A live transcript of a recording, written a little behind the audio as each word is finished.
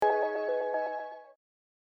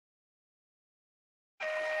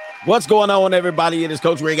What's going on, everybody? It is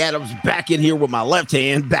Coach Greg Adams back in here with my left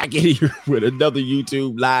hand, back in here with another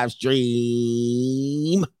YouTube live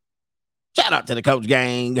stream. Shout out to the Coach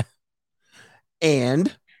Gang.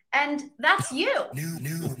 And that's you.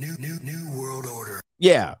 New world order.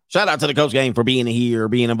 Yeah, shout out to the Coach Gang for being here,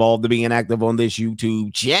 being involved, being active on this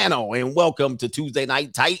YouTube channel. And welcome to Tuesday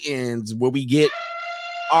Night Titans, where we get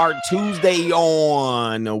our Tuesday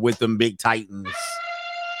on with them big Titans.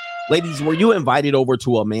 Ladies, were you invited over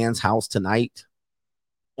to a man's house tonight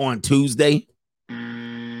on Tuesday?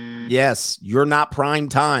 Yes, you're not prime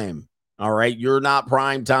time. All right, you're not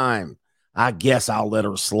prime time. I guess I'll let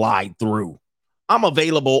her slide through. I'm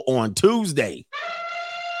available on Tuesday.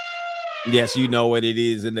 Yes, you know what it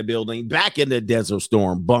is in the building. Back in the Desert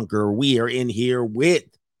Storm bunker, we are in here with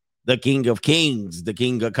the King of Kings, the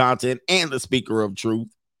King of Content, and the Speaker of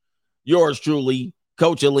Truth. Yours truly,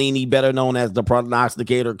 Coach Alini, better known as the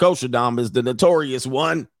prognosticator. Coach Adam is the notorious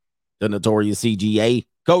one, the notorious CGA.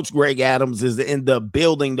 Coach Greg Adams is in the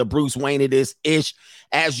building, the Bruce Wayne it is ish,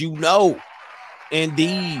 as you know.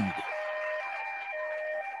 Indeed.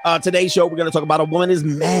 Today's show, we're going to talk about a woman is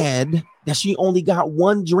mad that she only got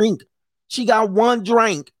one drink. She got one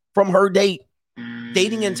drink from her date.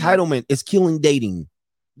 Dating entitlement is killing dating.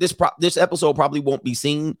 This episode probably won't be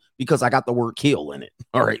seen because I got the word kill in it.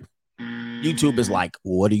 All right. YouTube is like,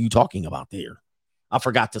 what are you talking about there? I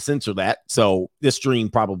forgot to censor that. So this stream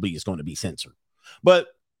probably is going to be censored. But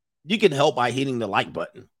you can help by hitting the like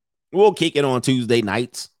button. We'll kick it on Tuesday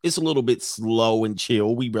nights. It's a little bit slow and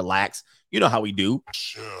chill. We relax. You know how we do.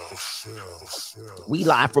 We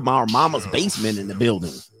live from our mama's basement in the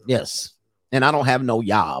building. Yes. And I don't have no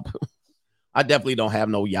job. I definitely don't have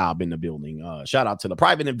no job in the building. Shout out to the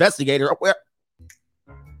private investigator. Where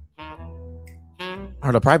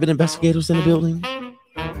are the private investigators in the building?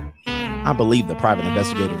 I believe the private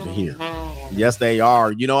investigators are here. Yes, they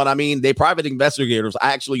are. You know what I mean? They private investigators.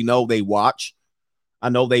 I actually know they watch. I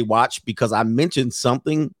know they watch because I mentioned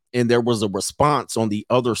something and there was a response on the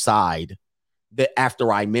other side that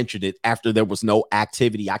after I mentioned it, after there was no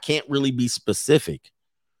activity. I can't really be specific,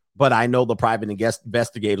 but I know the private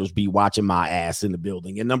investigators be watching my ass in the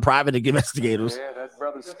building. And them private investigators. Yeah, that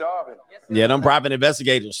brother's starving. Yeah, them private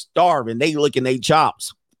investigators starving. They licking their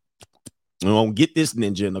chops. We gonna get this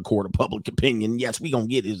ninja in the court of public opinion. Yes, we gonna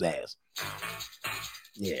get his ass.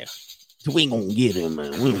 Yeah. We ain't gonna get him,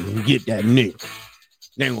 man. We gonna get that nigga.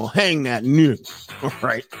 They gonna hang that nigga. All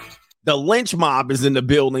right. The lynch mob is in the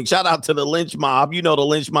building. Shout out to the lynch mob. You know the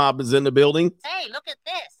lynch mob is in the building. Hey, look at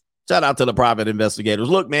this. Shout out to the private investigators.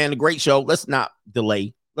 Look, man, a great show. Let's not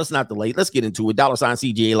delay. Let's get into it. $sign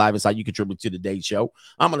CGA Live is how you contribute to today's show.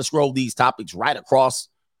 I'm going to scroll these topics right across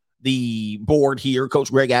the board here. Coach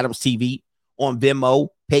Greg Adams TV on Venmo,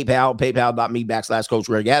 PayPal, paypal.me/Coach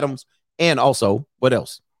Greg Adams. And also, what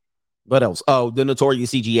else? Oh, the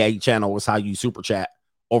Notorious CGA channel is how you super chat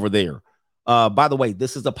over there. By the way,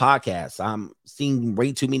 this is a podcast. I'm seeing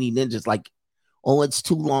way too many ninjas like, oh, it's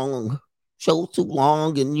too long. Show's too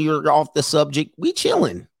long and you're off the subject. We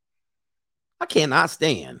chilling. I cannot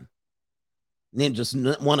stand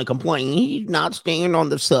ninjas want to complain. He's not staying on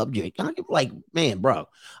the subject. I'm like, man, bro,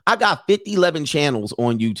 I got 11 channels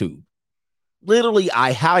on YouTube. Literally,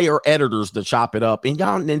 I hire editors to chop it up, and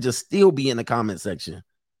y'all ninjas still be in the comment section.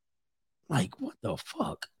 Like, what the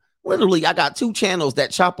fuck? Literally, I got 2 channels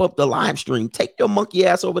that chop up the live stream. Take your monkey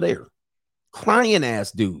ass over there. Crying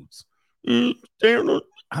ass dudes.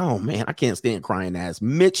 Oh, man, I can't stand crying ass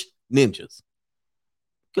Mitch ninjas.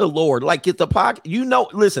 Good Lord. Like, get the pocket. You know,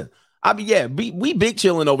 listen, we big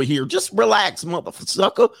chilling over here. Just relax,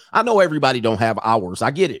 motherfucker. I know everybody don't have hours.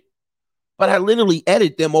 I get it. But I literally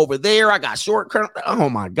edit them over there. I got shortcut. Oh,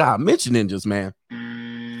 my God. Mitch ninjas, man.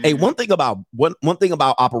 Hey, one thing about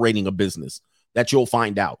operating a business that you'll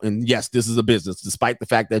find out. And yes, this is a business, despite the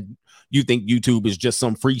fact that you think YouTube is just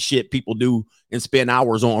some free shit people do and spend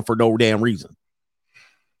hours on for no damn reason.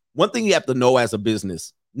 One thing you have to know as a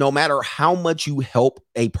business, no matter how much you help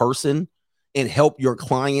a person and help your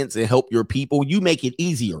clients and help your people, you make it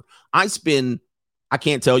easier. I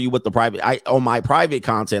can't tell you what on my private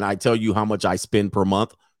content, I tell you how much I spend per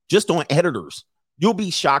month just on editors. You'll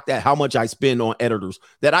be shocked at how much I spend on editors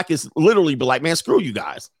that I can literally be like, man, screw you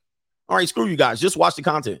guys. All right, screw you guys. Just watch the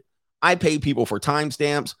content. I pay people for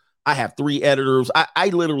timestamps. I have 3 editors. I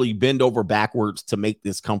literally bend over backwards to make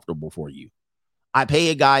this comfortable for you. I pay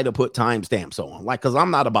a guy to put timestamps on, like, because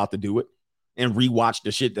I'm not about to do it and rewatch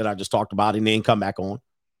the shit that I just talked about and then come back on.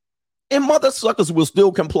 And mother suckers will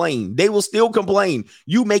still complain. They will still complain.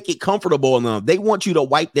 You make it comfortable enough. They want you to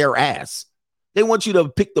wipe their ass. They want you to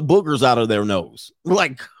pick the boogers out of their nose.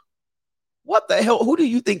 Like, what the hell? Who do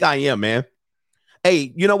you think I am, man?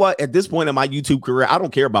 Hey, you know what? At this point in my YouTube career, I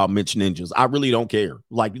don't care about Mitch Ninjas. I really don't care.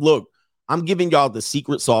 Like, look, I'm giving y'all the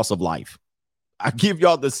secret sauce of life. I give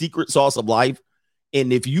y'all the secret sauce of life.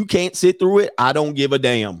 And if you can't sit through it, I don't give a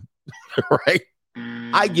damn. Right?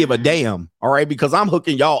 I give a damn. All right. Because I'm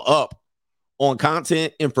hooking y'all up on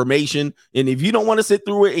content, information. And if you don't want to sit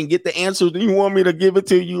through it and get the answers, and you want me to give it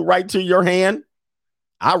to you right to your hand,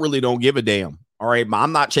 I really don't give a damn. All right.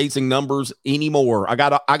 I'm not chasing numbers anymore. I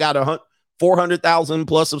got 400,000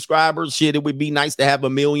 plus subscribers. Shit, it would be nice to have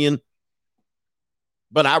 1 million.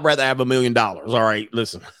 But I'd rather have $1 million. All right,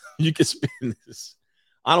 listen, you can spend this.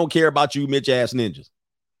 I don't care about you, Mitch ass ninjas.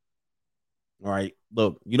 All right,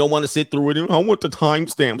 look, you don't want to sit through it. I want the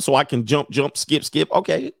timestamp so I can jump, skip.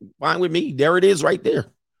 Okay, fine with me. There it is right there.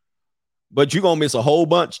 But you're going to miss a whole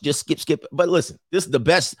bunch. Just skip. But listen, this is the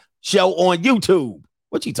best show on YouTube.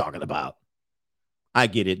 What you talking about? I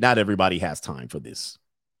get it. Not everybody has time for this.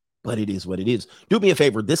 But it is what it is. Do me a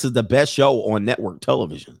favor. This is the best show on network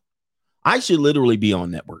television. I should literally be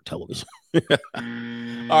on network television. All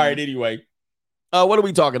right, anyway. What are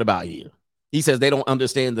we talking about here? He says they don't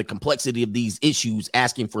understand the complexity of these issues,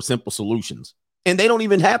 asking for simple solutions. And they don't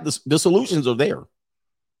even have the solutions are there.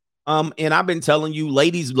 And I've been telling you,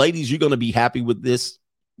 ladies, you're going to be happy with this.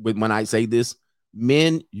 When I say this,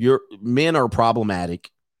 men are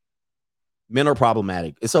problematic. Men are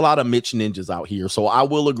problematic. It's a lot of Mitch ninjas out here. So I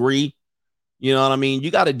will agree. You know what I mean?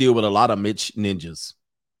 You got to deal with a lot of Mitch ninjas.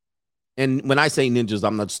 And when I say ninjas,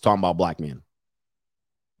 I'm not just talking about black men.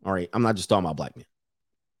 All right. I'm not just talking about black men.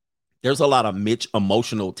 There's a lot of Mitch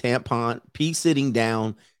emotional tampon, pee sitting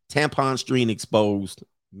down, tampon string exposed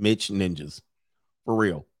Mitch ninjas. For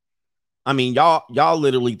real. I mean, y'all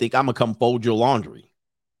literally think I'm going to come fold your laundry.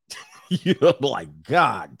 You know, like,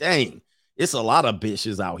 God dang. It's a lot of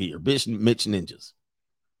bitches out here. Mitch ninjas.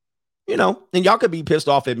 You know, and y'all could be pissed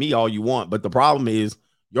off at me all you want. But your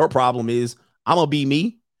problem is I'm going to be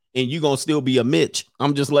me. And you're going to still be a Mitch.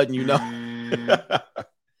 I'm just letting you know.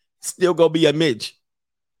 Still going to be a Mitch.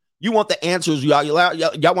 You want the answers.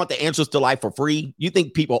 Y'all want the answers to life for free. You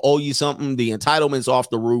think people owe you something. The entitlement's off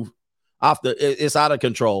the roof. It's out of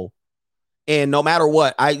control. And no matter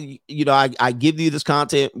what, I give you this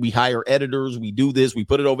content. We hire editors. We do this. We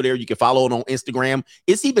put it over there. You can follow it on Instagram.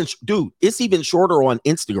 It's even shorter on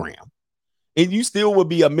Instagram. And you still would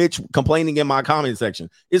be a Mitch complaining in my comment section.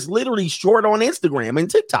 It's literally short on Instagram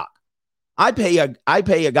and TikTok. I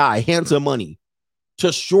pay a guy handsome money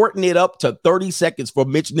to shorten it up to 30 seconds for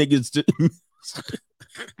Mitch niggas to.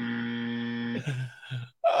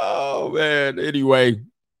 Oh, man. Anyway,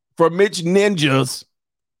 for Mitch ninjas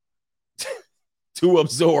to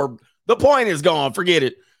absorb. The point is gone. Forget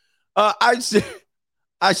it. I should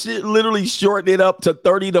literally shorten it up to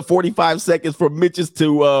 30 to 45 seconds for Mitches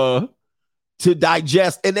to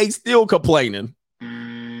digest, and they still complaining.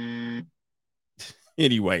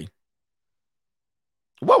 Anyway,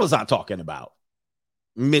 what was I talking about?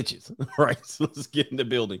 Mitches, right? So let's get in the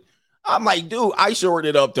building. I'm like, dude, I shortened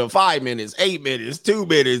it up to 5 minutes, 8 minutes, 2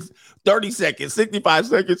 minutes, 30 seconds, 65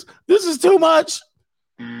 seconds. This is too much.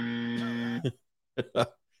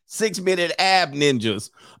 6-minute ab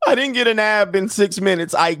ninjas. I didn't get an ab in 6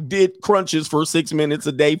 minutes. I did crunches for 6 minutes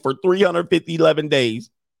a day for 311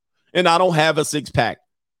 days. And I don't have a 6-pack.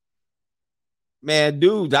 Man,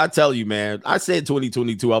 dude, I tell you, man, I said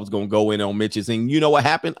 2022 I was going to go in on Mitch's. And you know what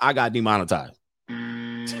happened? I got demonetized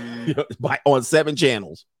on 7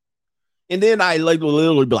 channels. And then I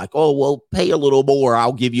literally be like, oh, well, pay a little more.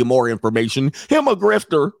 I'll give you more information. Him a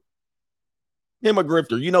grifter.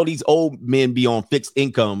 You know, these old men be on fixed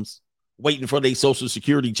incomes waiting for their social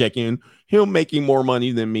security check-in. Him making more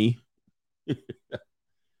money than me.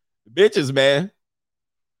 Bitches, man.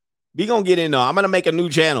 We gonna get in. I'm gonna make a new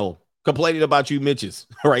channel complaining about you, Mitches.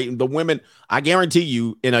 Right? The women. I guarantee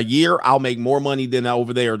you, in a year, I'll make more money than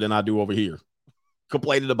over there than I do over here.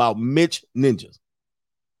 Complaining about Mitch ninjas.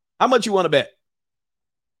 How much you want to bet?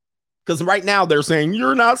 Because right now they're saying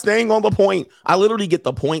you're not staying on the point. I literally get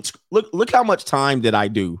the points. Look how much time did I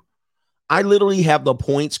do? I literally have the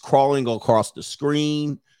points crawling across the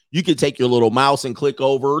screen. You can take your little mouse and click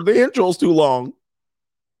over. The intro's too long.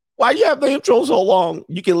 Why do you have the intro so long?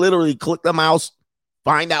 You can literally click the mouse,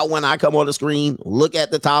 find out when I come on the screen, look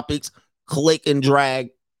at the topics, click and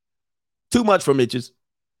drag. Too much for Mitches.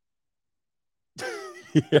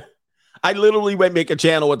 Yeah. I literally might make a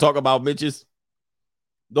channel and talk about Mitches.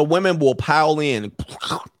 The women will pile in,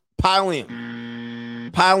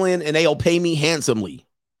 and they'll pay me handsomely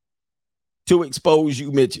to expose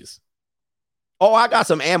you, Mitches. Oh, I got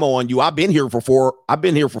some ammo on you. I've been here for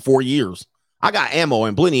 4 years. I got ammo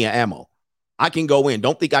and plenty of ammo. I can go in.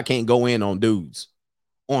 Don't think I can't go in on dudes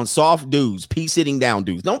on soft dudes, sitting down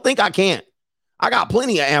dudes. Don't think I can't. I got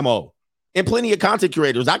plenty of ammo and plenty of content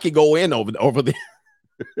creators. I could go in over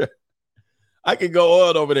there. I could go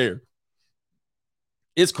on over there.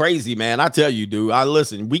 It's crazy, man. I tell you, dude.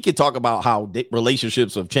 Listen, we could talk about how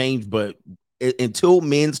relationships have changed, but until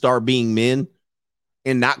men start being men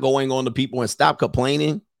and not going on to people and stop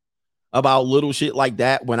complaining about little shit like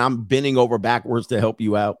that when I'm bending over backwards to help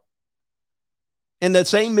you out. And the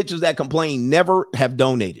same bitches that complain never have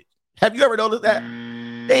donated. Have you ever noticed that?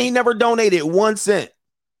 They ain't never donated 1 cent.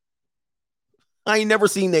 I ain't never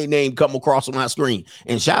seen their name come across on my screen.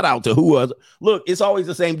 And shout out to who was. Look, it's always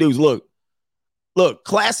the same dudes. Look,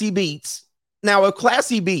 Classy Beats. Now, if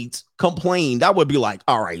Classy Beats complained, I would be like,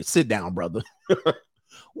 all right, sit down, brother.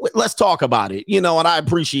 Let's talk about it. And I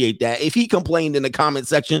appreciate that. If he complained in the comment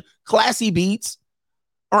section, Classy Beats.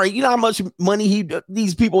 All right, you know how much money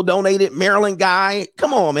these people donated? Maryland guy.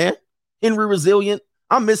 Come on, man. Henry Resilient.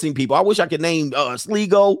 I'm missing people. I wish I could name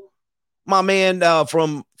Sligo, my man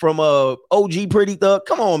from OG Pretty Thug.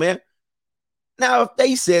 Come on, man. Now, if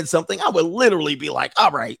they said something, I would literally be like,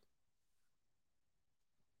 all right.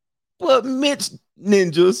 But Mitch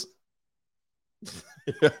Ninjas.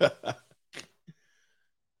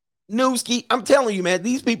 Newski, I'm telling you, man,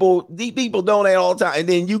 these people donate all the time. And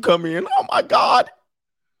then you come in, oh my God.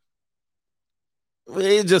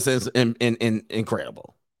 It just is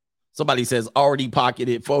incredible. Somebody says already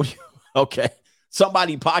pocketed for you. Okay.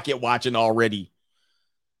 Somebody pocket watching already.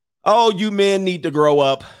 Oh, you men need to grow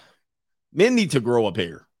up. Men need to grow up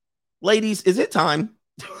here. Ladies, is it time?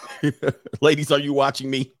 Ladies, are you watching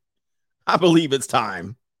me? I believe it's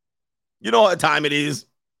time. You know what time it is?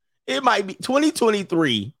 It might be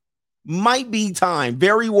 2023. Might be time,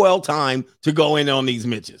 very well time to go in on these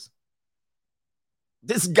Mitches.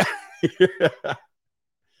 This guy,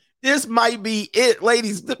 this might be it,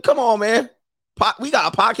 ladies. Come on, man. We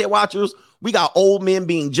got pocket watchers. We got old men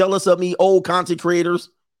being jealous of me, old content creators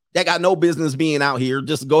that got no business being out here.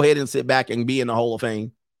 Just go ahead and sit back and be in the Hall of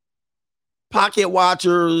Fame. Pocket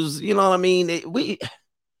watchers, you know what I mean?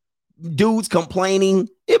 Dudes complaining.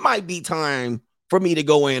 It might be time for me to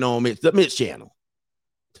go in on the Mitch channel.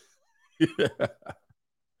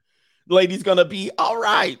 Lady's gonna be all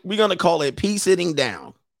right. We're gonna call it P sitting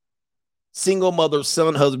down. Single mother,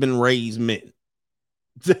 son, husband, raised men.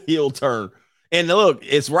 The heel turn. And look,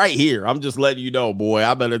 it's right here. I'm just letting you know, boy.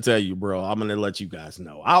 I better tell you, bro. I'm gonna let you guys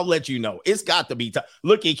know. I'll let you know. It's got to be time.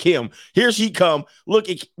 Look at Kim. Here she come.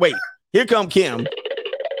 Wait. Here come Kim.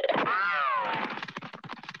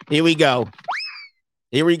 Here we go.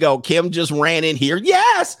 Here we go. Kim just ran in here.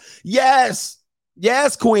 Yes,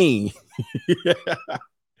 queen.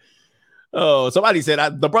 Oh, somebody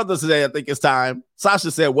said, the brother said, I think it's time.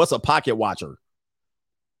 Sasha said, what's a pocket watcher?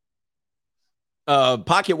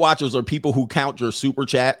 Pocket watchers are people who count your super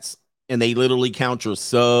chats, and they literally count your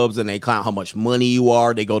subs, and they count how much money you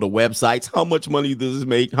are. They go to websites. How much money does this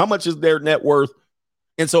make? How much is their net worth?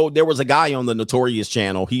 And so there was a guy on the Notorious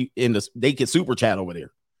channel. They can super chat over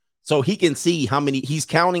there. So he can see he's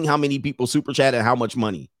counting how many people super chat and how much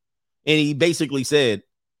money. And he basically said,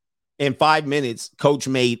 in 5 minutes, coach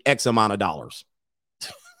made X amount of dollars.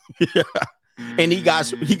 And he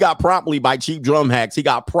got promptly by cheap drum hacks. He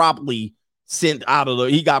got promptly sent out of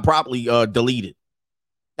he got promptly deleted.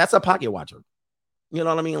 That's a pocket watcher. You know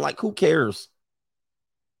what I mean? Like, who cares?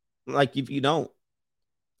 Like, if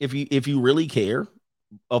you really care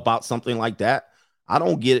about something like that, I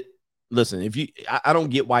don't get it. Listen, I don't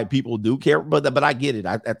get why people do care, but I get it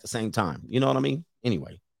at the same time. You know what I mean?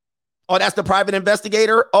 Anyway. Oh, that's the private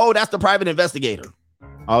investigator. Oh, that's the private investigator.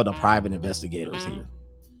 Oh, the private investigator's here.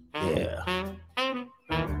 Yeah.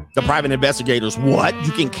 The private investigators. What?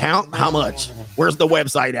 You can count how much? Where's the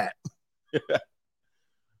website at?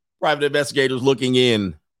 Private investigators looking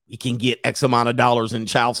in. You can get X amount of dollars in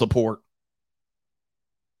child support.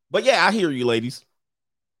 But yeah, I hear you, ladies.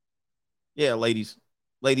 Yeah, ladies.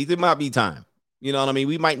 Ladies, it might be time. You know what I mean?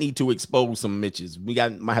 We might need to expose some Mitches.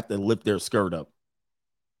 Might have to lift their skirt up.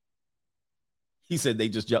 He said they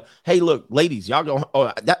just jump. Hey, look, ladies, y'all go.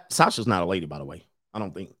 Oh, that Sasha's not a lady, by the way. I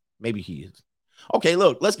don't think. Maybe he is. Okay,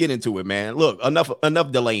 look, let's get into it, man. Look, enough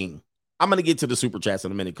delaying. I'm gonna get to the super chats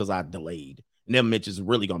in a minute because I delayed. And them Mitch is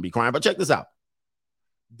really gonna be crying. But check this out.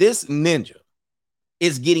 This ninja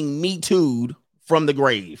is getting Me Too'd from the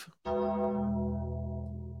grave.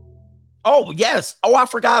 Oh, yes. Oh, I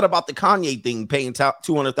forgot about the Kanye thing, paying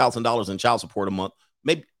 $200,000 in child support a month.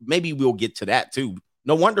 Maybe we'll get to that too.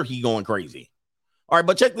 No wonder he going crazy. All right,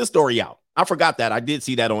 but check this story out. I forgot that. I did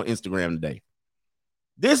see that on Instagram today.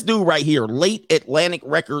 This dude right here, Late Atlantic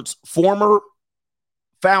Records former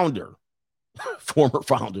founder,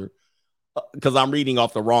 because I'm reading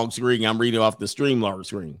off the wrong screen. I'm reading off the Streamlabs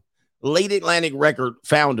screen. Late Atlantic Record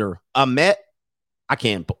founder Ahmet, I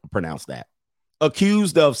can't pronounce that,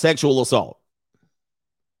 accused of sexual assault.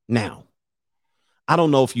 Now, I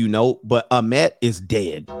don't know if you know, but Ahmet is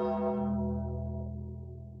dead.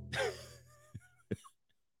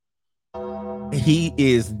 He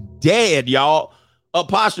is dead, y'all. A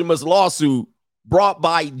posthumous lawsuit brought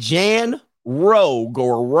by Jan Rogue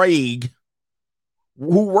or Raig,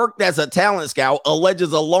 who worked as a talent scout,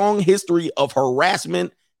 alleges a long history of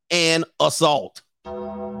harassment and assault.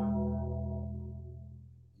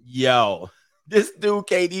 Yo, this dude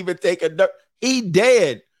can't even take a dirt. He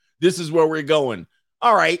dead. This is where we're going.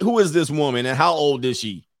 All right, who is this woman and how old is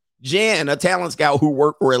she? Jan, a talent scout who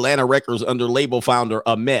worked for Atlantic Records under label founder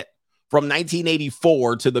Ahmet from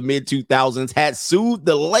 1984 to the mid-2000s, had sued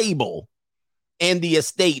the label and the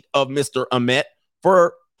estate of Mr. Ahmet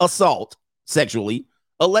for assault sexually,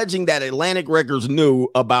 alleging that Atlantic Records knew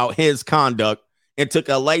about his conduct and took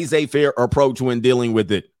a laissez-faire approach when dealing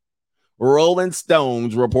with it. Rolling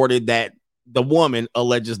Stones reported that the woman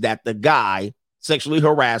alleges that the guy sexually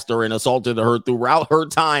harassed her and assaulted her throughout her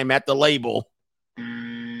time at the label.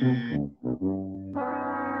 Your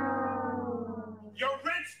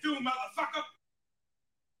rent's due, motherfucker.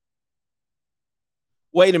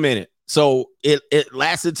 Wait a minute. So it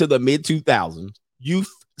lasted to the mid-2000s. You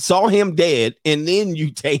saw him dead, and then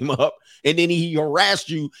you came up, and then he harassed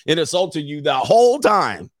you and assaulted you the whole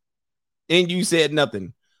time, and you said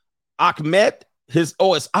nothing. Ahmed, it's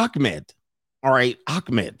Ahmed. All right,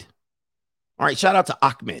 Ahmed. All right, shout out to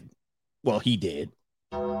Ahmed. Well, he did.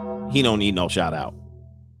 He don't need no shout out.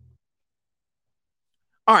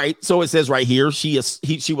 All right, so it says right here, she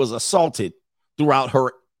was assaulted throughout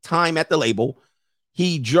her time at the label.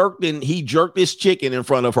 He jerked his chicken in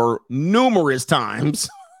front of her numerous times.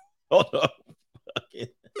 Hold up.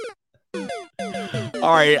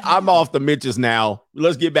 All right, I'm off the Mitches now.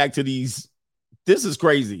 Let's get back to these. This is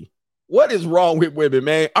crazy. What is wrong with women,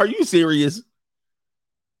 man? Are you serious?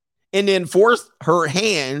 And then forced her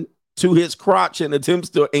hand to his crotch in attempts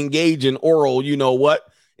to engage in oral, you know what,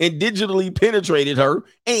 and digitally penetrated her.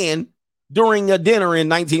 And during a dinner in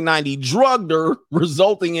 1990, drugged her,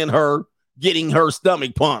 resulting in her getting her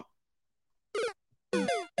stomach pumped.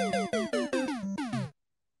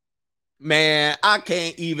 Man, I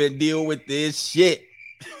can't even deal with this shit.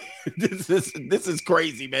 This is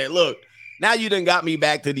crazy, man. Look, now you done got me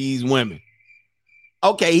back to these women.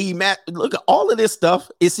 Okay, look at all of this stuff.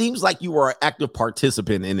 It seems like you were an active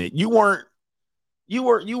participant in it. You were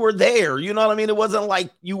there. You know what I mean? It wasn't like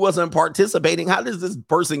you wasn't participating. How does this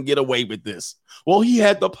person get away with this? Well, he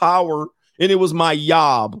had the power and it was my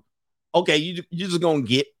job. Okay, you're just gonna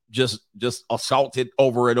get just assaulted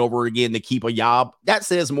over and over again to keep a job. That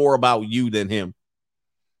says more about you than him.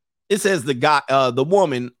 It says the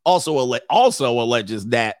woman also alleges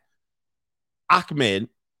that Ahmed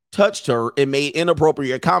touched her and made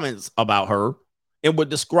inappropriate comments about her and would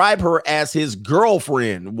describe her as his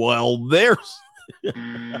girlfriend. Well, there's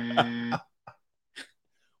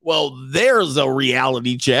a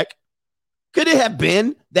reality check. Could it have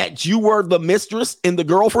been that you were the mistress and the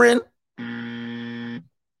girlfriend?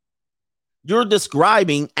 You're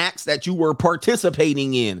describing acts that you were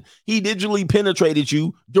participating in. He digitally penetrated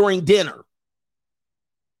you during dinner.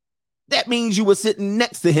 That means you were sitting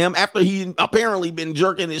next to him after he apparently been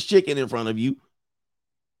jerking his chicken in front of you.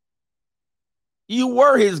 You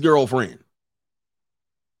were his girlfriend.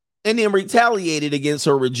 And then retaliated against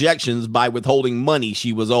her rejections by withholding money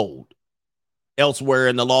she was owed. Elsewhere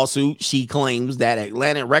in the lawsuit, she claims that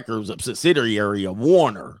Atlantic Records, a subsidiary of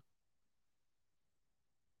Warner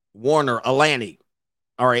Atlantic,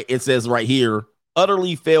 all right, it says right here,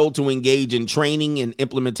 utterly failed to engage in training and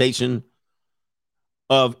implementation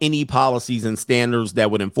of any policies and standards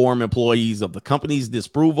that would inform employees of the company's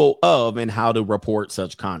disapproval of and how to report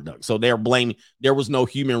such conduct. So they're blaming, there was no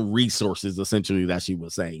human resources, essentially, that she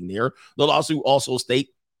was saying there. The lawsuit also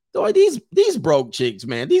states, these broke chicks,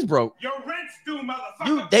 man, these broke. Your rent's due,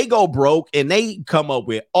 motherfucker. They go broke and they come up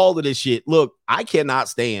with all of this shit. Look, I cannot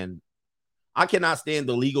stand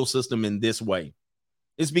the legal system in this way.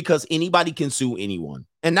 It's because anybody can sue anyone.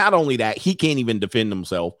 And not only that, he can't even defend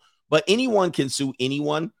himself, but anyone can sue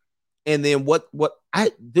anyone. And then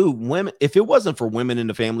women, if it wasn't for women in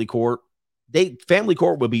the family court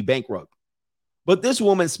would be bankrupt. But this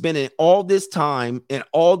woman spending all this time and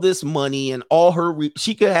all this money and all her,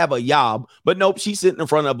 she could have a job, but nope, she's sitting in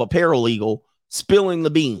front of a paralegal, spilling the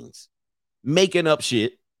beans, making up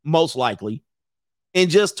shit, most likely, and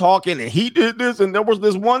just talking. And he did this. And there was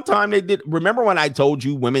this one time they did. Remember when I told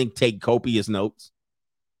you women take copious notes?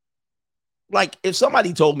 Like if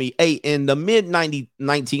somebody told me, hey, in the mid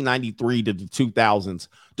 1993 to the 2000s,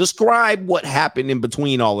 describe what happened in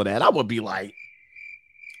between all of that, I would be like,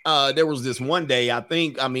 there was this one day, I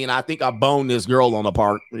think I boned this girl on the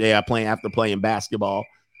park. Yeah, after playing basketball.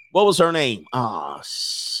 What was her name? Oh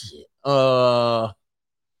shit.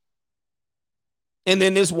 And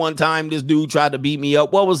then this one time, this dude tried to beat me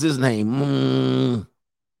up. What was his name?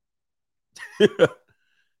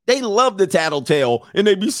 They love the tattletale, and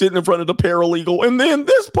they be sitting in front of the paralegal. And then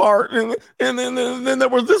this part, and then there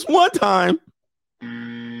was this one time.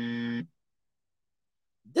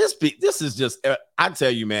 This is just, I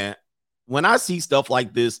tell you, man, when I see stuff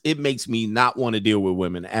like this, it makes me not want to deal with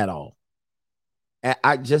women at all.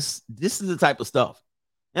 This is the type of stuff.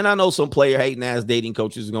 And I know some player hating ass dating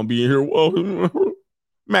coaches are going to be in here. Well,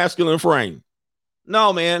 masculine frame.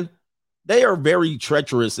 No, man. They are very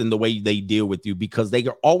treacherous in the way they deal with you because they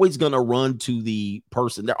are always going to run to the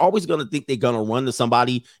person. They're always going to think they're going to run to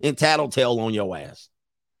somebody and tattletale on your ass.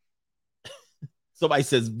 Somebody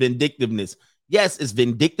says vindictiveness. Yes, it's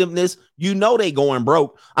vindictiveness. You know they going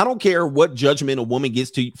broke. I don't care what judgment a woman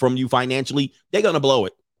gets from you financially. They're going to blow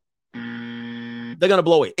it. They're going to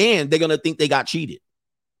blow it. And they're going to think they got cheated.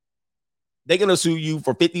 They're going to sue you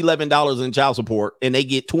for $50, $11 in child support, and they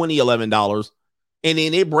get $20, $11. And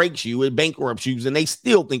then it breaks you, it bankrupts you, and they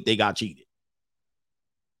still think they got cheated.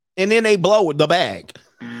 And then they blow the bag.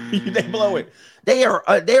 They blow it. They are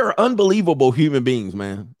unbelievable human beings,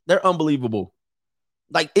 man. They're unbelievable.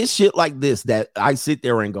 Like, it's shit like this that I sit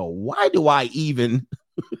there and go, why do I even?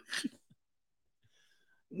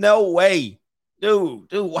 No way.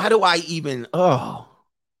 Dude, why do I even? Oh,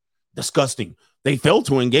 disgusting. They failed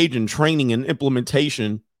to engage in training and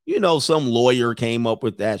implementation. You know, some lawyer came up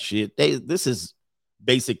with that shit. This is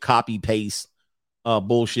basic copy paste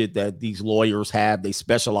bullshit that these lawyers have. They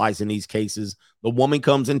specialize in these cases. The woman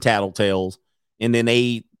comes in tattletales, and then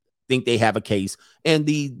they think they have a case. And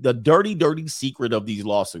the dirty secret of these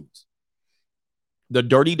lawsuits,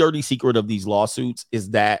 is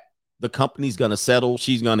that the company's going to settle.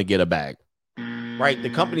 She's going to get a bag, right? The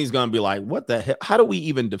company's going to be like, what the hell? How do we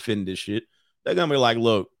even defend this shit? They're going to be like,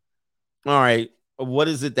 look, all right, what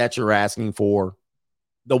is it that you're asking for?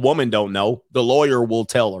 The woman don't know. The lawyer will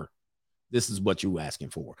tell her, this is what you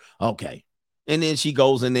asking for. Okay. And then she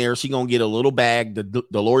goes in there. She going to get a little bag. The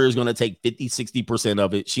lawyer's going to take 50, 60%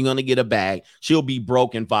 of it. She's going to get a bag. She'll be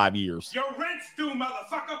broke in 5 years. Your rent's due,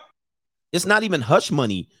 motherfucker. It's not even hush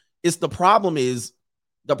money. It's the problem is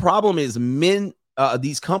men,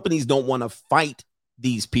 these companies don't want to fight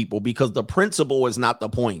these people because the principle is not the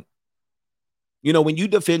point. You know, when you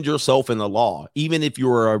defend yourself in the law, even if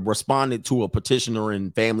you're a respondent to a petitioner in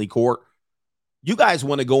family court, you guys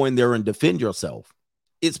want to go in there and defend yourself.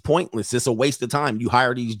 It's pointless. It's a waste of time. You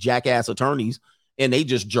hire these jackass attorneys and they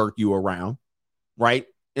just jerk you around, right?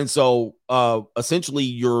 And so essentially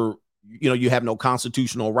you have no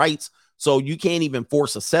constitutional rights, so you can't even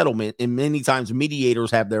force a settlement. And many times mediators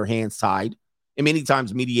have their hands tied. And many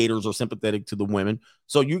times mediators are sympathetic to the women.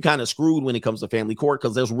 So you're kind of screwed when it comes to family court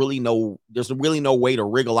because there's really no way to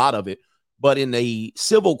wriggle out of it. But in a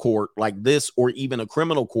civil court like this, or even a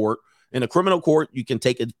criminal court, in a criminal court, you can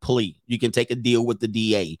take a plea. You can take a deal with the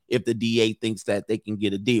DA if the DA thinks that they can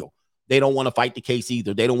get a deal. They don't want to fight the case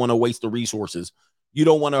either. They don't want to waste the resources. You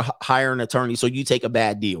don't want to hire an attorney, so you take a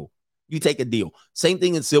bad deal. You take a deal. Same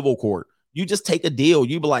thing in civil court. You just take a deal.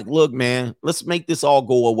 You be like, look, man, let's make this all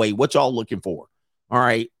go away. What y'all looking for? All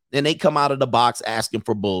right. And they come out of the box asking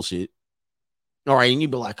for bullshit. All right. And you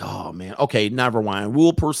be like, oh, man. Okay, never mind.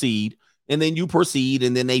 We'll proceed. And then you proceed.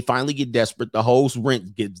 And then they finally get desperate. The whole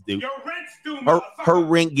rent gets due. Your rent's due, her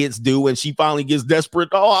rent gets due. And she finally gets desperate.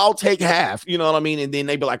 Oh, I'll take half. You know what I mean? And then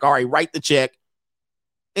they be like, all right, write the check.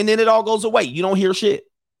 And then it all goes away. You don't hear shit.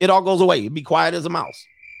 It all goes away. It'd be quiet as a mouse.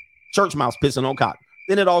 Church mouse pissing on cotton.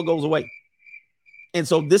 Then it all goes away. And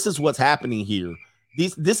so this is what's happening here.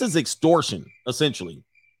 This is extortion, essentially,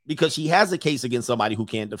 because she has a case against somebody who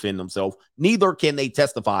can't defend themselves. Neither can they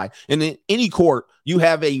testify. And in any court, you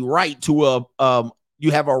have a right to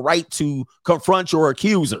confront your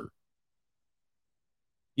accuser.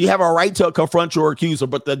 You have a right to confront your accuser,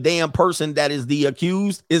 but the damn person that is the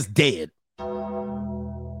accused is dead.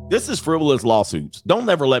 This is frivolous lawsuits. Don't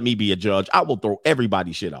ever let me be a judge. I will throw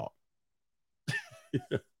everybody's shit out.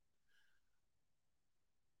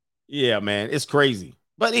 Yeah, man, it's crazy.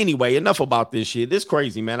 But anyway, enough about this shit. It's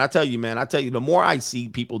crazy, man. I tell you, the more I see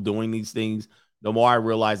people doing these things, the more I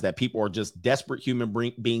realize that people are just desperate human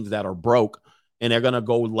beings that are broke, and they're going to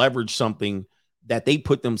go leverage something that they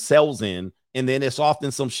put themselves in. And then it's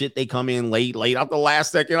often some shit they come in late out the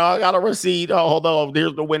last second. Oh, I got a receipt. Oh, hold on.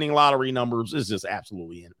 Here's the winning lottery numbers. It's just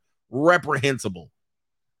absolutely Reprehensible.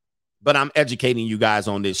 But I'm educating you guys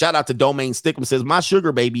on this. Shout out to Domain Stickman, says, my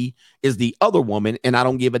sugar baby is the other woman, and I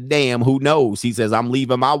don't give a damn who knows. He says, I'm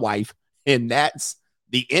leaving my wife, and that's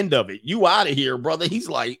the end of it. You out of here, brother. He's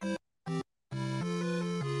like,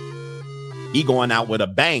 he going out with a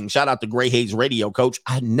bang. Shout out to Gray Hayes Radio, coach.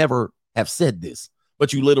 I never have said this,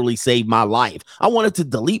 but you literally saved my life. I wanted to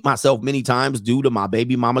delete myself many times due to my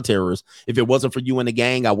baby mama terrors. If it wasn't for you and the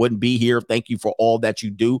gang, I wouldn't be here. Thank you for all that you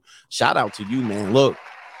do. Shout out to you, man. Look,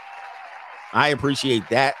 I appreciate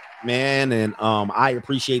that, man. And I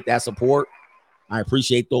appreciate that support. I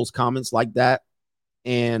appreciate those comments like that.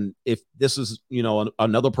 And if this is,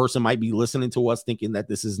 another person might be listening to us thinking that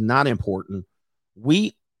this is not important.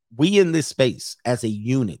 We in this space as a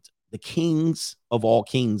unit, the kings of all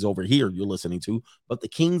kings over here you're listening to, but the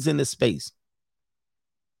kings in this space,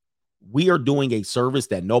 we are doing a service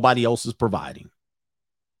that nobody else is providing.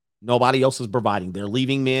 Nobody else is providing. They're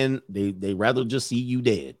leaving men. They rather just see you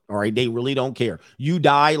dead. All right. They really don't care. You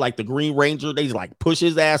die like the Green Ranger. They like push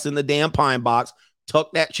his ass in the damn pine box,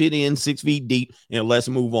 tuck that shit in 6 feet deep, and let's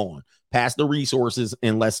move on. Pass the resources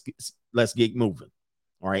and let's get moving.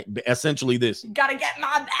 All right. Essentially this. Gotta get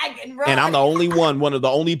my bag and run. And I'm the only one of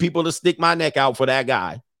the only people to stick my neck out for that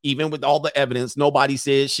guy. Even with all the evidence, nobody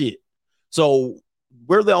said shit. So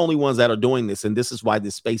we're the only ones that are doing this. And this is why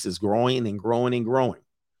this space is growing and growing and growing.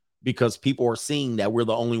 Because people are seeing that we're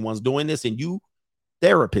the only ones doing this, and you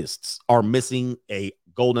therapists are missing a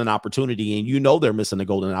golden opportunity, and they're missing a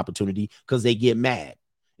golden opportunity because they get mad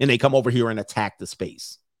and they come over here and attack the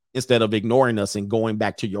space instead of ignoring us and going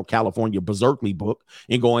back to your California Berserkly book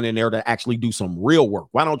and going in there to actually do some real work.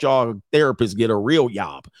 Why don't y'all therapists get a real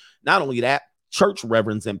job? Not only that, church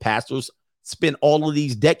reverends and pastors spend all of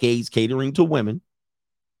these decades catering to women,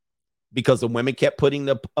 because the women kept putting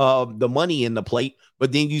the money in the plate.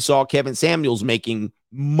 But then you saw Kevin Samuels making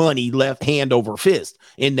money left hand over fist,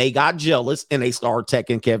 and they got jealous and they started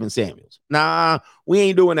teching Kevin Samuels. Nah, we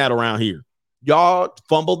ain't doing that around here. Y'all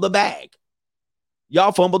fumbled the bag.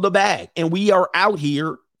 And we are out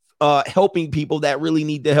here helping people that really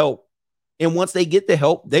need the help. And once they get the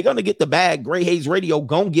help, they're going to get the bag. Gray Hayes Radio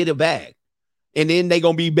going to get a bag. And then they're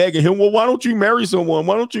going to be begging him, well, why don't you marry someone?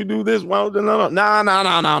 Why don't you do this? Why don't you? No.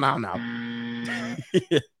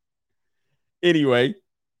 Anyway.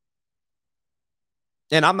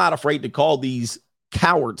 And I'm not afraid to call these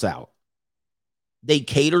cowards out. They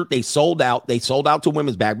catered. They sold out. They sold out to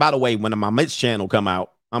women's bag. By the way, when my Mitch channel come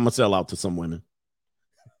out, I'm going to sell out to some women.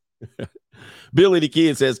 Billy the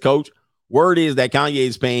Kid says, Coach, word is that Kanye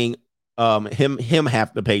is paying him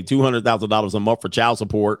have to pay $200,000 a month for child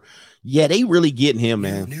support. Yeah, they really getting him,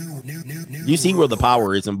 man. You see where the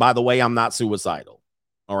power is. And by the way, I'm not suicidal.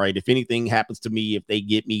 All right. If anything happens to me, if they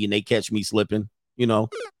get me and they catch me slipping, And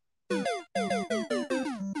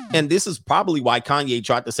this is probably why Kanye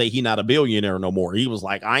tried to say he not a billionaire no more. He was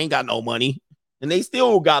like, I ain't got no money. And they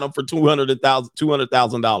still got him for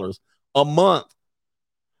 $200,000 a month.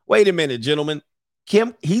 Wait a minute, gentlemen.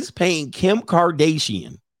 He's paying Kim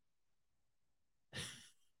Kardashian.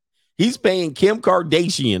 He's paying Kim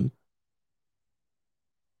Kardashian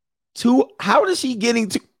how is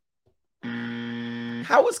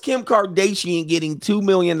Kim Kardashian getting $2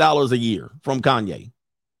 million a year from Kanye?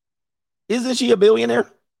 Isn't she a billionaire?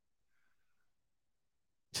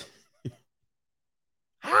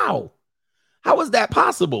 How is that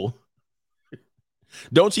possible?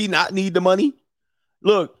 Don't she not need the money?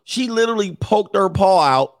 Look, she literally poked her paw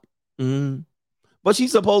out, but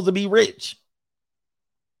she's supposed to be rich.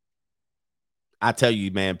 I tell you,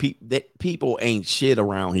 man, people ain't shit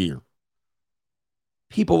around here.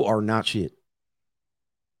 People are not shit.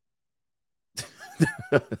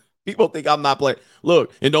 People think I'm not playing.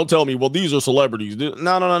 Look, and don't tell me, well, these are celebrities.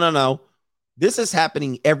 No. This is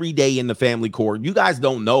happening every day in the family court. You guys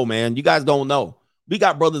don't know, man. You guys don't know. We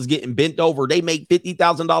got brothers getting bent over. They make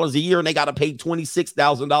 $50,000 a year and they got to pay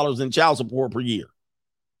 $26,000 in child support per year.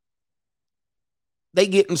 They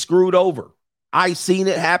getting screwed over. I seen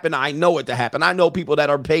it happen. I know it to happen. I know people that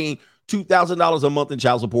are paying $2,000 a month in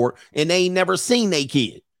child support and they ain't never seen their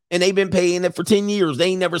kid. And they've been paying it for 10 years. They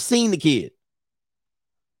ain't never seen the kid.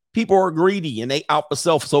 People are greedy and they out for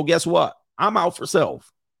self. So guess what? I'm out for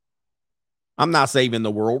self. I'm not saving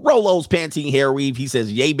the world. Rolo's Pantene Hair Weave. He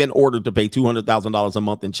says, Ye been ordered to pay $200,000 a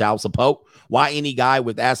month in child support. Why any guy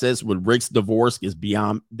with assets with Rick's divorce is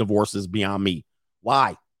beyond me.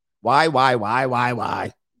 Why? Why?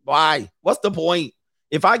 What's the point?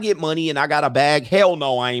 If I get money and I got a bag, hell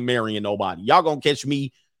no, I ain't marrying nobody. Y'all gonna catch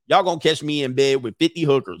me in bed with 50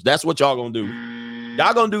 hookers. That's what y'all gonna do.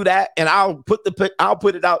 Y'all gonna do that, and I'll put it out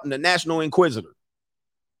in the National Inquisitor.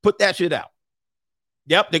 Put that shit out.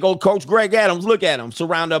 Yep, they go Coach Greg Adams. Look at him,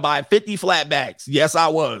 surrounded by 50 flatbacks. Yes, I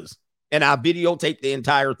was. And I videotaped the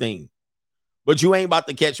entire thing. But you ain't about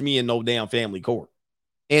to catch me in no damn family court.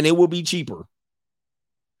 And it will be cheaper.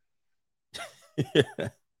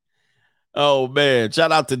 Oh, man.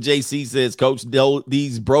 Shout out to JC says, Coach,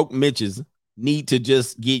 these broke Mitches need to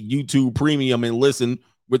just get YouTube Premium and listen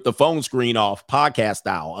with the phone screen off, podcast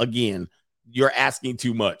style. Again, you're asking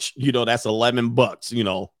too much. You know, that's $11, you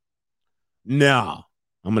know. Nah,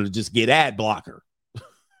 I'm going to just get ad blocker.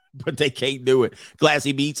 But they can't do it.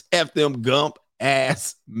 Classy Beats, F them Gump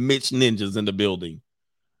ass Mitch Ninjas in the building.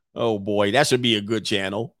 Oh, boy, that should be a good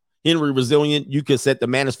channel. Henry Resilient, you could set the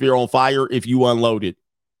manosphere on fire if you unload it.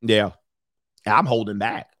 Yeah, I'm holding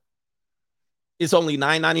back. It's only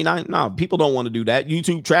 $9.99. No, people don't want to do that.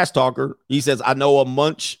 YouTube Trash Talker, he says, I know a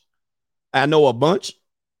bunch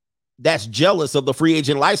that's jealous of the free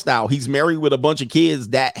agent lifestyle. He's married with a bunch of kids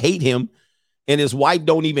that hate him, and his wife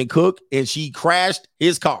don't even cook, and she crashed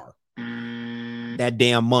his car. That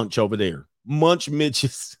damn Munch over there. Munch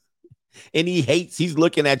Mitches. And he's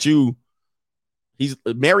looking at you. He's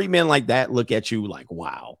married men like that look at you like,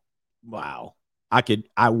 wow.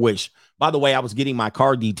 I wish. By the way, I was getting my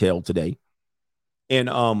car detailed today. And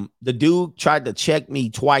the dude tried to check me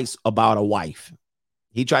twice about a wife.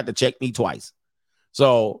 He tried to check me twice.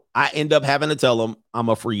 So I end up having to tell him I'm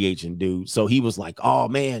a free agent, dude. So he was like, oh,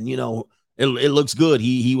 man, you know, it looks good.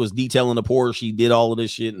 He was detailing the Porsche. He did all of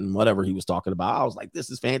this shit and whatever he was talking about. I was like, this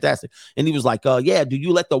is fantastic. And he was like, yeah, do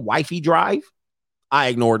you let the wifey drive? I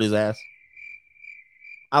ignored his ass.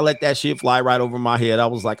 I let that shit fly right over my head. I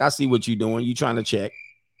was like, I see what you're doing. You trying to check.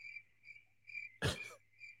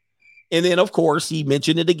 And then, of course, he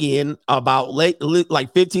mentioned it again about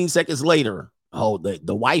like 15 seconds later. Oh,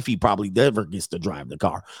 the wifey probably never gets to drive the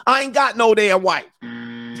car. I ain't got no damn wife.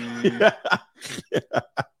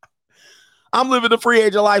 I'm living the free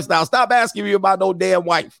agent lifestyle. Stop asking me about no damn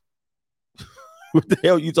wife. What the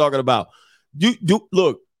hell are you talking about?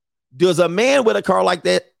 Look, does a man with a car like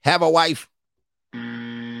that have a wife?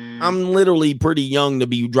 I'm literally pretty young to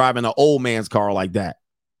be driving an old man's car like that.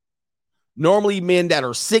 Normally, men that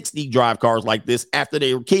are 60 drive cars like this after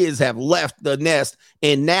their kids have left the nest,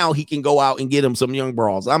 and now he can go out and get him some young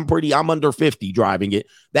bras. I'm under 50 driving it.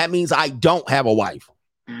 That means I don't have a wife.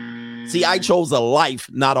 See, I chose a life,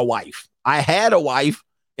 not a wife. I had a wife,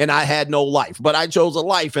 and I had no life. But I chose a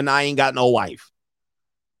life, and I ain't got no wife.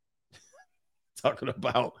 Talking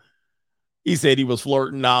about, he said he was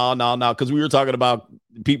flirting. No, because we were talking about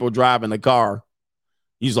people driving the car.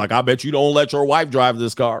 He's like, I bet you don't let your wife drive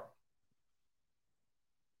this car.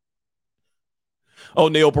 Oh,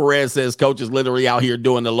 Neil Perez says Coach is literally out here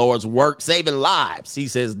doing the Lord's work, saving lives. He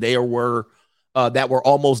says there were that were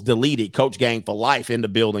almost deleted. Coach Gang for life in the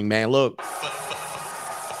building, man. Look.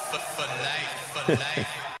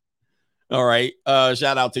 All right.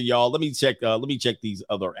 Shout out to y'all. Let me check these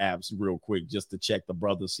other apps real quick just to check the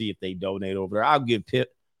brothers, see if they donate over there. I'll give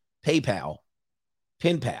PayPal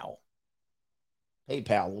a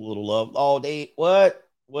little love. Oh,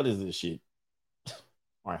 what is this shit?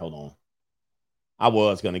 All right, hold on. I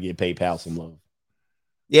was going to give PayPal some love.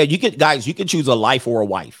 Yeah, you can choose a life or a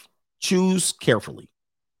wife. Choose carefully.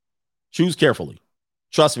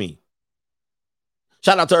 Trust me.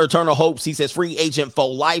 Shout out to Eternal Hopes. He says, free agent for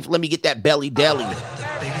life. Let me get that belly deli.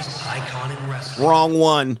 The biggest icon in wrestling. Wrong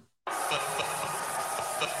one.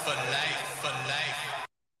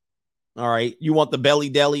 All right. You want the belly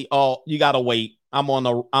deli? Oh, you got to wait.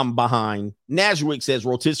 I'm behind. Nazwick says,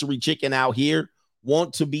 rotisserie chicken out here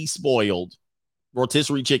want to be spoiled.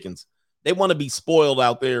 Rotisserie chickens. They want to be spoiled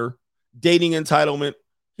out there. Dating entitlement.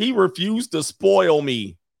 He refused to spoil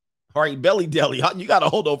me. All right, Belly Deli. You got to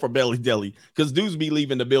hold on for Belly Deli because dudes be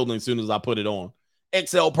leaving the building as soon as I put it on.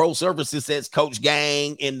 XL Pro Services says Coach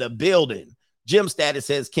Gang in the building. Jim Status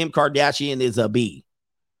says Kim Kardashian is a B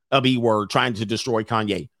word, trying to destroy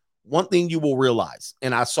Kanye. One thing you will realize,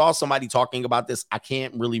 and I saw somebody talking about this. I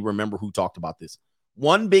can't really remember who talked about this.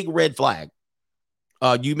 One big red flag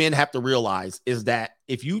you men have to realize is that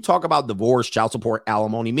if you talk about divorce, child support,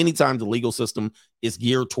 alimony, many times the legal system is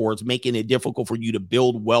geared towards making it difficult for you to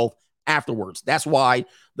build wealth afterwards. That's why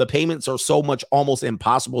the payments are so much almost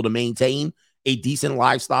impossible to maintain a decent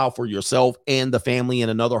lifestyle for yourself and the family in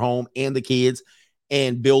another home and the kids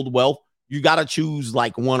and build wealth. You got to choose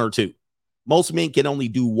like one or two. Most men can only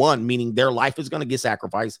do one, meaning their life is going to get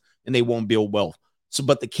sacrificed and they won't build wealth. So,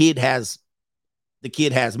 but the kid has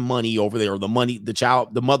money over there.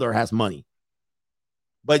 The mother has money.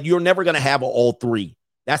 But you're never going to have all three.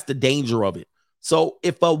 That's the danger of it. So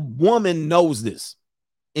if a woman knows this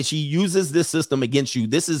and she uses this system against you,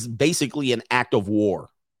 this is basically an act of war.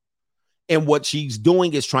 And what she's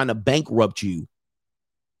doing is trying to bankrupt you.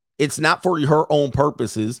 It's not for her own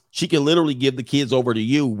purposes. She can literally give the kids over to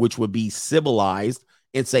you, which would be civilized,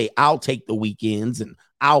 and say, I'll take the weekends and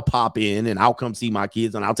I'll pop in and I'll come see my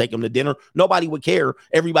kids and I'll take them to dinner. Nobody would care.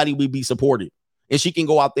 Everybody would be supported. And she can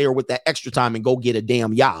go out there with that extra time and go get a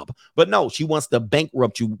damn job. But no, she wants to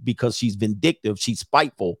bankrupt you because she's vindictive. She's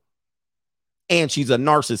spiteful. And she's a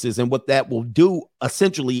narcissist. And what that will do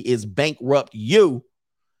essentially is bankrupt you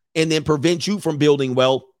and then prevent you from building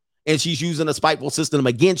wealth. And she's using a spiteful system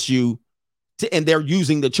against you. And they're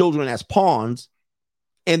using the children as pawns.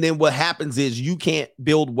 And then what happens is you can't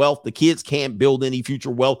build wealth. The kids can't build any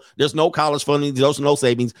future wealth. There's no college funding. There's no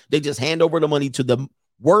savings. They just hand over the money to the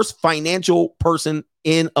worst financial person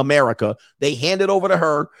in America. They hand it over to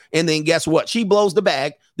her. And then guess what? She blows the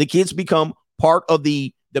bag. The kids become part of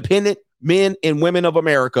the dependent men and women of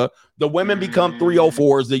America. The women become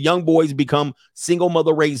 304s. The young boys become single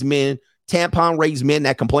mother raised men, tampon raised men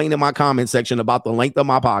that complain in my comment section about the length of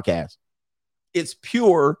my podcast. It's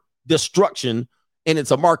pure destruction. And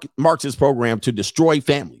it's a Marxist program to destroy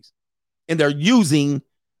families. And they're using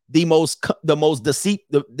the most deceit.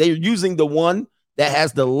 They're using the one that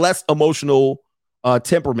has the less emotional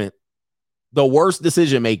temperament, the worst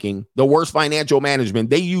decision making, the worst financial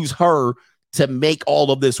management. They use her to make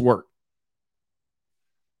all of this work.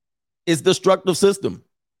 It's destructive system.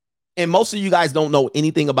 And most of you guys don't know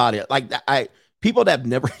anything about it. Like people that have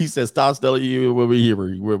never, he says, stop telling you what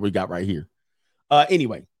we got right here.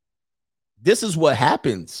 Anyway. This is what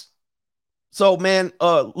happens. So, man,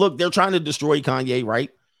 look, they're trying to destroy Kanye, right?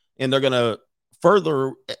 And they're going to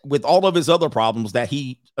further with all of his other problems that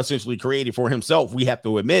he essentially created for himself. We have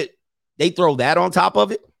to admit, they throw that on top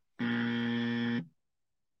of it. And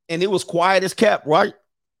it was quiet as kept, right?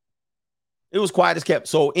 It was quiet as kept.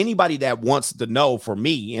 So anybody that wants to know for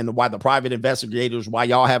me and why the private investigators, why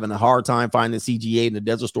y'all having a hard time finding CGA in the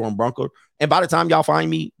Desert Storm bunker. And by the time y'all find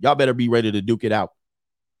me, y'all better be ready to duke it out.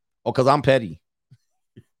 Oh, because I'm petty.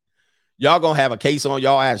 Y'all going to have a case on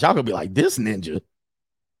y'all ass. Y'all going to be like, this ninja.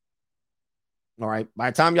 All right.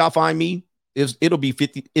 By the time y'all find me, it'll be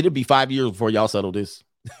 5 years before y'all settle this.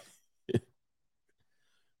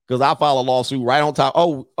 Because I'll file a lawsuit right on top.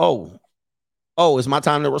 Oh, it's my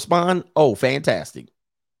time to respond. Oh, fantastic.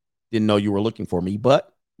 Didn't know you were looking for me,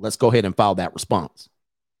 but let's go ahead and file that response.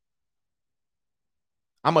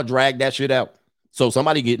 I'm going to drag that shit out. So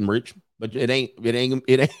somebody getting rich, but it ain't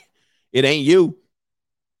you.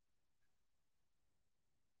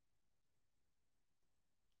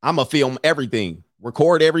 I'm going to film everything,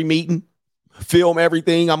 record every meeting, film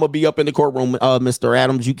everything. I'm going to be up in the courtroom. Mr.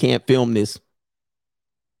 Adams, you can't film this.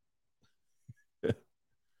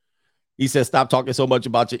 He says, stop talking so much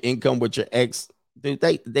about your income with your ex. Dude,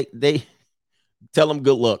 they tell them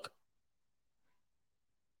good luck.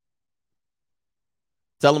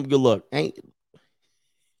 Tell them good luck.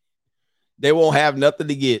 They won't have nothing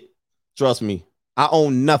to get. Trust me. I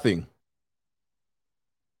own nothing.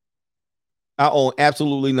 I own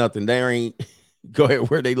absolutely nothing. There ain't. Go ahead.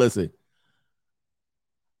 Where they listen.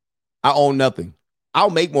 I own nothing.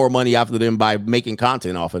 I'll make more money after them by making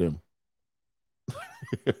content off of them.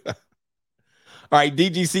 All right.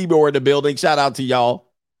 DGC, we're in the building. Shout out to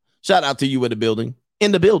y'all. Shout out to you in the building.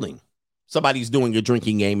 In the building. Somebody's doing a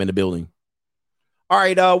drinking game in the building. All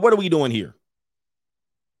right. What are we doing here?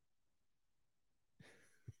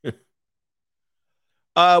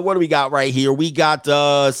 What do we got right here? We got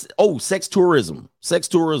sex tourism. Sex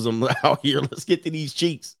tourism out here. Let's get to these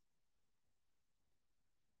cheeks.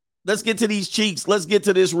 Let's get to these cheeks. Let's get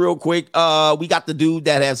to this real quick. We got the dude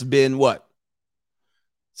that has been what?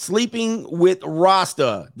 Sleeping with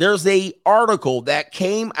Rasta. There's a article that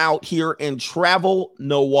came out here in Travel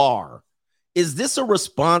Noir. Is this a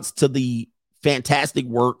response to the fantastic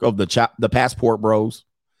work of the Passport Bros?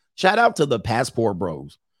 Shout out to the Passport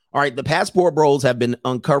Bros. All right, the Passport Bros have been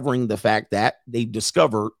uncovering the fact that they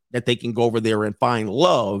discovered that they can go over there and find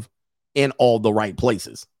love in all the right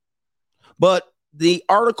places. But the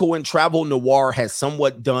article in Travel Noir has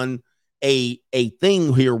somewhat done a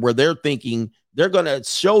thing here where they're thinking they're going to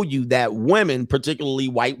show you that women, particularly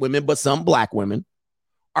white women, but some black women,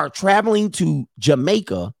 are traveling to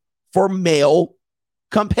Jamaica for male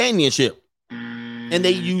companionship. And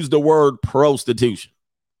they use the word prostitution.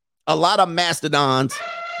 A lot of mastodons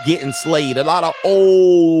getting slayed. A lot of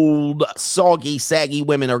old, soggy, saggy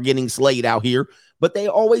women are getting slayed out here, but they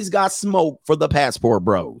always got smoke for the Passport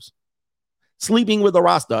Bros. Sleeping with a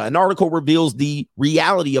Rasta. An article reveals the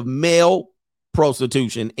reality of male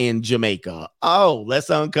prostitution in Jamaica. Oh, let's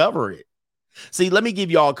uncover it. See, let me give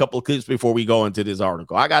y'all a couple of clips before we go into this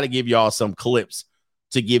article. I got to give y'all some clips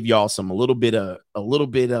to give y'all a little bit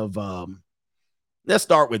of let's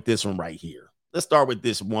start with this one right here. Let's start with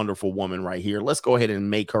this wonderful woman right here. Let's go ahead and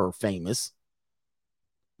make her famous.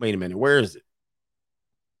 Wait a minute. Where is it?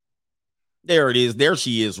 There it is. There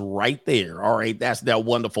she is right there. All right. That's that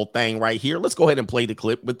wonderful thing right here. Let's go ahead and play the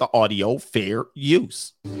clip with the audio fair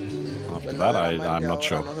use. After that, I'm not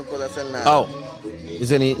sure. Oh, is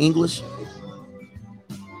it in English?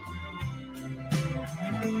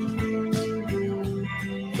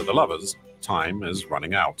 For the lovers, time is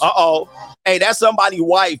running out. Uh-oh. Hey, that's somebody's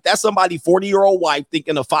wife. That's somebody's 40-year-old wife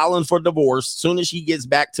thinking of filing for divorce soon as she gets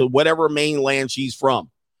back to whatever mainland she's from.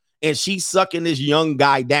 And she's sucking this young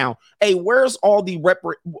guy down. Hey, where's all the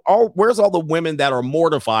women that are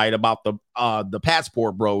mortified about the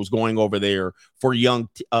passport bros going over there for young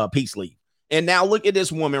peace leave? And now look at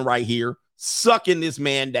this woman right here sucking this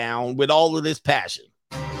man down with all of this passion.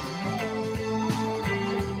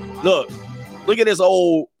 Look at this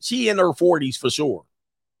old, she in her 40s for sure.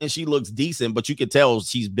 And she looks decent, but you can tell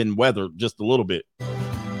she's been weathered just a little bit.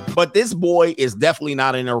 But this boy is definitely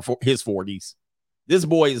not in his 40s. This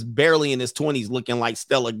boy is barely in his 20s looking like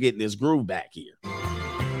Stella getting his groove back here.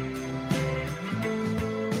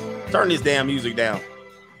 Turn this damn music down.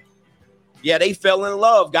 Yeah, they fell in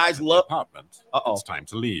love. Guys love. Apartment. Uh-oh. It's time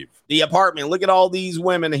to leave. The apartment. Look at all these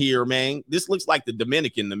women here, man. This looks like the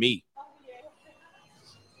Dominican to me.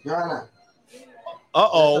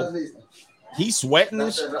 Uh-oh. He's sweating.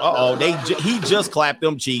 Uh-oh. He just clapped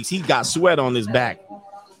them cheeks. He got sweat on his back.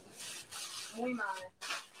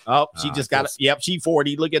 Oh, she just got it. Yep, she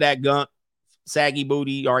 40. Look at that gun. Saggy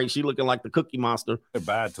booty. All right, she looking like the Cookie Monster. It's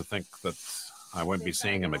bad to think that I won't be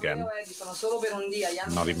seeing him again.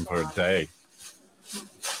 Not even for a day.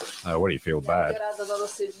 What do you feel bad?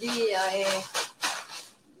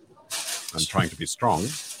 I'm trying to be strong.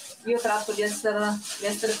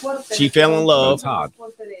 She fell in love. It's hard.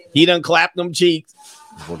 He done clapped them cheeks.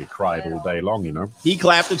 I've already cried all day long, you know. He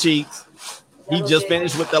clapped the cheeks. He just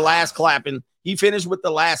finished with the last clapping. He finished with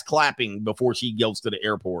the last clapping before she goes to the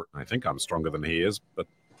airport. I think I'm stronger than he is, but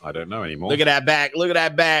I don't know anymore. Look at that back. Look at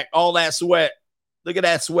that back. All that sweat. Look at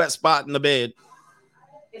that sweat spot in the bed.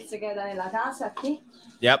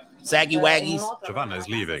 Yep. Saggy waggies. Giovanna is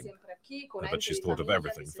leaving. I bet she's thought of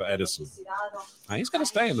everything for Edison. Now, he's going to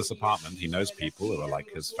stay in this apartment. He knows people who are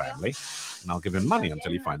like his family, and I'll give him money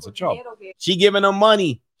until he finds a job. She giving him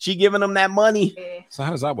money. She giving him that money. So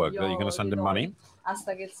how does that work? Are you going to send him money?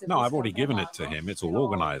 No, I've already given it to him. It's all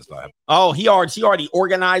organized. Oh, she already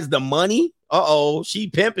organized the money. Uh-oh, she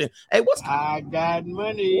pimping. Hey, I got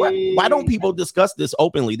money. Why don't people discuss this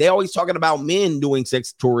openly? They always talking about men doing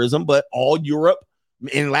sex tourism, but all Europe,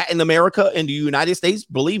 in Latin America, and the United States,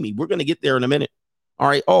 believe me, we're going to get there in a minute. All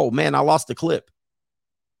right. Oh, man, I lost the clip.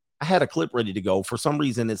 I had a clip ready to go. For some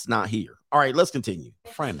reason, it's not here. All right, let's continue.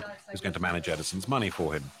 Friend who's going to manage Edison's money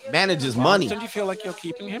for him. Manage his money. Don't you feel like you're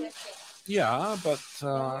keeping him? Yeah, but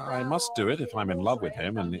I must do it if I'm in love with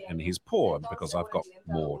him and he's poor, because I've got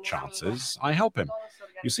more chances. I help him.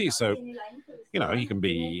 You see, so, you know, he can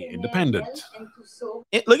be independent.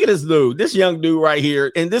 Look at this dude, this young dude right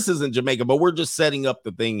here. And this isn't Jamaica, but we're just setting up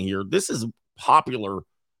the thing here. This is popular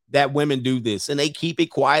that women do this, and they keep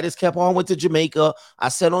it quiet as kept on. Went to Jamaica. I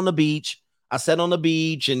sat on the beach.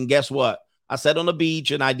 And guess what? I sat on the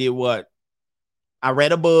beach and I did what? I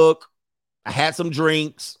read a book. I had some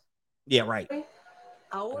drinks. Yeah, right.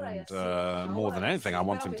 And more than anything, I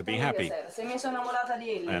want him to be happy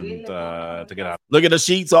and to get out. Look at the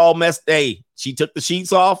sheets all messed. Hey, she took the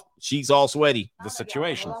sheets off. She's all sweaty. The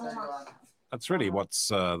situation. That's really what's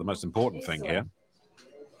the most important thing here.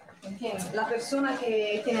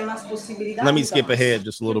 Let me skip ahead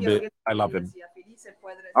just a little bit. I love him.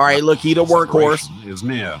 All right, look, he the workhorse. Is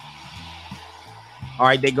near. All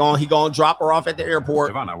right, he gonna drop her off at the airport.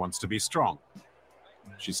 Giovanna wants to be strong.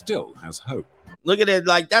 She still has hope. Look at it,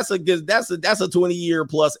 like that's a 20-year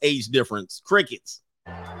plus age difference. Crickets.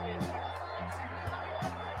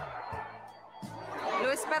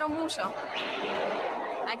 Lo spero mucho.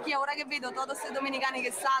 Aqui ora che vedo tutti questi domenicani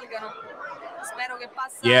che salgano. Spero che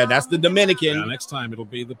passa. Yeah, that's the Dominican. Yeah, next time it'll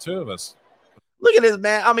be the two of us. Look at this,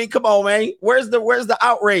 man. I mean, come on, man. Where's the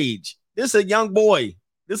outrage? This is a young boy.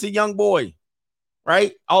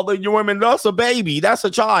 Right? Although you women, that's a baby. That's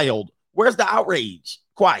a child. Where's the outrage?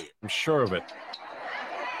 Quiet. I'm sure of it.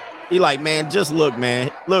 He like, man, just look,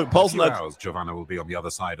 man. Look, post hours, Giovanna will be on the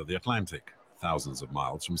other side of the Atlantic, thousands of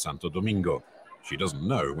miles from Santo Domingo. She doesn't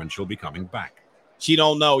know when she'll be coming back. She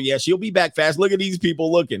don't know. Yeah, she'll be back fast. Look at these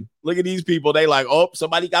people looking. Look at these people. They like, oh,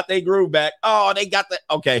 somebody got their groove back. Oh, they got the.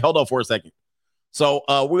 Okay, hold on for a second. So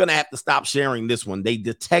we're gonna have to stop sharing this one. They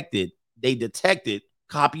detected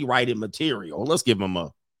copyrighted material. Let's give him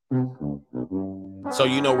a, so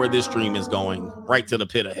you know where this stream is going, right to the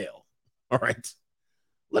pit of hell. All right.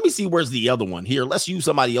 Let me see where's the other one here. Let's use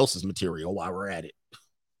somebody else's material while we're at it.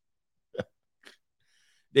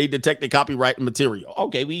 They detected copyright material.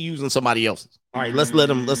 Okay, we using somebody else's. All right, let's let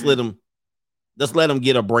them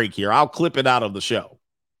get a break here. I'll clip it out of the show.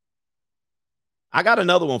 I got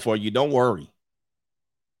another one for you. Don't worry.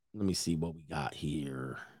 Let me see what we got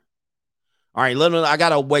here. All right, I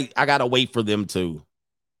gotta wait for them to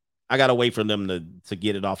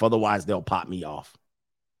get it off. Otherwise, they'll pop me off.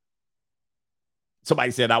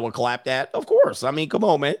 Somebody said I would clap that. Of course. I mean, come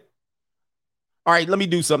on, man. All right, let me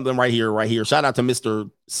do something right here. Shout out to Mr.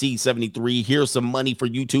 C73. Here's some money for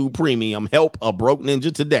YouTube Premium. Help a broke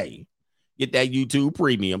ninja today. Get that YouTube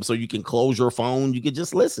Premium so you can close your phone. You can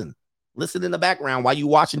just listen. Listen in the background while you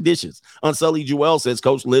washing dishes. Unsullied Joel says,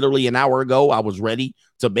 Coach, literally an hour ago, I was ready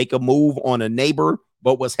to make a move on a neighbor,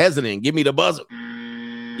 but was hesitant. Give me the buzzer.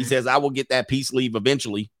 He says, I will get that peace leave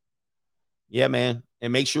eventually. Yeah, man.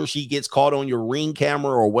 And make sure she gets caught on your Ring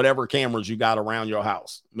camera or whatever cameras you got around your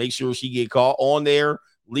house. Make sure she get caught on there,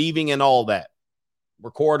 leaving and all that.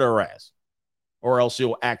 Record her ass, or else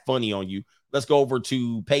she'll act funny on you. Let's go over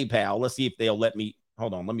to PayPal. Let's see if they'll let me.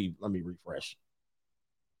 Hold on. Let me refresh.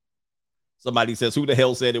 Somebody says, who the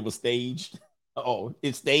hell said it was staged? Oh,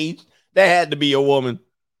 it's staged? That had to be a woman.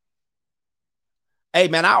 Hey,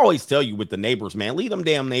 man, I always tell you with the neighbors, man, leave them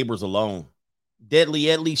damn neighbors alone. Deadly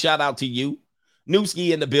Edley, shout out to you. Newski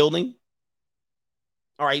in the building.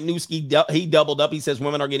 All right, Newski, he doubled up. He says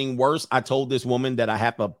women are getting worse. I told this woman that I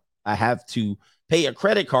have to pay a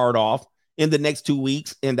credit card off in the next 2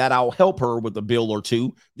 weeks and that I'll help her with a bill or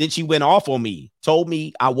two. Then she went off on me, told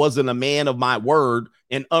me I wasn't a man of my word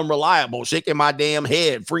and unreliable, shaking my damn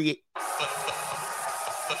head. Free.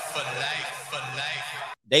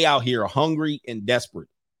 They out here hungry and desperate.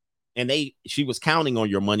 And she was counting on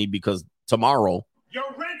your money because tomorrow. Your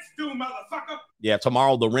rent's due, motherfucker. Yeah,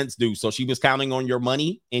 tomorrow the rent's due. So she was counting on your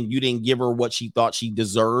money and you didn't give her what she thought she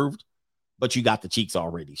deserved, but you got the cheeks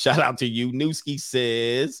already. Shout out to you. Newski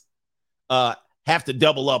says, have to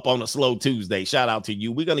double up on a slow Tuesday. Shout out to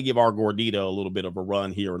you. We're going to give our Gordita a little bit of a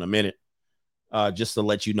run here in a minute. Just to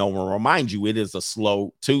let you know and remind you, it is a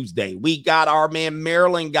slow Tuesday. We got our man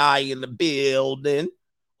Maryland guy in the building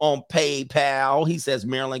on PayPal. He says,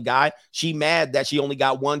 Maryland guy, she mad that she only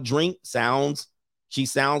got one drink. She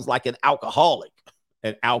sounds like an alcoholic,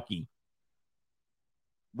 an alkie.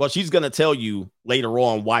 Well, she's going to tell you later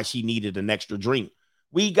on why she needed an extra drink.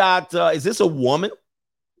 We got, is this a woman?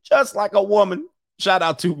 Just like a woman. Shout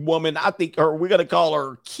out to woman. I think we're going to call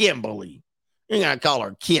her Kimberly. You're going to call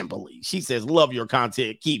her Kimberly. She says, love your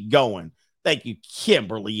content. Keep going. Thank you,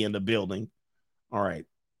 Kimberly in the building. All right.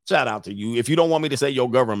 Shout out to you. If you don't want me to say your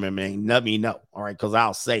government name, let me know. All right. Because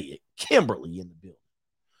I'll say it. Kimberly in the building.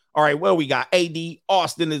 All right, well, we got AD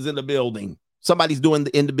Austin is in the building. Somebody's doing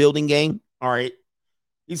the in the building game. All right.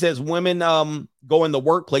 He says women go in the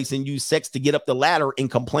workplace and use sex to get up the ladder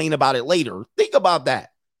and complain about it later. Think about that.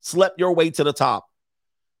 Slept your way to the top.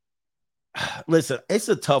 Listen, it's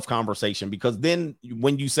a tough conversation because then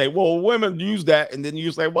when you say, well, women use that, and then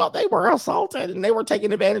you say, well, they were assaulted and they were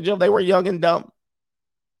taken advantage of. They were young and dumb.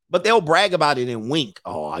 But they'll brag about it and wink.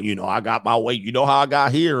 Oh, I got my way. You know how I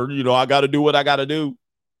got here. I got to do what I got to do.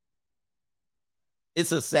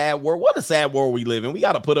 It's a sad world. What a sad world we live in. We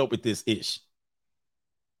got to put up with this ish.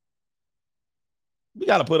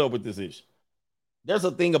 There's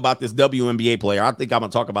a thing about this WNBA player. I think I'm going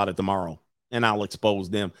to talk about it tomorrow, and I'll expose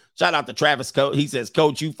them. Shout out to Travis. He says,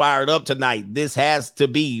 Coach, you fired up tonight. This has to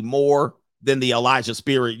be more than the Elijah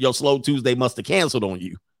spirit. Your slow Tuesday must have canceled on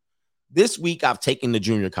you. This week, I've taken the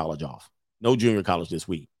junior college off. No junior college this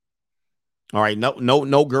week. All right.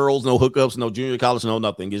 No girls, no hookups, no junior college, no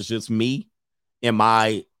nothing. It's just me and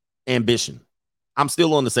my ambition. I'm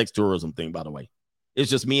still on the sex tourism thing, by the way. It's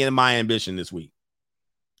just me and my ambition this week.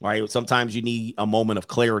 All right. Sometimes you need a moment of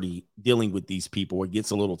clarity dealing with these people. It gets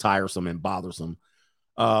a little tiresome and bothersome.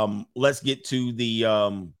 Let's get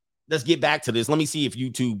back to this. Let me see if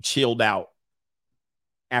YouTube chilled out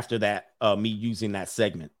after that, me using that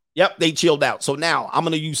segment. Yep, they chilled out. So now I'm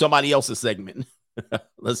going to use somebody else's segment.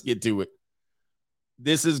 Let's get to it.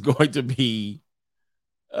 This is going to be,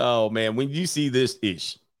 oh, man, when you see this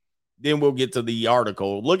ish, then we'll get to the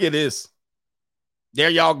article. Look at this. There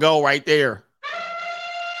y'all go right there.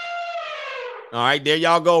 All right, there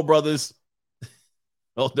y'all go, brothers.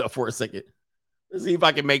 Hold up for a second. Let's see if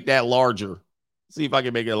I can make that larger. See if I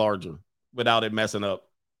can make it larger without it messing up.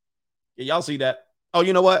 Can y'all see that? Oh,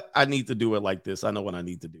 you know what? I need to do it like this. I know what I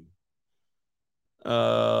need to do.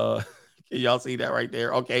 Can y'all see that right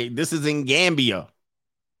there? Okay, this is in Gambia.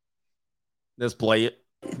 Let's play it.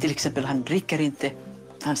 Till exempel, han dricker inte.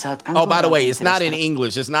 Han sa att Oh, by the way, it's not in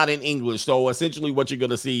English. It's not in English. So essentially what you're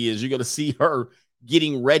going to see is you're going to see her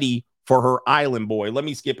getting ready for her island boy. Let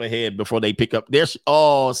me skip ahead before they pick up. There's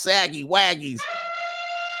saggy waggies.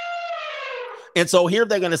 And so here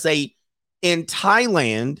they're going to say in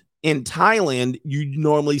Thailand, you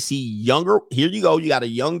normally see younger. Here you go. You got a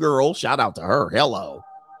young girl. Shout out to her. Hello.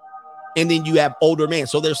 And then you have older men.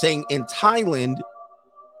 So they're saying in Thailand,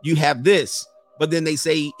 you have this. But then they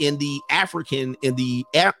say in the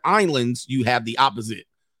islands, you have the opposite.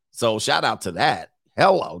 So shout out to that.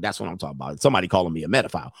 Hello. That's what I'm talking about. Somebody calling me a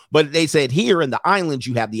metaphile. But they said here in the islands,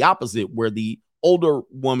 you have the opposite, where the older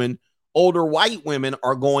white women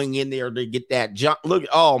are going in there to get that jump. Look,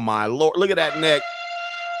 oh my Lord. Look at that neck.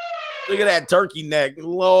 Look at that turkey neck.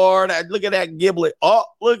 Lord, look at that giblet. Oh,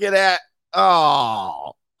 look at that.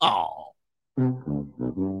 Oh.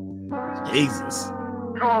 Jesus.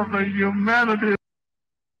 Oh, the humanity.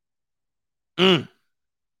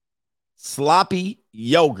 Sloppy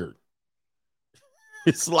yogurt.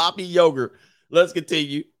 Sloppy yogurt. Let's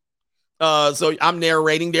continue. So I'm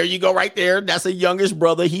narrating. There you go, right there. That's a youngish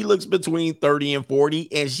brother. He looks between 30 and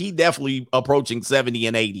 40, and she definitely approaching 70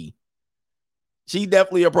 and 80. She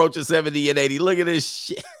definitely approaching 70 and 80. Look at this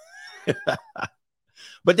shit.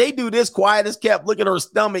 But they do this quiet as kept. Look at her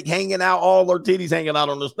stomach hanging out, all her titties hanging out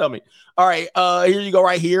on her stomach. All right, here you go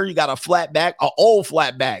right here. You got a flat back, an old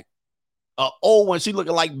flat back. An old one. She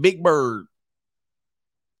looking like Big Bird.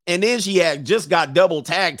 And then she had just got double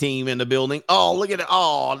tag team in the building. Oh, look at it.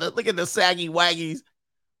 Oh, look at the saggy waggies.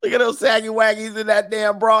 Look at those saggy waggies in that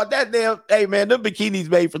damn bra. Hey, man, them bikinis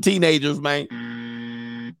made for teenagers, man.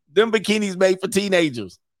 Them bikinis made for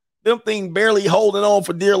teenagers. Them thing barely holding on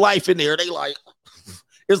for dear life in there. They like...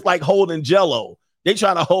 It's like holding Jello. They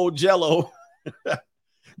trying to hold Jello.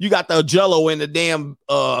 You got the Jello in the damn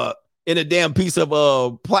piece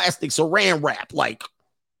of plastic saran wrap. Like,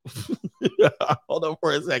 hold on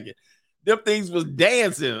for a second. Them things was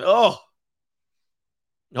dancing. Oh,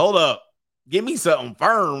 hold up. Give me something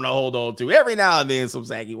firm to hold on to. Every now and then, some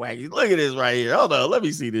saggy waggy. Look at this right here. Hold on. Let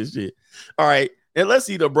me see this shit. All right. And let's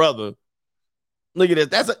see the brother. Look at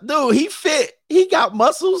this. Dude, he fit. He got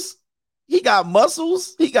muscles. He got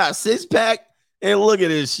muscles. He got six pack. And look at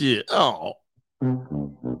this shit. Oh.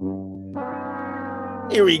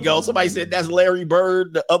 Here we go. Somebody said that's Larry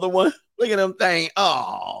Bird, the other one. Look at them thing.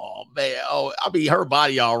 Oh, man. Oh, I mean, her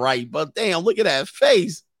body all right. But damn, look at that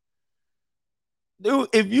face. Dude,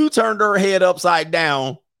 if you turned her head upside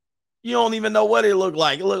down, you don't even know what it looked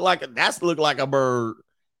like. It looked like a bird.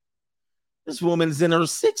 This woman's in her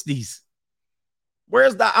 60s.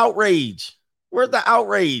 Where's the outrage? Where's the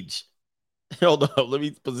outrage? Hold up, let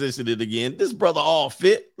me position it again. This brother all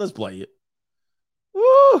fit. Let's play it.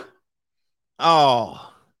 Woo!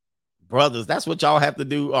 Oh, brothers, that's what y'all have to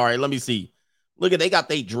do. All right, let me see. Look at, they got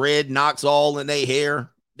they dreadlocks all in their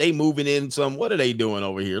hair. They moving in some. What are they doing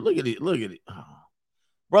over here? Look at it. Look at it. Oh.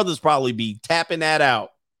 Brothers probably be tapping that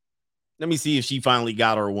out. Let me see if she finally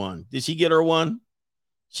got her one. Did she get her one?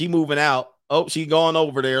 She moving out. Oh, she going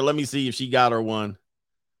over there. Let me see if she got her one.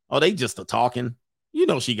 Oh, they just a talking. You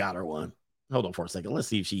know she got her one. Hold on for a second. Let's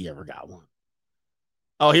see if she ever got one.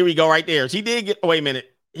 Oh, here we go right there. She did get, wait a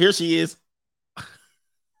minute. Here she is.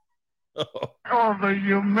 Oh, the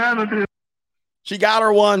humanity. She got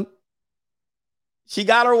her one. She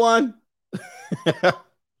got her one.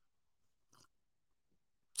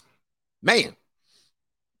 Man.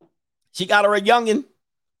 She got her a youngin'.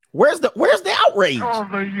 Where's the outrage? Oh,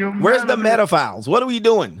 the humanity. Where's the metaphiles? What are we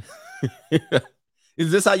doing?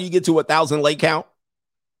 Is this how you get to 1,000 lay count?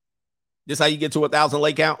 This how you get to 1,000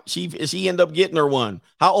 lay count? She end up getting her one.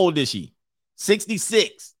 How old is she?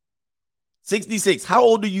 66. 66. How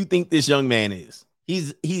old do you think this young man is?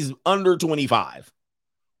 He's under 25.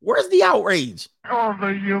 Where's the outrage? Oh,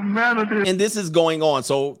 the humanity. And this is going on.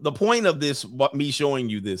 So the point of this, what me showing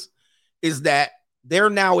you this, is that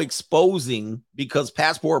they're now exposing, because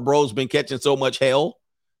Passport Bro's been catching so much hell.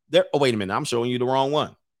 Oh, wait a minute. I'm showing you the wrong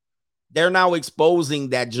one. They're now exposing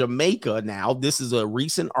that Jamaica now, this is a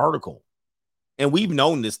recent article, and we've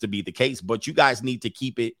known this to be the case, but you guys need to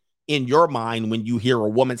keep it in your mind when you hear a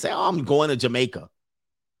woman say, oh, I'm going to Jamaica.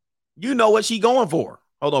 You know what she going for.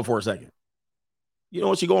 Hold on for a second. You know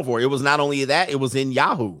what she going for. It was not only that, it was in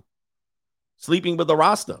Yahoo. Sleeping with the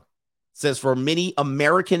Rasta. Says for many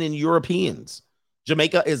American and Europeans,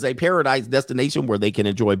 Jamaica is a paradise destination where they can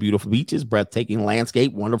enjoy beautiful beaches, breathtaking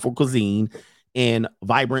landscape, wonderful cuisine, and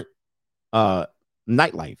vibrant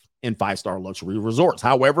nightlife and 5-star luxury resorts.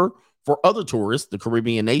 However, for other tourists, the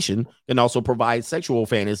Caribbean nation can also provide sexual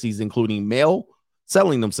fantasies, including male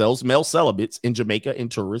selling themselves, male celibates in Jamaica and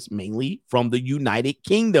tourists, mainly from the United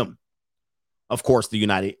Kingdom. Of course, the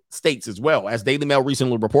United States as well. As Daily Mail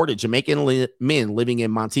recently reported, Jamaican men living in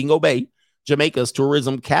Montego Bay, Jamaica's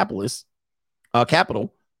tourism capital,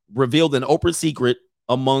 revealed an open secret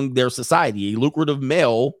among their society, a lucrative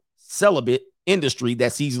male celibate industry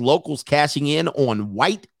that sees locals cashing in on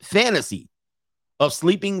white fantasy of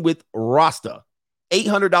sleeping with Rasta.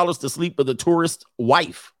 $800 to sleep with a tourist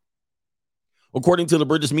wife. According to the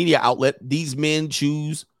British media outlet, these men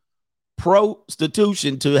choose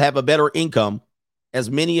prostitution to have a better income, as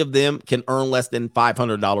many of them can earn less than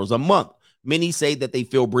 $500 a month. Many say that they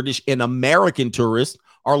feel British and American tourists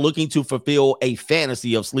are looking to fulfill a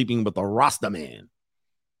fantasy of sleeping with a Rasta man.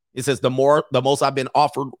 It says the most I've been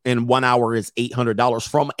offered in 1 hour is $800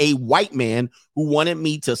 from a white man who wanted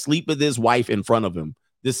me to sleep with his wife in front of him.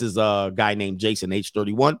 This is a guy named Jason, age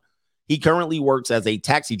 31. He currently works as a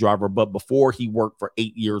taxi driver, but before he worked for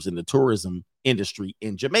 8 years in the tourism industry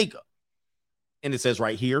in Jamaica. And it says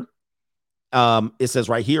right here,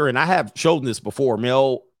 and I have shown this before,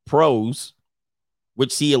 male pros,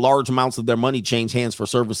 which see large amounts of their money change hands for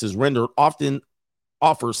services rendered, often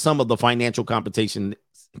offer some of the financial compensation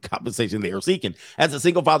they are seeking. As a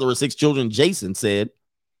single father of 6 children, Jason said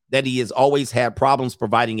that he has always had problems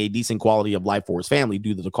providing a decent quality of life for his family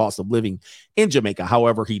due to the cost of living in Jamaica.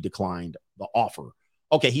 However, he declined the offer.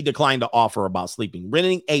 Okay, he declined the offer about sleeping,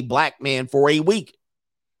 renting a black man for a week.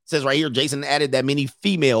 It says right here, Jason added that many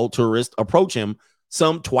female tourists approach him,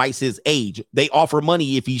 some twice his age. They offer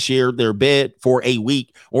money if he shared their bed for a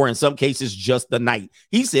week, or in some cases, just the night.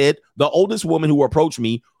 He said the oldest woman who approached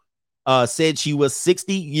me said she was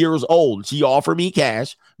 60 years old. She offered me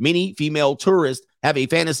cash. Many female tourists have a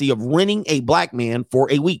fantasy of renting a black man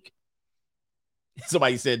for a week.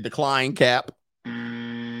 Somebody said decline, Cap.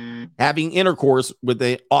 Having intercourse with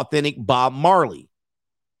an authentic Bob Marley.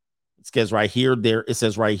 It says right here,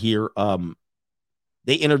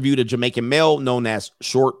 they interviewed a Jamaican male known as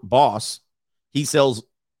Short Boss. He sells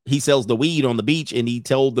the weed on the beach, and he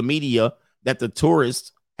told the media that the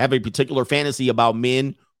tourists have a particular fantasy about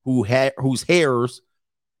men whose hairs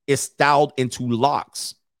is styled into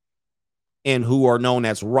locks and who are known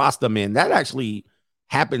as Rasta men. That actually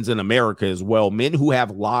happens in America as well. Men who have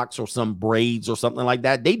locks or some braids or something like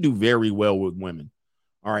that, they do very well with women.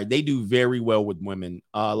 All right, they do very well with women.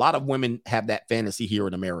 A lot of women have that fantasy here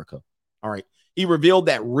in America. All right. He revealed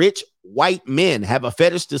that rich white men have a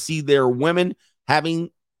fetish to see their women having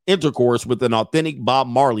intercourse with an authentic Bob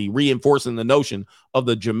Marley, reinforcing the notion of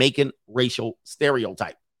the Jamaican racial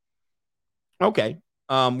stereotype. Okay.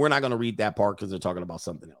 We're not going to read that part because they're talking about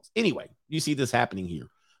something else. Anyway, you see this happening here.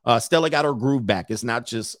 Stella got her groove back. It's not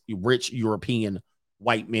just rich European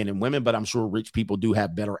white men and women, but I'm sure rich people do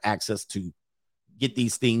have better access to get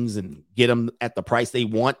these things and get them at the price they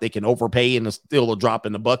want. They can overpay and it's still a drop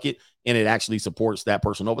in the bucket, and it actually supports that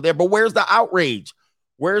person over there. But where's the outrage?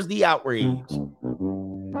 Where's the outrage?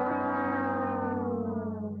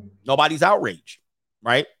 Nobody's outraged,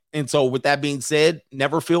 right? And so with that being said,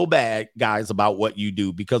 never feel bad, guys, about what you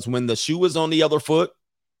do, because when the shoe is on the other foot,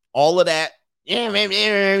 all of that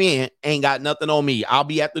ain't got nothing on me. I'll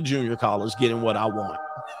be at the junior college getting what I want.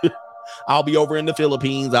 I'll be over in the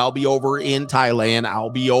Philippines. I'll be over in Thailand. I'll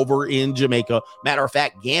be over in Jamaica. Matter of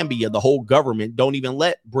fact, Gambia, the whole government don't even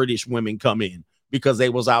let British women come in because they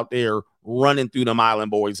was out there running through them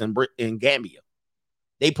island boys in Gambia.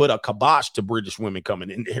 They put a kibosh to British women coming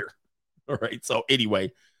in there. All right. So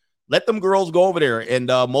anyway, let them girls go over there. And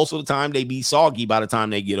most of the time they be soggy by the time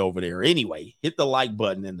they get over there. Anyway, hit the like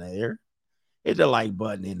button in there. Hit the like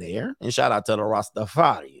button in there. And shout out to the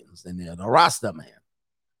Rastafarians in there, the Rasta man.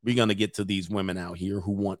 We're going to get to these women out here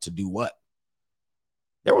who want to do what?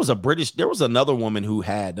 There was another woman who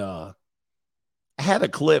had a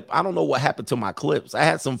clip. I don't know what happened to my clips. I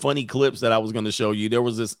had some funny clips that I was going to show you. There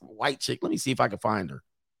was this white chick. Let me see if I can find her.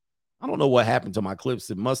 I don't know what happened to my clips.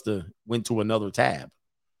 It must have went to another tab.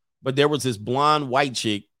 But there was this blonde white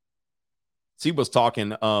chick. She was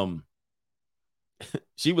talking,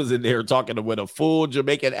 she was in there talking with a full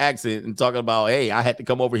Jamaican accent and talking about, hey, I had to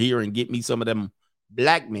come over here and get me some of them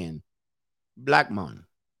black man.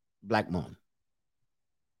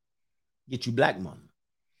 Get you black man.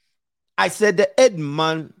 I said the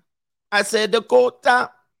Edmund. I said the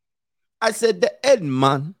Kota. I said the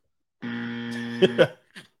Edmund.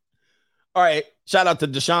 All right. Shout out to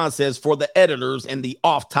Deshaun says, for the editors and the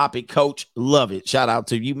off-topic coach, love it. Shout out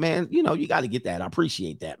to you, man. You know, you got to get that. I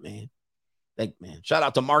appreciate that, man. Thank you, man. Shout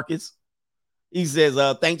out to Marcus. He says,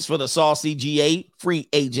 thanks for the saucy GA free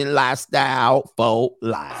agent lifestyle for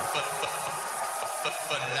life.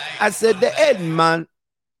 I said the Edmund.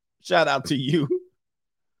 Shout out to you.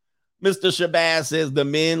 Mr. Shabazz says the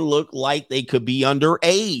men look like they could be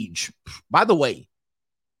underage. By the way,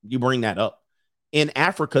 you bring that up. In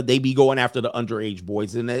Africa, they be going after the underage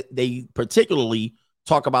boys, and they particularly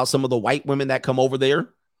talk about some of the white women that come over there,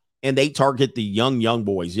 and they target the young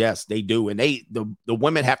boys. Yes, they do, and the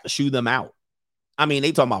women have to shoo them out. I mean,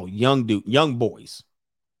 they talking about young boys.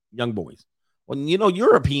 Well, you know,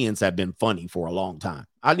 Europeans have been funny for a long time.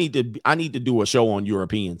 I need to do a show on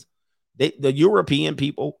Europeans. The European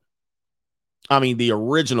people, I mean, the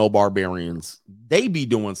original barbarians, they be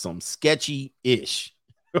doing some sketchy-ish,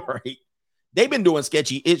 right? They've been doing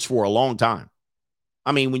sketchy-ish for a long time.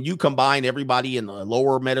 I mean, when you combine everybody in the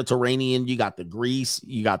lower Mediterranean, you got the Greece,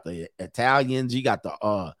 you got the Italians, you got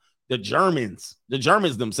the Germans. The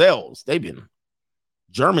Germans themselves,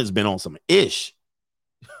 Germans been on some ish.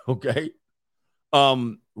 Okay.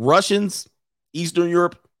 Russians, Eastern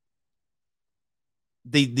Europe,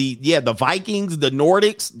 the Vikings, the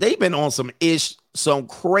Nordics, they've been on some ish, some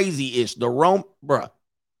crazy ish. The Rome, bruh,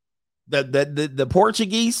 the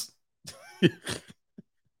Portuguese.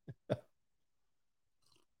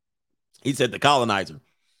 He said the colonizer.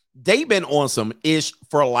 They've been on some ish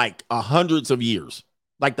for like hundreds of years.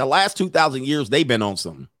 Like the last 2,000 years, they've been on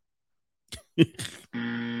some. They've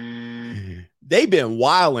been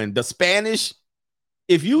wilding. The Spanish,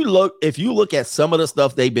 if you look at some of the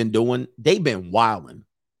stuff they've been doing, they've been wilding.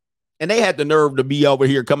 And they had the nerve to be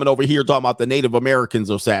coming over here talking about the Native Americans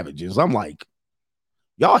are savages. I'm like,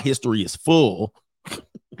 y'all history is full.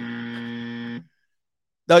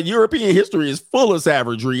 The European history is full of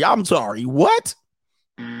savagery. I'm sorry. What?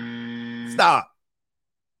 Stop.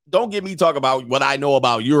 Don't get me talking about what I know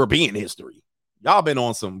about European history. Y'all been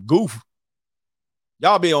on some goof.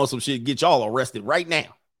 Y'all been on some shit. Get y'all arrested right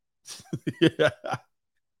now.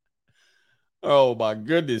 Oh my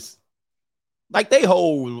goodness. Like they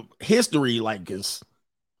whole history like this.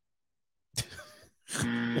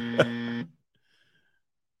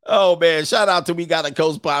 Oh man, shout out to we got a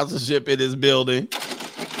co-sponsorship in this building.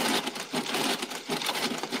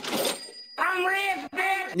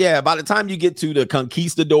 Yeah, by the time you get to the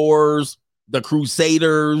conquistadors, the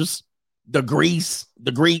crusaders, the Greeks,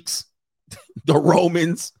 the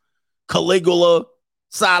Romans, Caligula,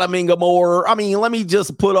 Sodom and Gomorrah. I mean, let me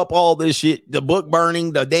just put up all this shit. The book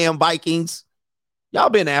burning, the damn Vikings. Y'all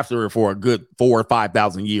been after it for a good 4,000 or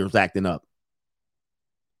 5,000 years acting up.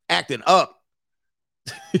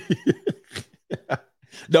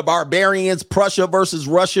 The barbarians, Prussia versus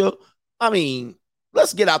Russia. I mean,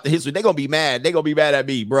 let's get out the history. They're going to be mad. They're going to be mad at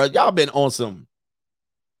me, bro. Y'all been on some.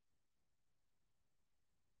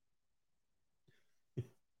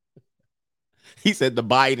 He said the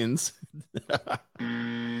Bidens.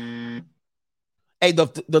 Hey,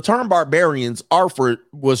 the term barbarians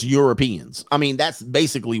was Europeans. I mean, that's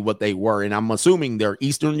basically what they were. And I'm assuming they're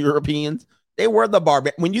Eastern Europeans. They were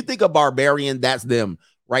the when you think of barbarian, that's them,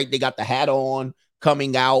 right? They got the hat on,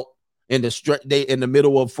 coming out in the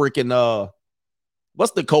middle of freaking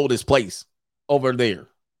what's the coldest place over there?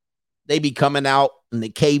 They be coming out in the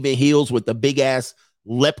cave-in hills with the big ass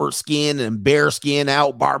leopard skin and bear skin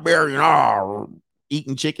out, barbarian,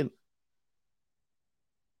 eating chicken.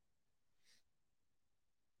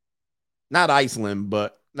 Not Iceland,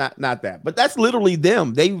 but not that. But that's literally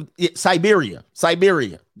them. Siberia.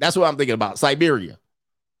 That's what I'm thinking about. Siberia.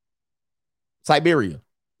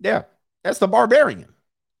 Yeah, that's the barbarian.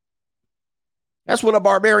 That's what a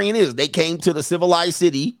barbarian is. They came to the civilized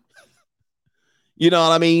city. You know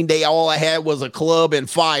what I mean? They all I had was a club and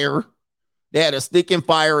fire. They had a stick and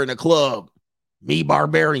fire and a club. Me,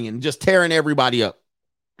 barbarian, just tearing everybody up.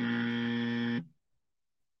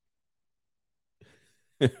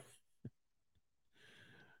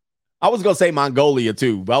 I was going to say Mongolia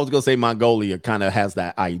too, but I was going to say Mongolia kind of has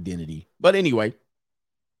that identity. But anyway,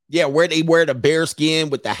 yeah, where they wear the bear skin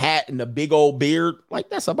with the hat and the big old beard, like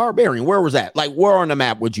that's a barbarian. Where was that? Like where on the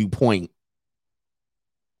map would you point?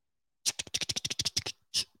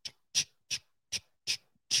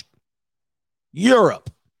 Europe.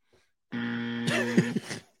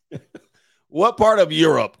 What part of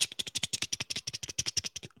Europe?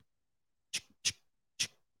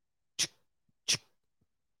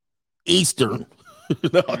 Eastern.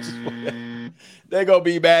 No, they're gonna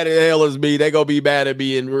be mad at hell as me. They're gonna be mad at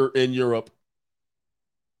me in Europe.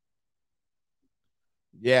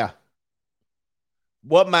 Yeah.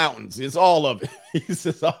 What mountains? It's all of it. He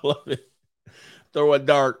says all of it. Throw a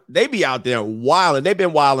dart. They be out there wilding. They've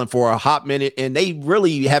been wilding for a hot minute, and they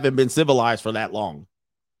really haven't been civilized for that long.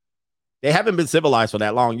 They haven't been civilized for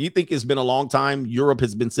that long. You think it's been a long time Europe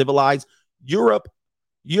has been civilized? Europe,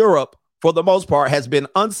 for the most part, has been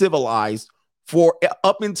uncivilized for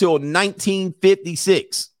up until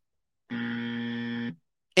 1956.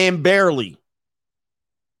 And barely.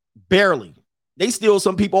 They still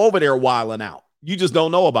some people over there wilding out. You just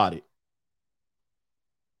don't know about it.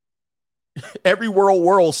 Every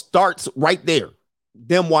world starts right there.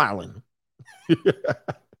 Them wilding.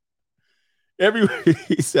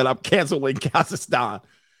 He said, I'm canceling Kazakhstan.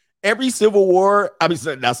 Every civil war,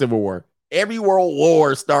 not civil war. Every world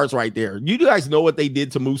war starts right there. You guys know what they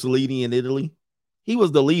did to Mussolini in Italy? He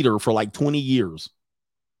was the leader for like 20 years.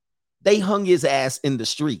 They hung his ass in the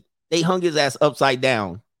street. They hung his ass upside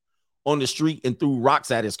down on the street and threw rocks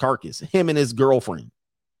at his carcass, him and his girlfriend.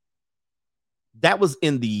 That was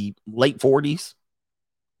in the late 40s.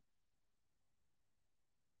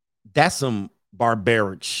 That's some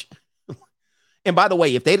barbaric shit. And by the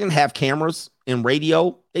way, if they didn't have cameras and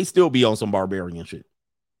radio, they still be on some barbarian shit.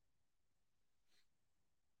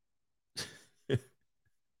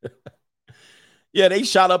 Yeah, they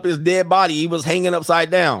shot up his dead body. He was hanging upside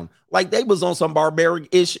down. Like they was on some barbaric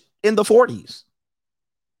ish in the 40s.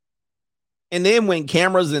 And then when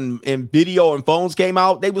cameras and video and phones came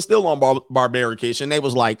out, they were still on barbaric ish. And they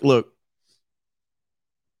was like, look,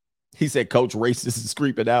 he said, Coach, racist is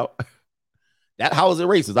creeping out. How is it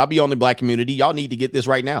racist? I'll be on the black community. Y'all need to get this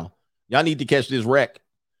right now. Y'all need to catch this wreck.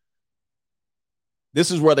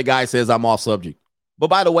 This is where the guy says I'm off subject. But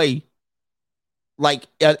by the way, like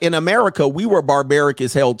in America, we were barbaric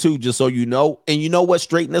as hell too, just so you know. And you know what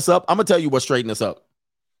straightened us up? I'm going to tell you what straightened us up.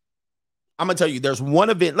 I'm going to tell you there's one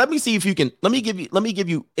event. Let me see if you can. Let me give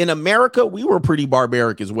you in America, we were pretty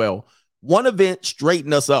barbaric as well. One event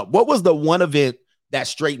straightened us up. What was the one event that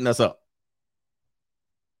straightened us up?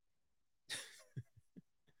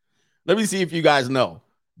 Let me see if you guys know.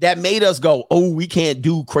 That made us go, oh, we can't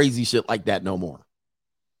do crazy shit like that no more.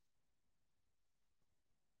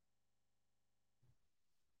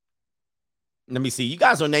 Let me see. You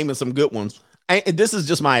guys are naming some good ones. And this is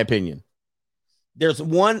just my opinion. There's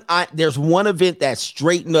one event that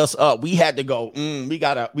straightened us up. We had to go,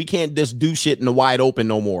 we can't just do shit in the wide open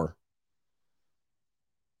no more.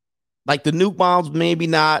 Like the nuke bombs, maybe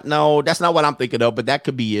not. No, that's not what I'm thinking of, but that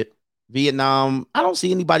could be it. Vietnam, I don't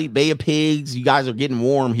see anybody. Bay of Pigs, you guys are getting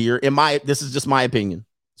warm here. This is just my opinion.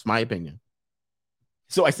 It's my opinion.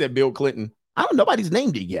 So I said Bill Clinton. Nobody's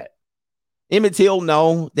named it yet. Emmett Till,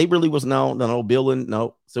 no. They really was no. Bill and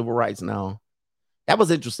no. Civil rights, no. That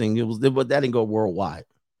was interesting. That didn't go worldwide.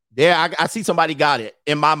 Yeah, I see somebody got it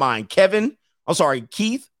in my mind.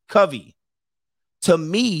 Keith Covey. To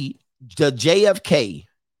me, the JFK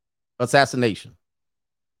assassination.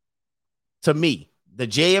 To me, the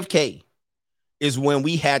JFK is when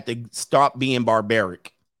we had to stop being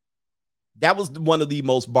barbaric. That was one of the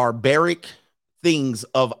most barbaric things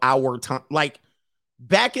of our time. Like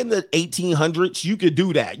back in the 1800s, you could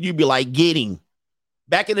do that. You'd be like, get him.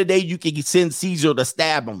 Back in the day, you could send Caesar to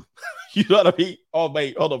stab him. You know what I mean? Oh,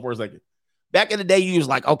 wait, hold on for a second. Back in the day, you was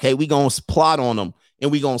like, okay, we going to plot on them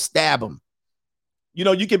and we going to stab them. You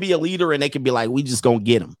know, you could be a leader and they could be like, we just going to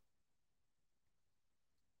get him.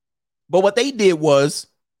 But what they did was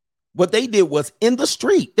in the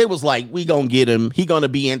street, they was like, we going to get him. He going to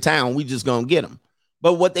be in town. We just going to get him.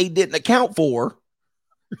 But what they didn't account for,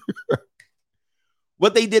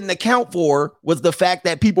 was the fact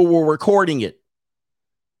that people were recording it.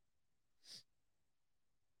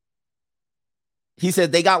 He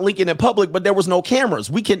said they got Lincoln in public, but there was no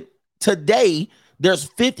cameras. Today, there's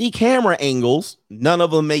 50 camera angles. None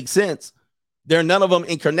of them make sense. None of them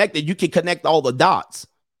connected. You can connect all the dots.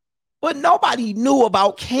 But nobody knew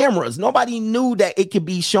about cameras. Nobody knew that it could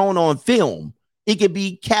be shown on film. It could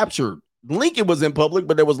be captured. Lincoln was in public,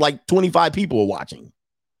 but there was like 25 people watching.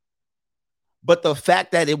 But the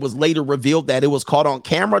fact that it was later revealed that it was caught on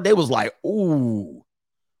camera, they was like, ooh,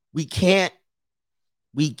 we can't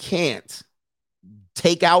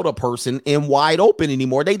take out a person in wide open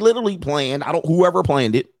anymore. They literally planned, whoever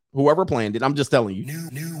planned it, I'm just telling you.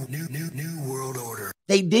 New world order.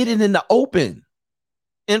 They did it in the open.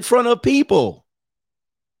 In front of people.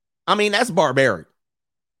 I mean, that's barbaric.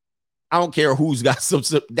 I don't care who's got some.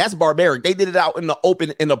 That's barbaric. They did it out in the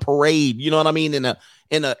open in a parade. You know what I mean? In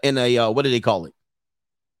a what do they call it?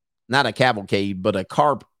 Not a cavalcade, but a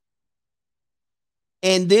carp.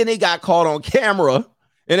 And then it got caught on camera,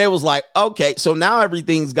 and it was like, okay, so now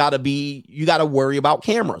everything's got to be. You got to worry about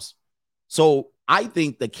cameras. So I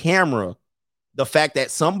think the fact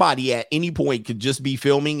that somebody at any point could just be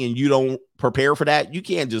filming and you don't prepare for that, you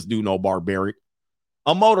can't just do no barbaric.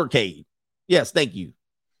 A motorcade. Yes, thank you.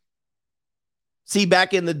 See,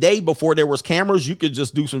 back in the day before there was cameras, you could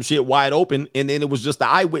just do some shit wide open, and then it was just the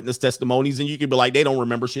eyewitness testimonies, and you could be like, they don't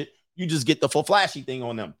remember shit. You just get the flashy thing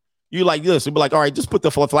on them. You like this. You'd be like, all right, just put the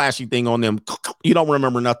flashy thing on them. You don't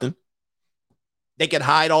remember nothing. They can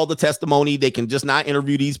hide all the testimony. They can just not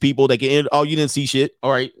interview these people. They can, oh, you didn't see shit.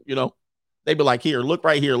 All right. You know, they'd be like, here, look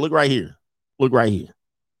right here. Look right here. Look right here.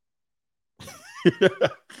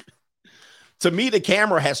 To me, the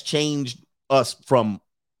camera has changed us from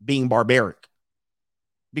being barbaric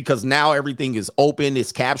because now everything is open,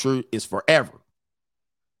 it's captured, it's forever.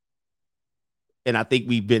 And I think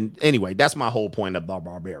we've been, anyway, that's my whole point about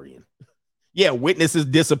barbarian. Yeah, witnesses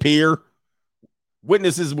disappear.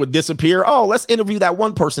 Witnesses would disappear. Oh, let's interview that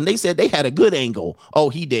one person. They said they had a good angle.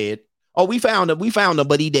 Oh, he dead. Oh, we found him. We found him,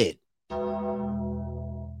 but he dead.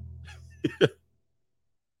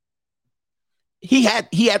 He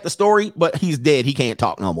had the story, but he's dead. He can't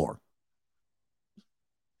talk no more.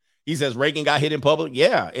 He says Reagan got hit in public.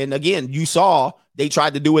 Yeah. And again, you saw they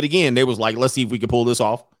tried to do it again. They was like, let's see if we can pull this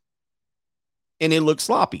off. And it looked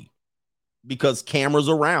sloppy because cameras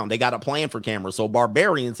around. They got a plan for cameras. So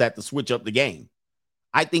barbarians had to switch up the game.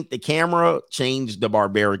 I think the camera changed the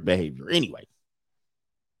barbaric behavior. Anyway.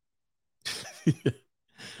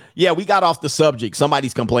 Yeah, we got off the subject.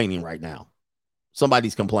 Somebody's complaining right now.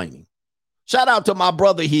 Somebody's complaining. Shout out to my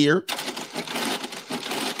brother here.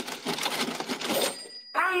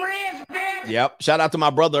 Yep. Shout out to my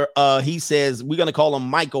brother. He says, we're going to call him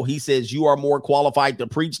Michael. He says, you are more qualified to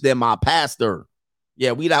preach than my pastor.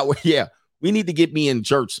 Yeah, we need to get me in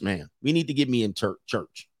church, man. We need to get me in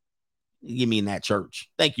church. Get me in that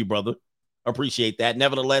church. Thank you, brother. Appreciate that.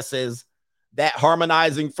 Nevertheless, says that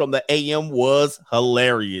harmonizing from the AM was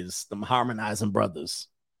hilarious. Them harmonizing brothers.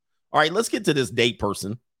 All right, let's get to this date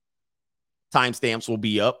person. Timestamps will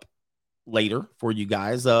be up later for you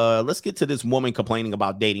guys. Let's get to this woman complaining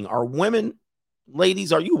about dating. Are women,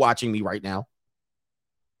 ladies, are you watching me right now?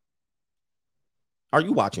 Are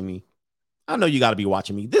you watching me? I know you got to be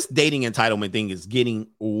watching me. This dating entitlement thing is getting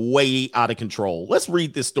way out of control. Let's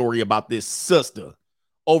read this story about this sister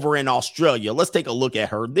over in Australia. Let's take a look at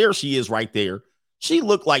her. There she is right there. She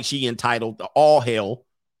looked like she entitled to all hell.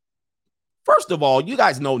 First of all, you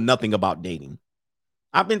guys know nothing about dating.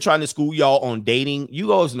 I've been trying to school y'all on dating. You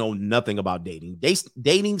guys know nothing about dating.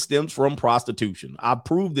 Dating stems from prostitution. I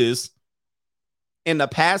proved this in the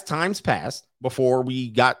times past, before we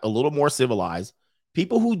got a little more civilized.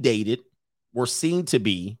 People who dated were seen to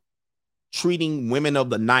be treating women of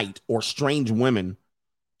the night or strange women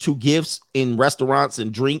to gifts in restaurants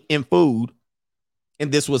and drink and food.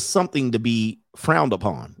 And this was something to be frowned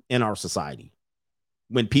upon in our society.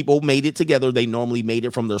 When people made it together, they normally made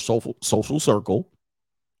it from their social circle,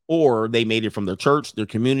 or they made it from their church, their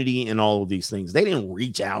community, and all of these things. They didn't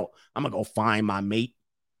reach out. I'm going to go find my mate.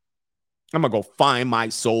 I'm going to go find my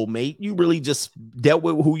soulmate. You really just dealt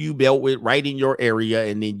with who you dealt with right in your area.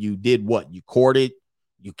 And then you did what? You courted,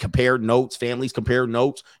 you compared notes, families compared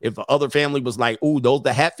notes. If the other family was like, oh, those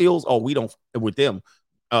the Hatfields, oh, we don't with them.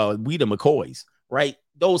 We the McCoys, right?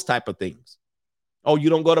 Those type of things. Oh, you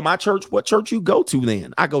don't go to my church? What church you go to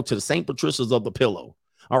then? I go to the St. Patricia's of the Pillow.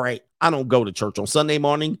 All right. I don't go to church on Sunday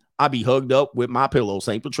morning. I be hugged up with my pillow,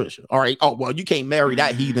 St. Patricia. All right. Oh, well, you can't marry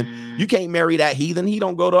that heathen. You can't marry that heathen. He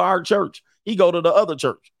don't go to our church. He go to the other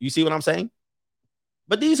church. You see what I'm saying?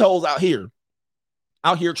 But these hoes out here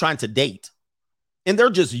trying to date, and they're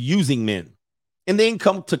just using men, and then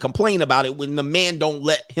come to complain about it when the man don't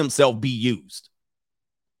let himself be used.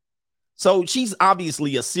 So she's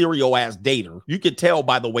obviously a serial ass dater. You could tell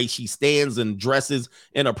by the way she stands and dresses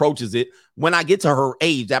and approaches it. When I get to her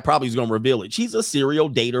age, that probably is going to reveal it. She's a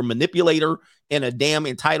serial dater, manipulator, and a damn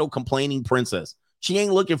entitled complaining princess. She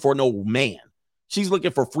ain't looking for no man. She's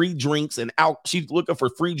looking for free drinks and she's looking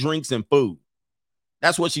for free drinks and food.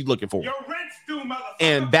 That's what she's looking for.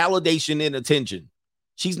 And validation and attention.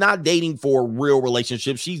 She's not dating for real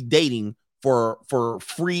relationships. She's dating for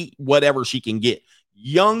free whatever she can get.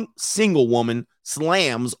 Young single woman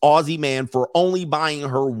slams Aussie man for only buying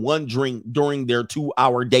her one drink during their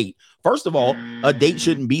 2-hour date. First of all, a date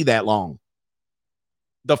shouldn't be that long.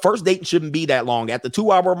 The first date shouldn't be that long. At the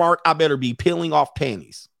 2-hour mark, I better be peeling off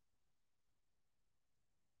panties.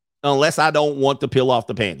 Unless I don't want to peel off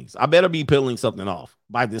the panties. I better be peeling something off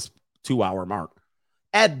by this 2-hour mark.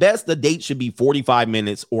 At best, the date should be 45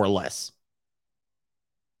 minutes or less.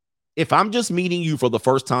 If I'm just meeting you for the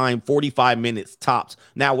first time, 45 minutes tops.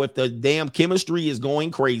 Now, if the damn chemistry is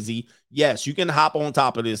going crazy, yes, you can hop on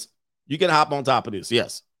top of this. You can hop on top of this.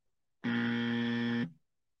 Yes.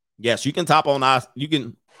 Yes, you can top on us. You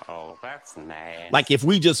can. Oh, that's nice. Like if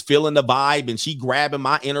we just feeling the vibe and she grabbing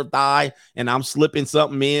my inner thigh and I'm slipping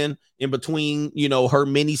something in between, her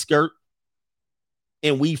mini skirt,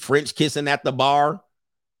 and we French kissing at the bar.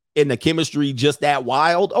 And the chemistry just that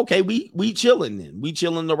wild. Okay, we chilling then. We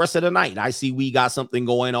chilling the rest of the night. I see we got something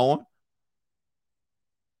going on.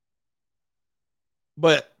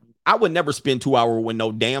 But I would never spend 2 hours with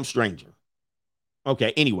no damn stranger.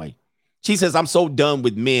 Okay, anyway. She says, I'm so done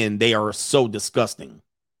with men. They are so disgusting.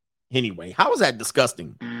 Anyway, how is that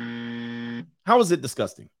disgusting? How is it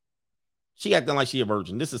disgusting? She acting like she a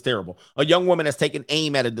virgin. This is terrible. A young woman has taken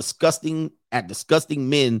aim at disgusting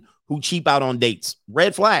men who cheap out on dates.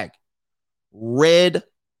 Red flag. Red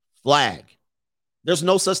flag. There's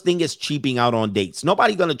no such thing as cheaping out on dates.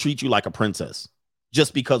 Nobody going to treat you like a princess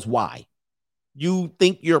just because why? You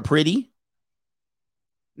think you're pretty?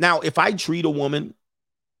 Now, if I treat a woman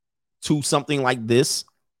to something like this,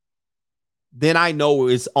 then I know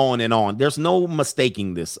it's on and on. There's no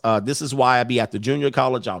mistaking this. This is why I be at the junior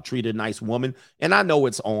college. I'll treat a nice woman, and I know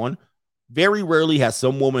it's on. Very rarely has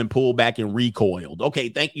some woman pulled back and recoiled. Okay,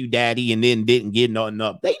 thank you, daddy, and then didn't get nothing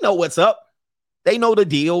up. They know what's up. They know the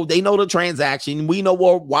deal. They know the transaction. We know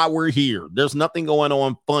why we're here. There's nothing going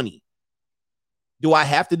on funny. Do I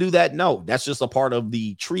have to do that? No, that's just a part of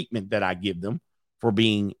the treatment that I give them for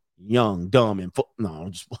being young, dumb, and no,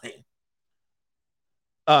 I'm just playing.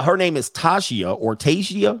 Her name is Tasia or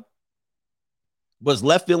Tasia, was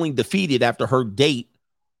left feeling defeated after her date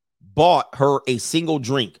bought her a single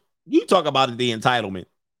drink. You talk about the entitlement.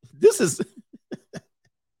 This is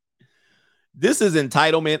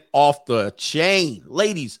entitlement off the chain.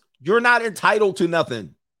 Ladies, you're not entitled to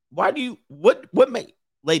nothing. Why do you, what make,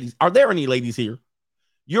 ladies, are there any ladies here?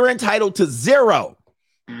 You're entitled to zero.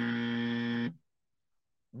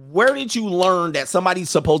 Where did you learn that somebody's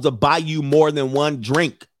supposed to buy you more than one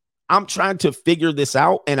drink? I'm trying to figure this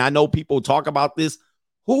out, and I know people talk about this.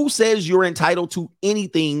 Who says you're entitled to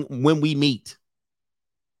anything when we meet?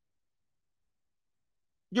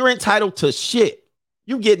 You're entitled to shit.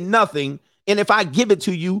 You get nothing, and if I give it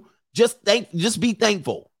to you, just be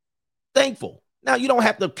thankful. Thankful. Now, you don't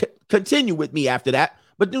have to continue with me after that,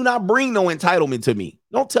 but do not bring no entitlement to me.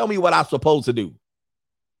 Don't tell me what I'm supposed to do.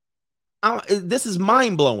 This is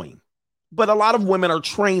mind-blowing, but a lot of women are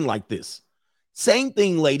trained like this. Same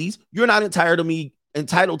thing, ladies. You're not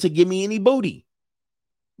entitled to give me any booty.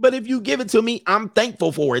 But if you give it to me, I'm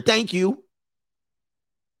thankful for it. Thank you.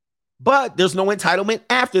 But there's no entitlement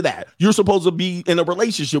after that. You're supposed to be in a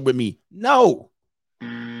relationship with me. No.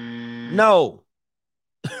 No.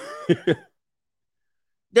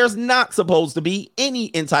 There's not supposed to be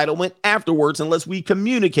any entitlement afterwards unless we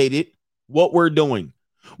communicated what we're doing.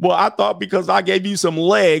 Well, I thought because I gave you some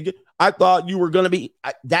leg, I thought you were going to be.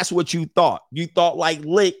 That's what you thought. You thought like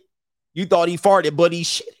lick. You thought he farted, but he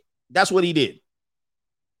shit. That's what he did.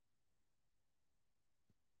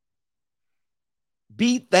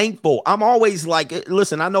 Be thankful. I'm always like,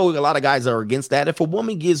 listen, I know a lot of guys are against that. If a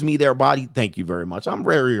woman gives me their body, thank you very much. I'm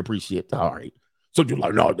very appreciative. All right. So you're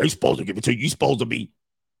like, no, they supposed to give it to you. You're supposed to be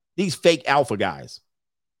these fake alpha guys.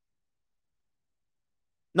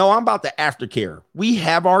 No, I'm about the aftercare. We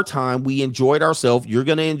have our time. We enjoyed ourselves. You're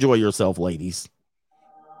going to enjoy yourself, ladies.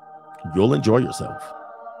 You'll enjoy yourself.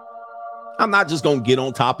 I'm not just going to get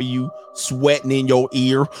on top of you, sweating in your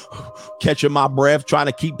ear, catching my breath, trying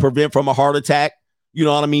to prevent from a heart attack. You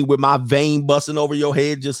know what I mean? With my vein busting over your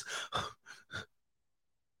head.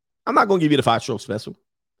 I'm not going to give you the 5-stroke special.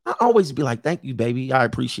 I always be like, thank you, baby. I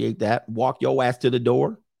appreciate that. Walk your ass to the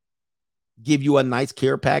door. Give you a nice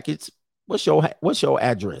care package. What's your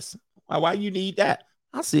address? Why you need that?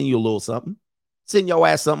 I'll send you a little something. Send your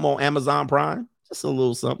ass something on Amazon Prime. Just a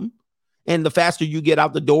little something. And the faster you get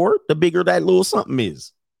out the door, the bigger that little something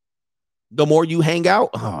is. The more you hang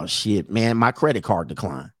out, oh shit, man, my credit card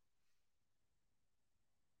declined.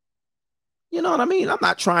 You know what I mean? I'm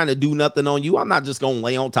not trying to do nothing on you. I'm not just going to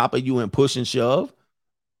lay on top of you and push and shove.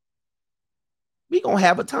 We going to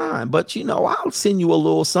have a time, but I'll send you a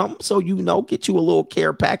little something so get you a little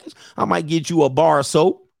care package. I might get you a bar of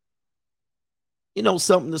soap.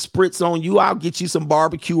 Something to spritz on you. I'll get you some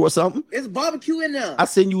barbecue or something. There's barbecue in there. I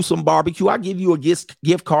send you some barbecue. I give you a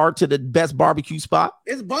gift card to the best barbecue spot.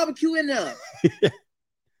 There's barbecue in there.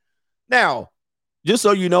 Now, just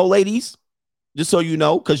so you know, ladies, just so you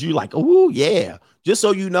know, because you're like, oh, yeah. Just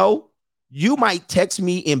so you know, you might text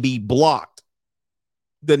me and be blocked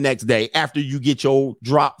the next day after you get your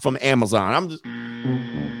drop from Amazon. I'm just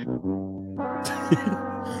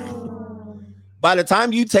by the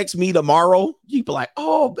time you text me tomorrow, you be like,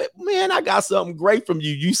 oh man, I got something great from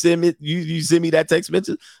you. You send me that text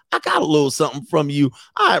message. I got a little something from you.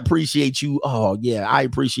 I appreciate you. Oh yeah, I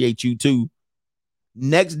appreciate you too.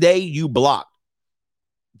 Next day you blocked.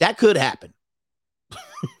 That could happen.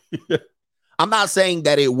 I'm not saying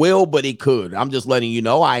that it will, but it could. I'm just letting you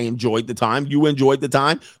know I enjoyed the time. You enjoyed the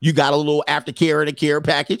time. You got a little aftercare and a care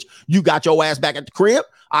package. You got your ass back at the crib.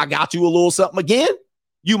 I got you a little something again.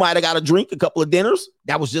 You might have got a drink, a couple of dinners.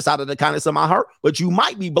 That was just out of the kindness of my heart, but you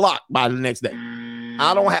might be blocked by the next day.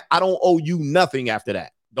 I don't owe you nothing after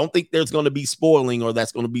that. Don't think there's going to be spoiling or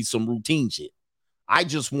that's going to be some routine shit. I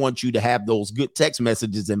just want you to have those good text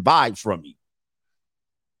messages and vibes from me.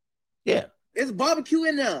 Yeah. It's barbecue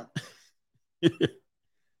in there.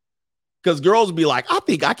 Because girls will be like, I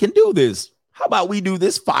think I can do this. How about we do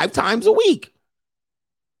this 5 times a week?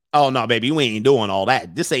 Oh, no, baby, we ain't doing all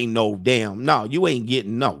that. This ain't no damn. No, you ain't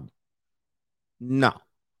getting no. No.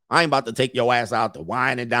 I ain't about to take your ass out to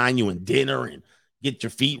wine and dine you and dinner and get your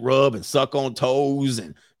feet rubbed and suck on toes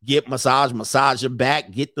and get massage your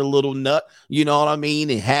back, get the little nut, you know what I mean,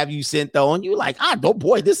 and have you sent on. You like, don't,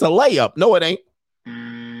 boy, this is a layup. No, it ain't.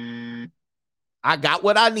 I got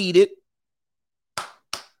what I needed.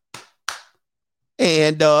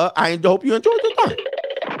 And I hope you enjoyed the time.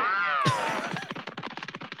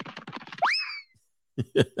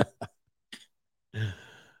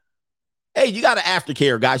 Hey, you got to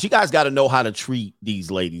aftercare, guys. You guys got to know how to treat these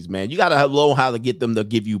ladies, man. You got to know how to get them to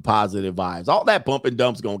give you positive vibes. All that pump and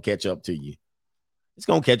dump's going to catch up to you. It's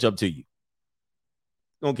going to catch up to you.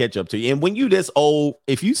 It's going to catch up to you. And when you this old,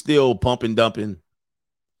 if you still pumping, dumping,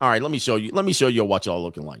 all right, let me show you. Let me show you what y'all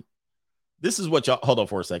looking like. This is what y'all, hold on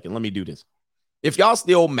for a second. Let me do this. If y'all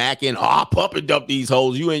still macking, pump and dump these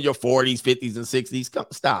hoes, you in your 40s, 50s, and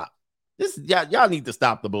 60s, stop. Y'all need to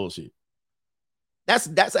stop the bullshit.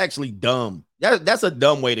 That's actually dumb. That's a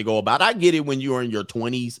dumb way to go about it. I get it when you're in your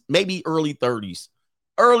 20s, maybe early 30s.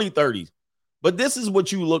 But this is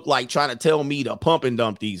what you look like trying to tell me to pump and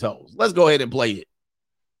dump these hoes. Let's go ahead and play it.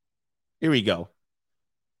 Here we go.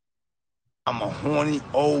 I'm a horny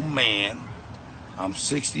old man. I'm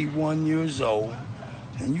 61 years old.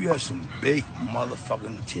 And you have some big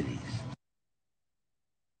motherfucking titties.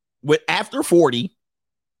 After 40,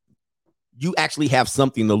 you actually have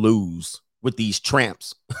something to lose with these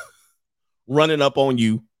tramps running up on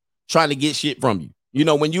you, trying to get shit from you. You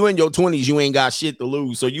know, when you in your 20s, you ain't got shit to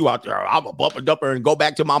lose. So you out there, I'm a bumper dumper and go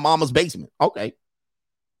back to my mama's basement. Okay.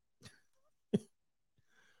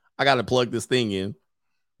 I got to plug this thing in.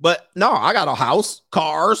 But no, I got a house,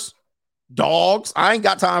 cars, dogs. I ain't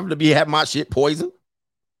got time to have my shit poisoned.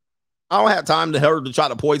 I don't have time to try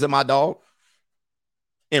to poison my dog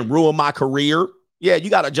and ruin my career. Yeah, you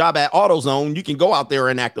got a job at AutoZone. You can go out there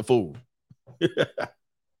and act a fool.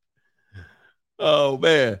 Oh,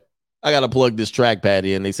 man. I got to plug this trackpad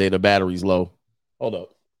in. They say the battery's low. Hold up.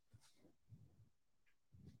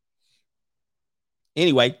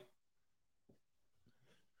 Anyway.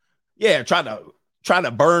 Yeah, trying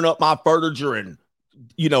to burn up my furniture and,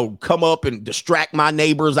 you know, come up and distract my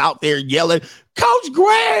neighbors out there yelling, Coach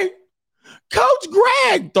Greg,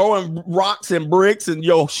 throwing rocks and bricks and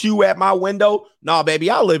your shoe at my window. Nah, baby,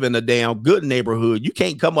 I live in a damn good neighborhood. You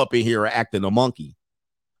can't come up in here acting a monkey.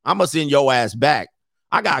 I'm going to send your ass back.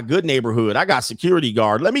 I got a good neighborhood. I got security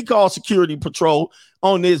guard. Let me call security patrol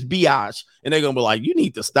on this biatch. And they're going to be like, you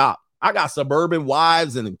need to stop. I got suburban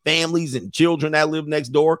wives and families and children that live next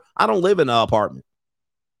door. I don't live in an apartment.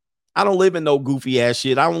 I don't live in no goofy ass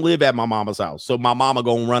shit. I don't live at my mama's house. So my mama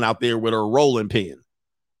going to run out there with her rolling pin.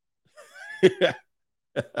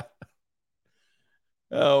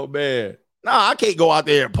 Oh, man. No, I can't go out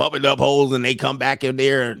there and pumping up holes and they come back in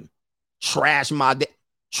there and trash my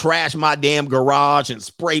damn garage and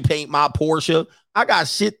spray paint my Porsche. I got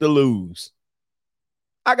shit to lose.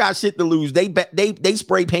 They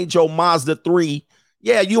spray paint your Mazda 3.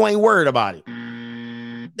 Yeah, you ain't worried about it.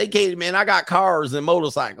 They can't, man. I got cars and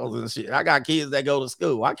motorcycles and shit. I got kids that go to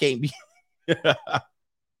school. I can't be.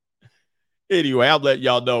 Anyway, I'll let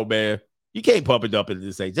y'all know, man. You can't pump it up at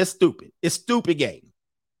this age. That's stupid. It's stupid game.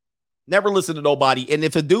 Never listen to nobody. And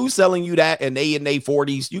if a dude's selling you that and they in their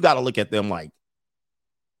 40s, you got to look at them like,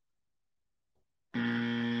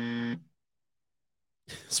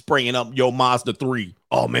 spraying up your Mazda 3.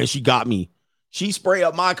 Oh, man, she got me. She spray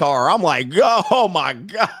up my car. I'm like, oh, my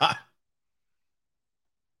God.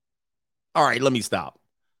 All right, let me stop.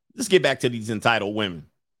 Let's get back to these entitled women.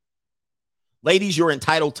 Ladies, you're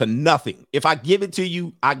entitled to nothing. If I give it to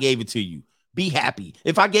you, I gave it to you. Be happy.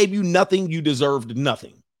 If I gave you nothing, you deserved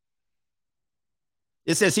nothing.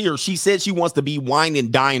 It says here, she said she wants to be wine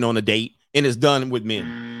and dine on a date and is done with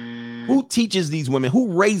men. Who teaches these women?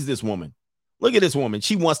 Who raised this woman? Look at this woman.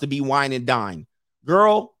 She wants to be wine and dine.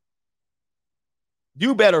 Girl,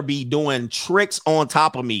 you better be doing tricks on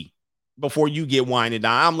top of me before you get wine and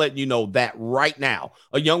dine. I'm letting you know that right now.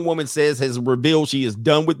 A young woman has revealed she is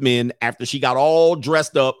done with men after she got all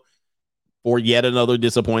dressed up for yet another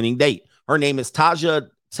disappointing date. Her name is Taja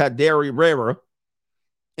Taderera,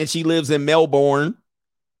 and she lives in Melbourne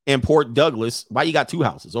and Port Douglas. Why you got two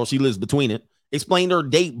houses? Oh, she lives between it. explained her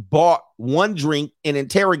date bought one drink and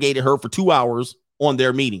interrogated her for 2 hours on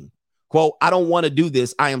their meeting. Quote, I don't want to do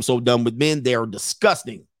this. I am so done with men. They're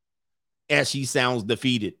disgusting. As she sounds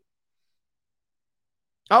defeated.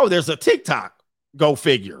 Oh, there's a TikTok. Go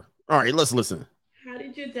figure. All right, let's listen. How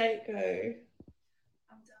did your date go?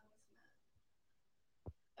 I'm done with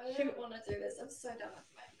men. I don't want to do this. I'm so done with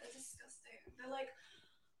men. They're disgusting. They're like...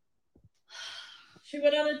 She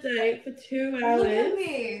went on a date for 2 hours. Look at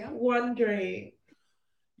me. One drink.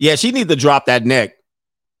 Yeah, she needs to drop that neck.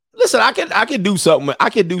 Listen, I can do something. I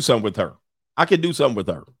can do something with her. I can do something with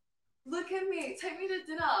her. Look at me. Take me to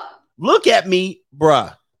dinner. Look at me,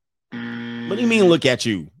 bruh. What do you mean look at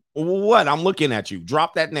you? What? I'm looking at you.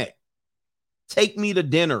 Drop that neck. Take me to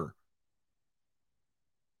dinner.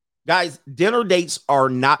 Guys, dinner dates are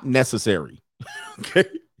not necessary. Okay?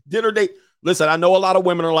 Dinner date. Listen, I know a lot of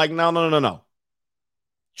women are like, no.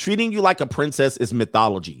 Treating you like a princess is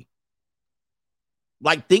mythology.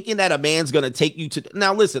 Like thinking that a man's going to take you to...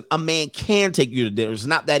 Now, listen, a man can take you to dinner. It's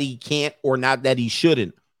not that he can't or not that he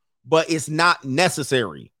shouldn't, but it's not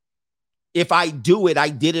necessary. If I do it, I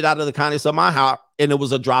did it out of the kindness of my heart, and it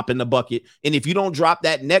was a drop in the bucket. And if you don't drop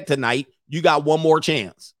that neck tonight, you got one more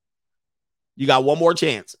chance. You got one more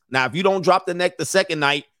chance. Now, if you don't drop the neck the second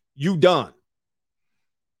night, you done.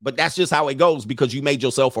 But that's just how it goes because you made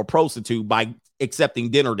yourself a prostitute by accepting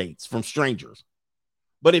dinner dates from strangers.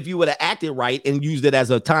 But if you would have acted right and used it as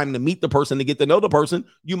a time to meet the person, to get to know the person,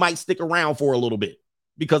 you might stick around for a little bit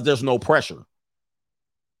because there's no pressure.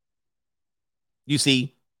 You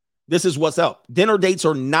see, this is what's up. Dinner dates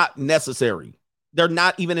are not necessary. They're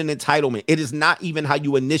not even an entitlement. It is not even how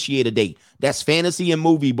you initiate a date. That's fantasy and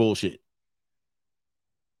movie bullshit.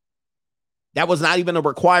 That was not even a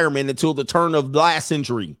requirement until the turn of last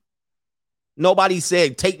century. Nobody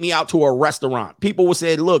said, take me out to a restaurant. People would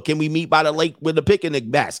say, look, can we meet by the lake with a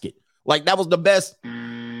picnic basket? Like, that was the best.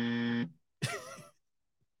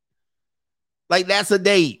 Like, that's a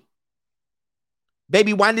date.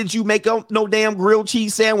 Baby, why didn't you make no damn grilled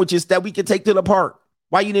cheese sandwiches that we could take to the park?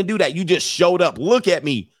 Why you didn't do that? You just showed up. Look at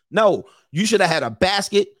me. No, you should have had a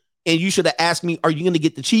basket, and you should have asked me, are you going to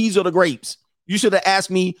get the cheese or the grapes? You should have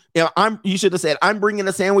asked me, you should have said, I'm bringing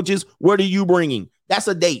the sandwiches. What are you bringing? That's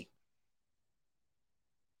a date.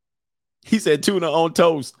 He said tuna on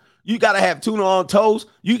toast. You got to have tuna on toast.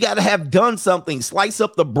 You got to have done something. Slice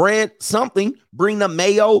up the bread, something. Bring the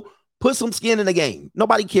mayo. Put some skin in the game.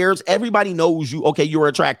 Nobody cares. Everybody knows you. Okay, you're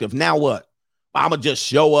attractive. Now what? I'm going to just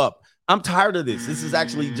show up. I'm tired of this.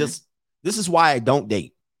 This is why I don't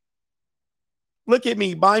date. Look at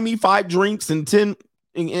me. Buy me 5 drinks and 10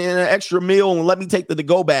 and an extra meal and let me take the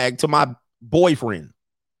to-go bag to my boyfriend.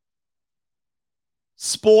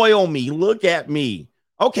 Spoil me. Look at me.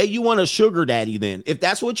 Okay, you want a sugar daddy then. If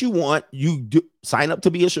that's what you want, you do sign up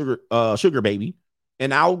to be a sugar baby,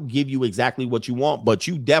 and I'll give you exactly what you want, but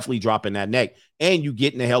you definitely dropping that neck, and you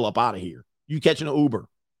getting the hell up out of here. You catching an Uber,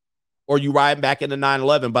 or you riding back in the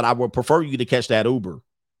 911, but I would prefer you to catch that Uber.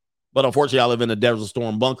 But unfortunately, I live in a Desert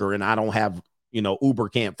Storm bunker, and I don't have, Uber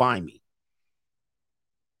can't find me.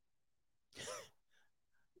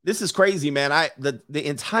 This is crazy, man. The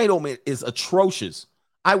entitlement is atrocious.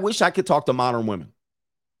 I wish I could talk to modern women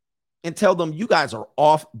and tell them you guys are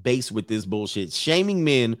off base with this bullshit. Shaming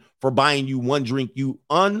men for buying you one drink, you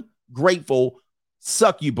ungrateful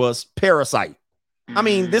succubus parasite. I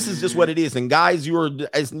mean, this is just what it is. And guys, you're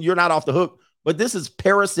not off the hook, but this is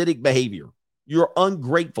parasitic behavior. You're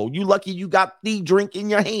ungrateful. You lucky you got the drink in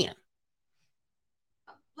your hand.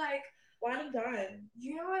 Like, wine and dine.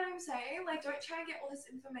 You know what I'm saying? Like, don't try and get all this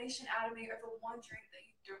information out of me over one drink that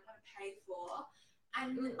you don't want to pay for.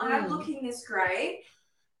 And I'm looking this great.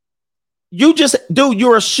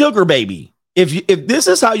 You're a sugar baby. If this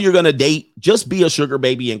is how you're going to date, just be a sugar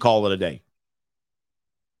baby and call it a day.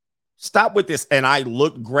 Stop with this. And I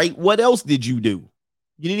look great. What else did you do?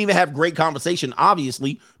 You didn't even have great conversation,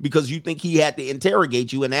 obviously, because you think he had to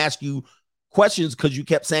interrogate you and ask you questions because you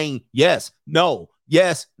kept saying yes, no,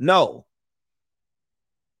 yes, no.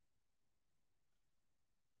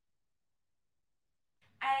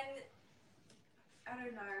 And I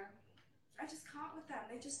don't know. I just can't with them.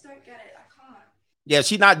 They just don't get it. I can't.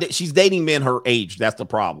 Yeah, she's dating men her age. That's the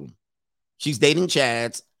problem. She's dating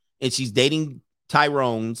Chads and she's dating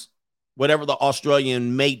Tyrones, whatever the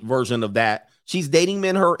Australian mate version of that. She's dating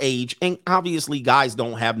men her age. And obviously guys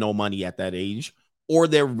don't have no money at that age, or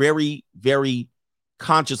they're very, very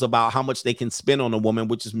conscious about how much they can spend on a woman,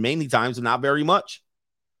 which is many times not very much.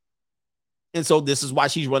 And so this is why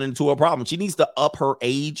she's running into a problem. She needs to up her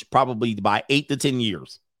age probably by 8 to 10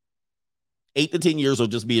 years. 8 to 10 years will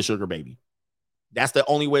just be a sugar baby. That's the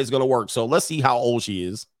only way it's going to work. So let's see how old she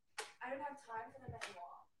is. I don't have time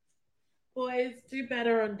Boys do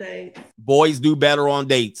better on dates. Boys do better on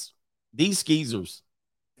dates. These skeezers.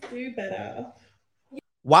 Do better.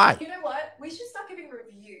 Why? You know what? We should start giving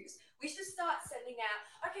reviews. We should start sending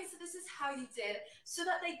out, okay, so this is how you did, so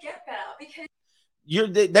that they get better,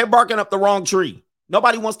 because they're barking up the wrong tree.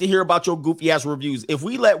 Nobody wants to hear about your goofy ass reviews. If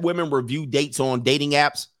we let women review dates on dating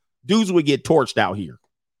apps, dudes would get torched out here.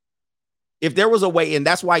 If there was a way, and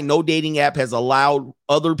that's why no dating app has allowed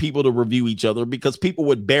other people to review each other, because people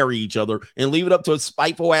would bury each other and leave it up to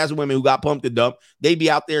spiteful ass women who got pumped and dumped. They'd be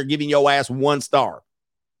out there giving your ass 1 star.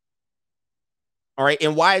 All right.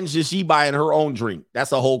 And why isn't she buying her own drink?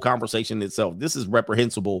 That's a whole conversation itself. This is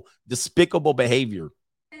reprehensible, despicable behavior.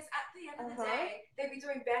 at the end of the day, they'd be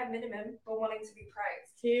doing bare minimum for wanting to be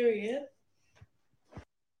praised. Period.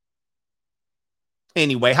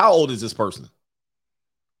 Anyway, how old is this person?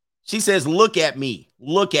 She says, look at me.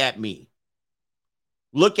 Look at me.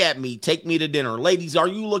 Look at me. Take me to dinner. Ladies, are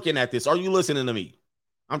you looking at this? Are you listening to me?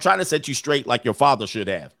 I'm trying to set you straight like your father should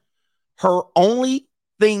have. Her only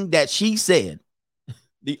thing that she said,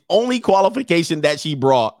 the only qualification that she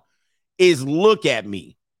brought is look at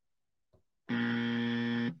me.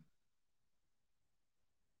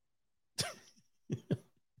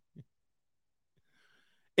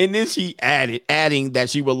 And then she adding that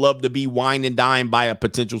she would love to be wined and dined by a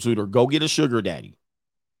potential suitor. Go get a sugar daddy.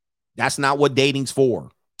 That's not what dating's for,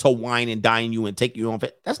 to wine and dine you and take you on.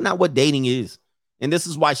 That's not what dating is. And this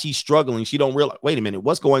is why she's struggling. She don't realize, wait a minute,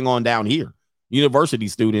 what's going on down here? University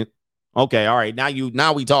student. Okay, all right.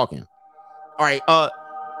 Now we talking. All right.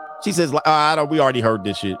 She says, we already heard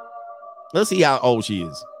this shit. Let's see how old she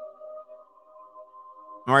is.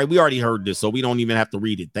 All right, we already heard this, so we don't even have to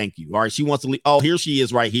read it. Thank you. All right, she wants to leave. Oh, here she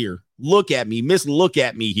is right here. Look at me, miss. Look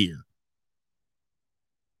at me here.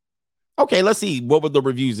 Okay, let's see. What were the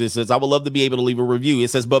reviews? It says, I would love to be able to leave a review.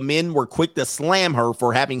 It says, but men were quick to slam her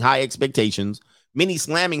for having high expectations. Many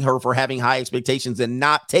slamming her for having high expectations and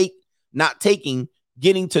not taking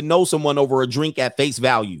getting to know someone over a drink at face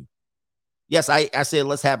value. Yes, I said,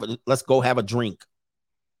 let's go have a drink.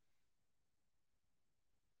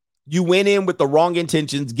 You went in with the wrong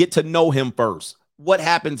intentions. Get to know him first. What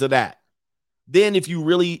happened to that? Then if you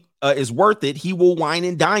really is worth it, he will wine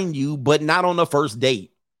and dine you, but not on the first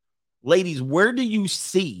date. Ladies, where do you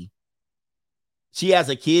see? She has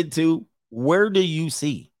a kid too. Where do you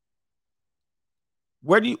see?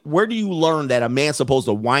 Where do you learn that a man's supposed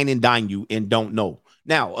to wine and dine you and don't know?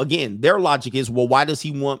 Now, again, their logic is, well, why does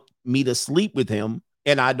he want me to sleep with him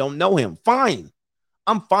and I don't know him? Fine.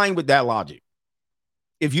 I'm fine with that logic.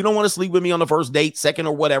 If you don't want to sleep with me on the first date, second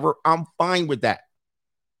or whatever, I'm fine with that.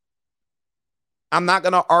 I'm not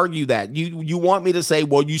going to argue that. You want me to say,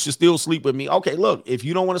 well, you should still sleep with me. Okay, look, if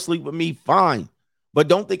you don't want to sleep with me, fine. But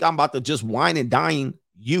don't think I'm about to just wine and dine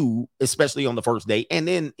you, especially on the first date and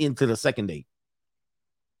then into the second date.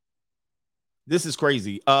 This is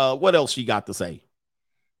crazy. What else she got to say?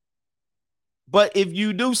 But if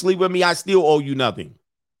you do sleep with me, I still owe you nothing.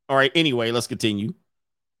 All right, anyway, let's continue.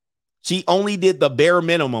 She only did the bare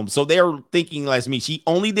minimum. So they're thinking like me. She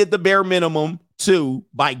only did the bare minimum too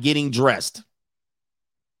by getting dressed.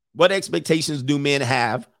 What expectations do men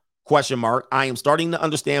have? Question mark. I am starting to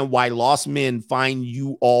understand why lost men find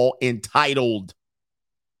you all entitled.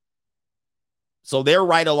 So they're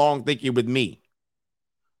right along thinking with me.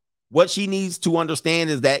 What she needs to understand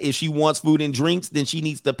is that if she wants food and drinks, then she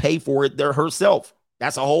needs to pay for it there herself.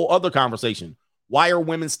 That's a whole other conversation. Why are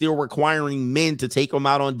women still requiring men to take them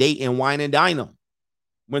out on date and wine and dine them?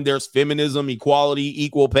 When there's feminism, equality,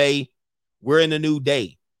 equal pay, we're in a new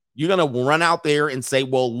day. You're going to run out there and say,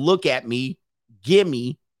 well, look at me, give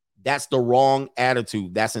me. That's the wrong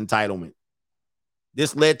attitude. That's entitlement.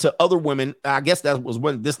 This led to other women. I guess that was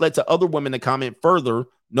when this led to other women to comment further,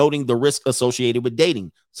 noting the risk associated with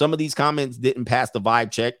dating. Some of these comments didn't pass the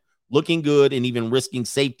vibe check. Looking good and even risking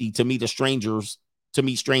safety to meet strangers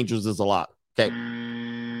is a lot.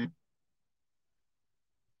 Okay.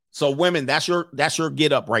 So women, that's your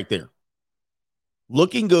get up right there.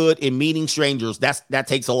 Looking good and meeting strangers, that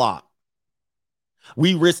takes a lot.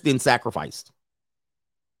 We risked and sacrificed.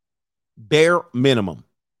 Bare minimum.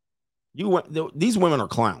 These women are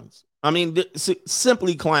clowns. I mean,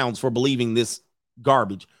 simply clowns for believing this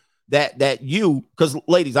garbage that you, because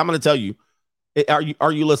ladies, I'm going to tell you,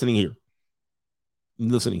 are you listening here?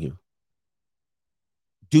 Listening here.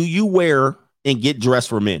 Do you wear and get dressed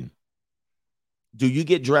for men? Do you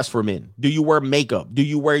get dressed for men? Do you wear makeup? Do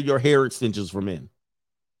you wear your hair extensions for men?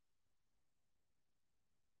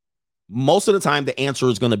 Most of the time, the answer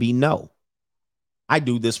is going to be no. I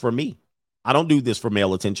do this for me. I don't do this for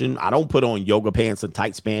male attention. I don't put on yoga pants and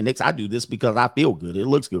tight spandex. I do this because I feel good. It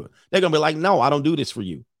looks good. They're going to be like, no, I don't do this for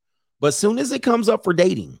you. But soon as it comes up for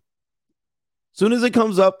dating,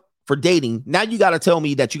 now you got to tell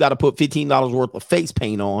me that you got to put $15 worth of face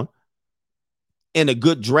paint on and a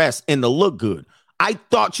good dress and to look good. I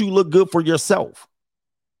thought you looked good for yourself.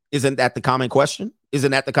 Isn't that the common question?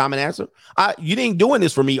 Isn't that the common answer? You ain't doing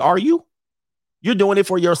this for me, are you? You're doing it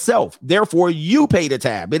for yourself. Therefore, you pay the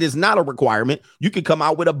tab. It is not a requirement. You can come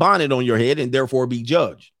out with a bonnet on your head and therefore be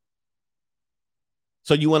judged.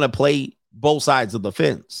 So you want to play both sides of the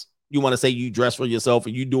fence. You want to say you dress for yourself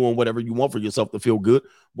and you doing whatever you want for yourself to feel good.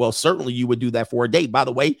 Well, certainly you would do that for a date. By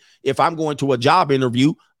the way, if I'm going to a job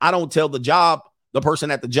interview, I don't tell the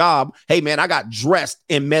person at the job, hey, man, I got dressed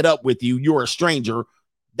and met up with you. You're a stranger.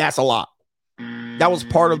 That's a lot. That was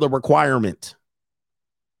part of the requirement.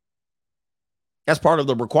 That's part of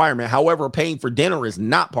the requirement. However, paying for dinner is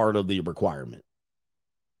not part of the requirement.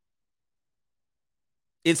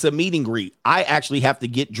 It's a meet and greet. I actually have to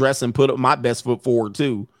get dressed and put up my best foot forward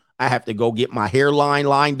too. I have to go get my hairline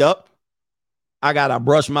lined up. I got to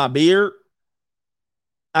brush my beard.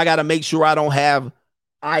 I got to make sure I don't have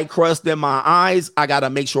eye crust in my eyes. I got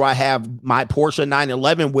to make sure I have my Porsche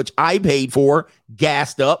 911, which I paid for,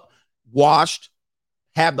 gassed up, washed,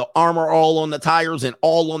 have the armor all on the tires and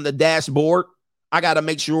all on the dashboard. I got to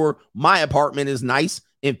make sure my apartment is nice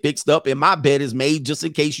and fixed up and my bed is made just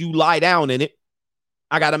in case you lie down in it.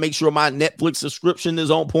 I got to make sure my Netflix subscription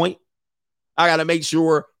is on point. I got to make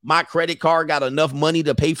sure my credit card got enough money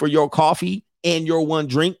to pay for your coffee and your one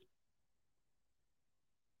drink.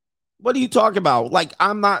 What are you talking about? Like,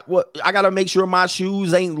 I got to make sure my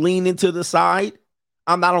shoes ain't leaning to the side.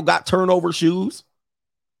 I don't got turnover shoes.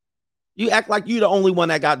 You act like you the only one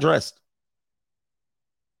that got dressed.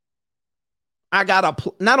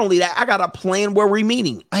 Not only that, I got to plan where we're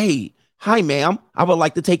meeting. Hey, hi, ma'am. I would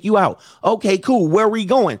like to take you out. Okay, cool. Where are we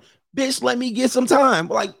going? Bitch, let me get some time.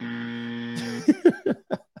 Like,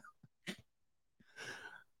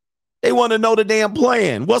 they want to know the damn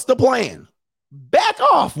plan. What's the plan? Back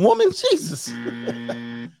off, woman. Jesus.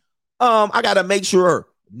 I got to make sure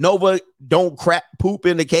Nova don't crap poop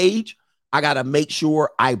in the cage. I got to make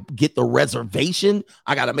sure I get the reservation.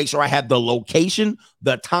 I got to make sure I have the location,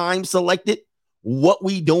 the time selected, what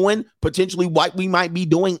we doing, potentially what we might be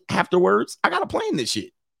doing afterwards. I got to plan this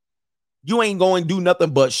shit. You ain't going to do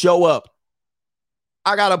nothing but show up.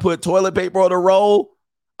 I got to put toilet paper on the roll.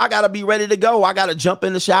 I got to be ready to go. I got to jump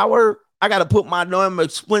in the shower. I got to put my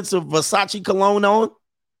expensive Versace cologne on.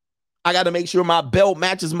 I got to make sure my belt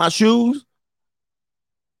matches my shoes.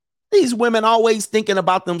 These women always thinking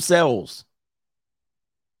about themselves.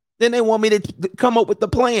 Then they want me to come up with the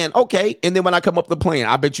plan. Okay. And then when I come up with the plan,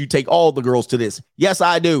 I bet you take all the girls to this. Yes,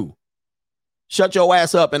 I do. Shut your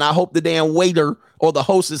ass up. And I hope the damn waiter or the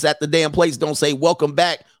hostess at the damn place don't say, welcome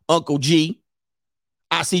back, Uncle G.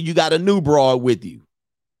 I see you got a new broad with you.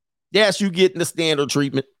 Yes, you getting the standard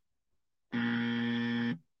treatment.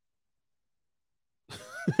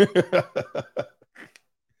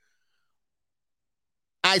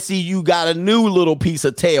 I see you got a new little piece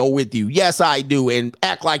of tail with you. Yes, I do. And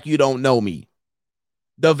act like you don't know me.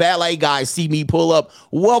 The valet guys see me pull up.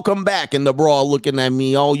 Welcome back. And the bra looking at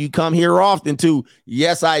me. Oh, you come here often too.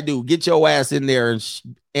 Yes, I do. Get your ass in there.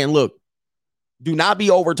 And look, do not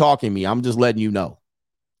be over talking me. I'm just letting you know.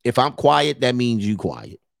 If I'm quiet, that means you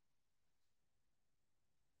quiet.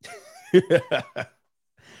 I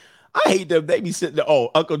hate them. They be sitting there. Oh,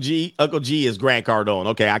 Uncle G is Grant Cardone.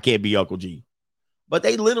 Okay, I can't be Uncle G. But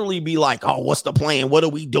they literally be like, oh, what's the plan? What are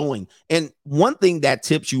we doing? And one thing that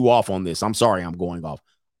tips you off on this, I'm sorry, I'm going off.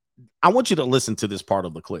 I want you to listen to this part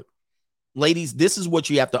of the clip. Ladies, this is what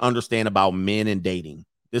you have to understand about men and dating.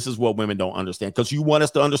 This is what women don't understand because you want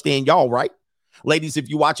us to understand y'all, right? Ladies, if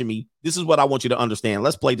you're watching me, this is what I want you to understand.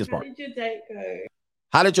 Let's play this part. How did your date go?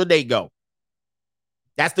 How did your date go?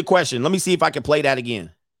 That's the question. Let me see if I can play that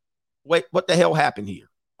again. Wait, what the hell happened here?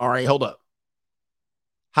 All right, hold up.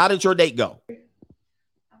 How did your date go?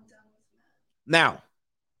 Now,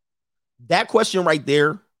 that question right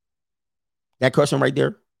there,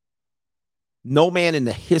 no man in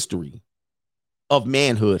the history of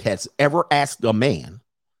manhood has ever asked a man,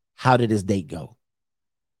 how did his date go?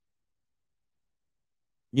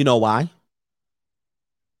 You know why?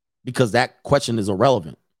 Because that question is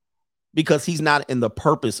irrelevant. Because he's not in the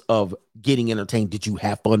purpose of getting entertained. Did you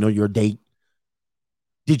have fun on your date?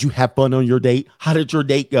 Did you have fun on your date? How did your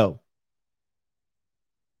date go?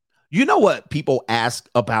 You know what people ask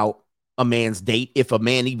about a man's date? If a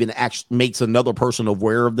man even actually makes another person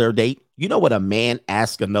aware of their date, you know what a man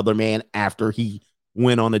asks another man after he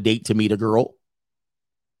went on a date to meet a girl?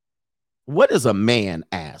 What does a man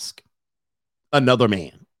ask another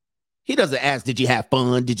man? He doesn't ask, did you have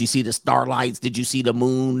fun? Did you see the starlights? Did you see the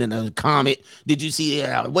moon and the comet? Did you see,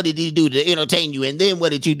 what did he do to entertain you? And then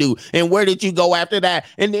what did you do? And where did you go after that?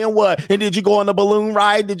 And then what? And did you go on the balloon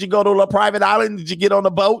ride? Did you go to a private island? Did you get on a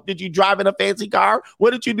boat? Did you drive in a fancy car?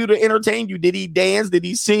 What did you do to entertain you? Did he dance? Did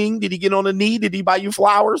he sing? Did he get on a knee? Did he buy you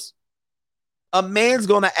flowers? A man's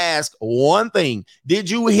going to ask one thing. Did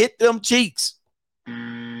you hit them cheeks?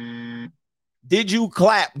 Did you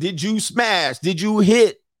clap? Did you smash? Did you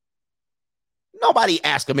hit? Nobody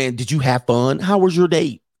ask a man, did you have fun? How was your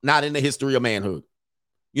date? Not in the history of manhood.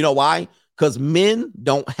 You know why? Because men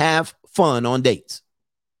don't have fun on dates.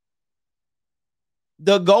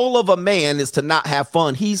 The goal of a man is to not have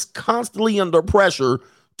fun. He's constantly under pressure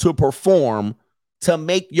to perform to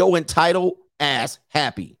make your entitled ass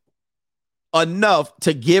happy. Enough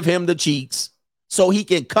to give him the cheeks so he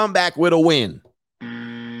can come back with a win.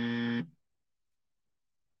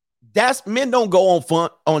 Men don't go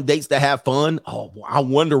on dates to have fun. Oh, I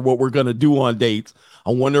wonder what we're gonna do on dates.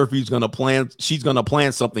 I wonder if she's gonna plan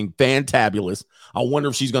something fantabulous. I wonder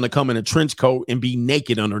if she's gonna come in a trench coat and be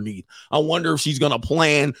naked underneath. I wonder if she's gonna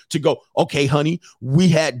plan to go, okay, honey, we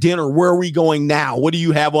had dinner. Where are we going now? What do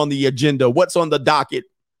you have on the agenda? What's on the docket?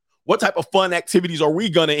 What type of fun activities are we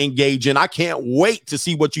gonna engage in? I can't wait to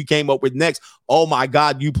see what you came up with next. Oh my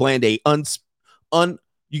God, you planned you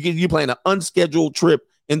planned an unscheduled trip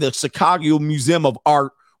in the Chicago Museum of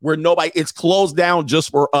Art where it's closed down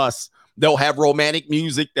just for us. They'll have romantic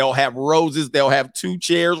music. They'll have roses. They'll have 2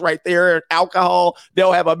 chairs right there, alcohol.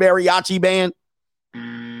 They'll have a mariachi band.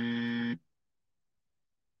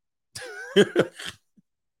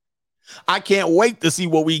 I can't wait to see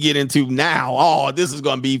what we get into now. Oh, this is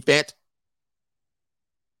going to be fat.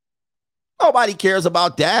 Nobody cares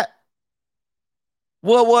about that.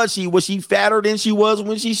 What was she? Was she fatter than she was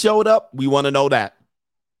when she showed up? We want to know that.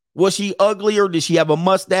 Was she uglier? Did she have a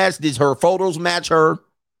mustache? Did her photos match her?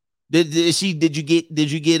 Did you get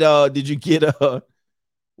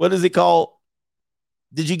what is it called?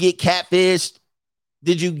 Did you get catfished?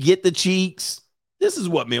 Did you get the cheeks? This is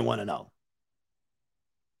what men want to know.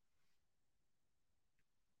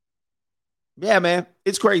 Yeah, man,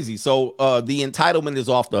 it's crazy. So the entitlement is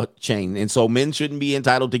off the chain. And so men shouldn't be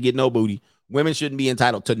entitled to get no booty. Women shouldn't be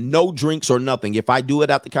entitled to no drinks or nothing. If I do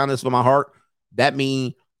it out the kindness of my heart, that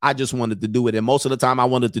means I just wanted to do it. And most of the time I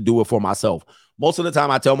wanted to do it for myself. Most of the time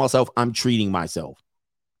I tell myself I'm treating myself.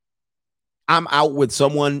 I'm out with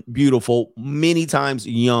someone beautiful, many times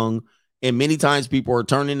young, and many times people are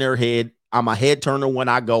turning their head. I'm a head turner when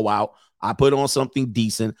I go out. I put on something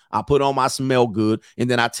decent. I put on my smell good. And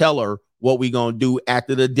then I tell her what we going to do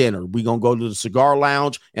after the dinner. We going to go to the cigar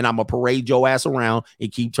lounge and I'm going to parade your ass around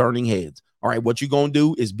and keep turning heads. All right, what you going to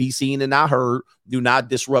do is be seen and not heard. Do not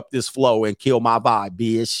disrupt this flow and kill my vibe,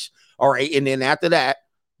 bitch. All right, and then after that,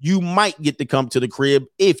 you might get to come to the crib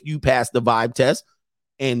if you pass the vibe test,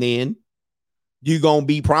 and then you're going to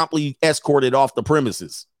be promptly escorted off the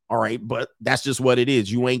premises. All right, but that's just what it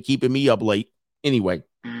is. You ain't keeping me up late. Anyway.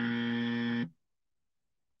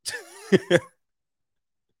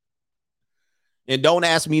 And don't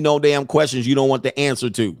ask me no damn questions you don't want the answer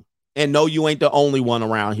to. And no, you ain't the only one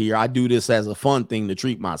around here. I do this as a fun thing to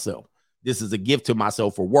treat myself. This is a gift to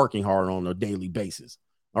myself for working hard on a daily basis.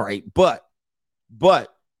 All right. But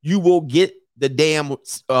you will get the damn,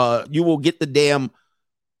 what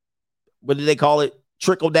do they call it?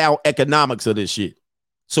 Trickle down economics of this shit.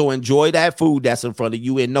 So enjoy that food that's in front of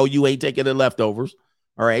you. And no, you ain't taking the leftovers.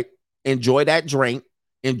 All right. Enjoy that drink.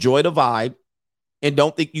 Enjoy the vibe. And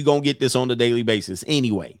don't think you're going to get this on a daily basis.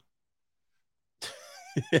 Anyway.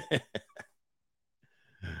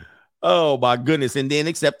 Oh my goodness. And then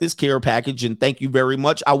accept this care package and thank you very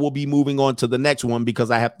much. I will be moving on to the next one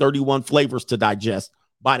because I have 31 flavors to digest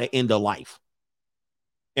by the end of life.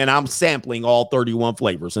 And I'm sampling all 31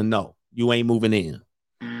 flavors. And no, you ain't moving in.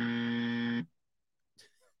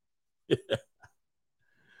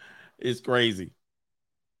 It's crazy.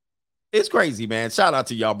 It's crazy, man. Shout out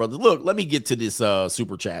to y'all, brothers. Look, let me get to this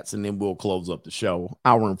super chats and then we'll close up the show.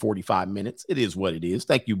 Hour and 45 minutes. It is what it is.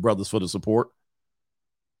 Thank you, brothers, for the support.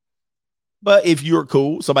 But if you're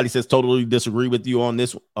cool, somebody says totally disagree with you on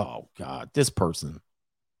this. Oh, God, this person's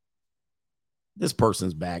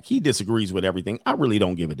back. He disagrees with everything. I really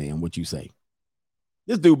don't give a damn what you say.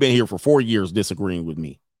 This dude been here for 4 years disagreeing with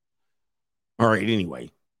me. All right,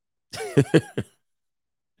 anyway.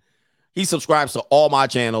 He subscribes to all my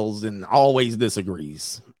channels and always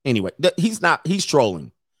disagrees. Anyway, he's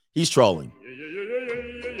trolling. He's trolling.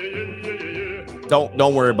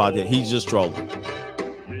 Don't worry about that. He's just trolling.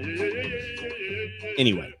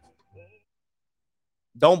 Anyway,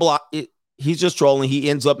 don't block it. He's just trolling. He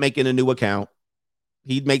ends up making a new account.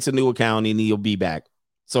 He makes a new account and he'll be back.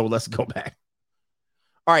 So let's go back.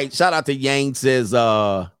 All right. Shout out to Yang says,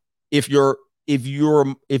 if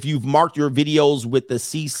you've marked your videos with the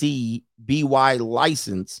CC BY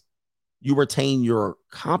license, you retain your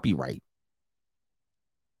copyright.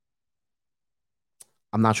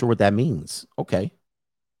 I'm not sure what that means. Okay.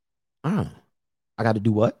 I got to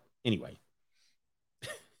do what? Anyway.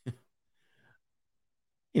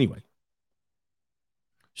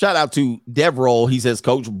 Shout out to Devrol. He says,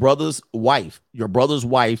 Coach, your brother's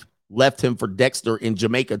wife left him for Dexter in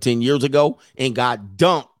Jamaica 10 years ago and got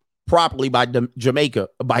dumped properly by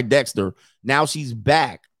Dexter. Now she's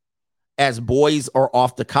back as boys are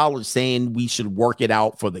off to college saying we should work it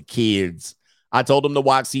out for the kids. I told him to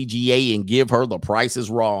watch CGA and give her The Price is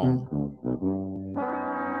Wrong.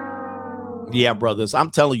 Yeah, brothers, I'm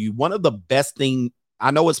telling you, one of the best things,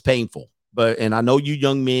 I know it's painful, and I know you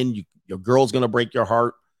young men, your girl's going to break your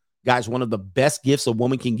heart. Guys, one of the best gifts a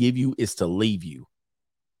woman can give you is to leave you.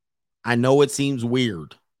 I know it seems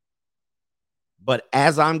weird, but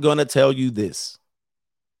as I'm going to tell you this,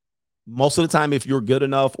 most of the time, if you're good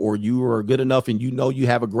enough or you are good enough and you know you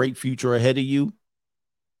have a great future ahead of you,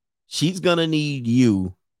 she's going to need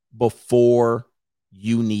you before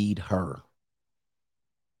you need her.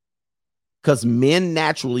 Because men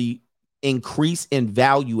naturally increase in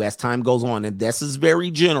value as time goes on. And this is very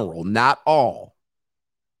general, not all.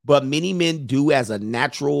 But many men do, as a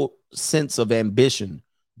natural sense of ambition,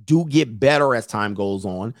 do get better as time goes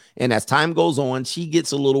on. And as time goes on, she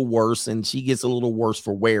gets a little worse, and she gets a little worse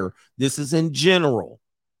for wear. This is in general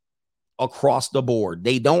across the board.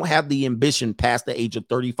 They don't have the ambition past the age of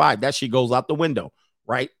 35. That shit goes out the window,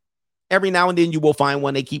 right? Every now and then you will find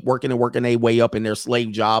one, they keep working their way up in their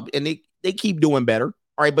slave job, and they keep doing better.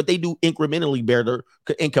 All right, but they do incrementally better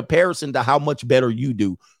in comparison to how much better you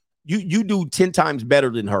do. You do 10 times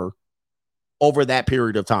better than her over that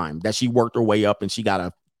period of time that she worked her way up and she got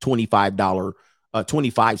a $25,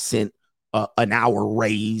 25 cent an hour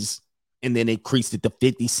raise, and then increased it to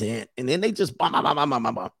 50 cents. And then they just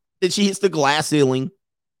then she hits the glass ceiling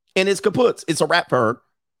and it's kaput. It's a wrap for her.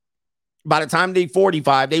 By the time they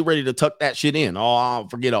 45, they ready to tuck that shit in. Oh,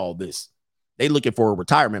 forget all this. They looking for a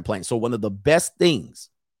retirement plan. So one of the best things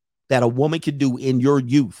that a woman can do in your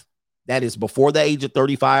youth, that is before the age of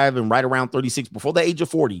 35 and right around 36, before the age of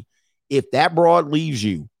 40, if that broad leaves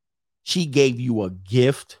you, she gave you a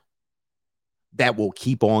gift that will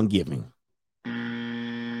keep on giving.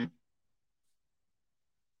 And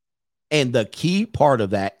the key part of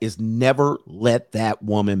that is never let that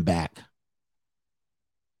woman back.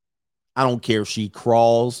 I don't care if she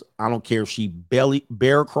crawls. I don't care if she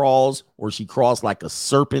bear crawls or she crawls like a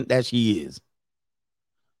serpent that she is.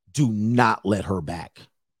 Do not let her back.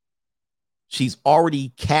 She's already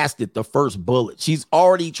casted the first bullet. She's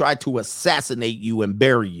already tried to assassinate you and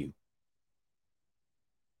bury you.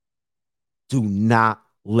 Do not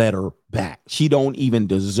let her back. She don't even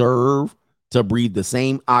deserve to breathe the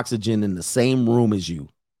same oxygen in the same room as you.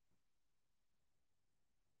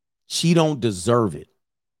 She don't deserve it.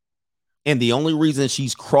 And the only reason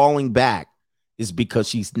she's crawling back is because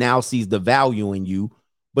she now sees the value in you,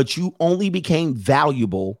 but you only became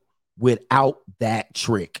valuable without that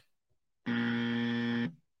trick.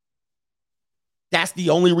 That's the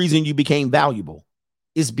only reason you became valuable,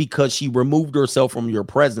 is because she removed herself from your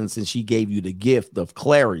presence and she gave you the gift of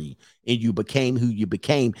clarity and you became who you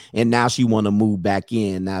became. And now she want to move back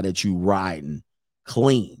in now that you riding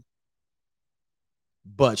clean,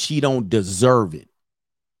 but she don't deserve it.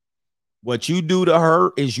 What you do to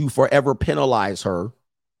her is you forever penalize her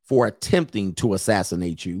for attempting to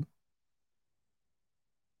assassinate you.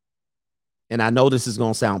 And I know this is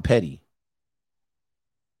going to sound petty,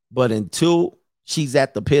 but until she's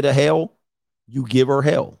at the pit of hell, you give her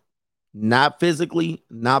hell. Not physically,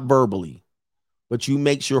 not verbally, but you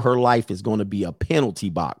make sure her life is going to be a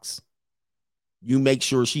penalty box. You make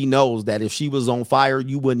sure she knows that if she was on fire,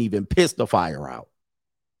 you wouldn't even piss the fire out.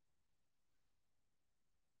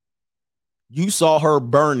 You saw her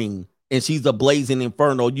burning and she's a blazing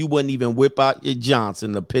inferno. You wouldn't even whip out your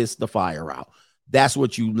Johnson to piss the fire out. That's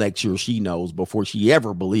what you make sure she knows before she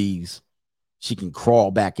ever believes she can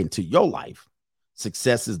crawl back into your life.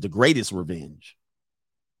 Success is the greatest revenge.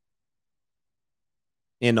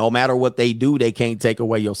 And no matter what they do, they can't take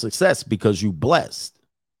away your success because you blessed.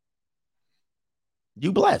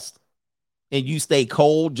 You blessed. And you stay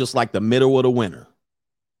cold just like the middle of the winter.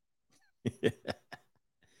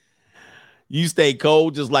 You stay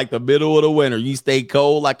cold just like the middle of the winter. You stay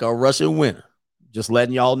cold like a Russian winter. Just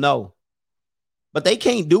letting y'all know. But they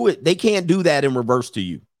can't do it. They can't do that in reverse to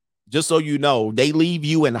you. Just so you know, they leave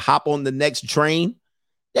you and hop on the next train.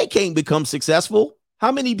 They can't become successful.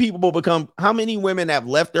 How many women have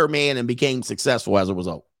left their man and became successful as a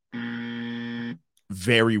result?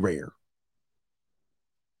 Very rare.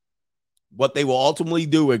 What they will ultimately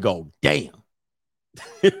do is go, damn.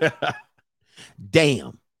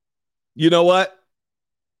 Damn. You know what?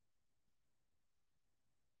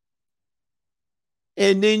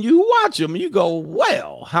 And then you watch them and you go,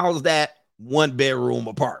 well, how's that 1-bedroom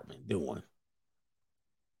apartment doing?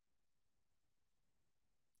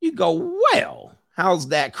 You go, well, how's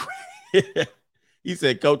that? He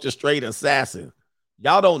said, Coach, a straight assassin.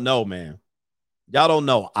 Y'all don't know, man. Y'all don't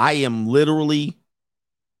know. I am literally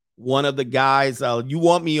one of the guys. You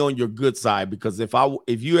want me on your good side, because if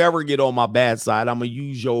you ever get on my bad side, I'm going to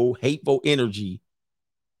use your hateful energy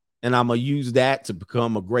and I'm going to use that to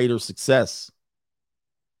become a greater success.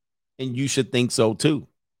 And you should think so too.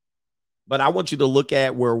 But I want you to look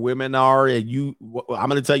at where women are, and I'm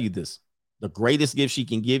going to tell you this. The greatest gift she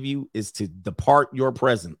can give you is to depart your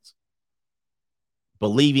presence,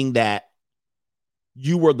 believing that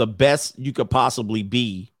you were the best you could possibly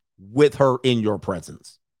be with her in your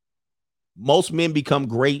presence. Most men become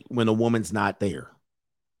great when a woman's not there.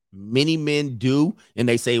 Many men do, and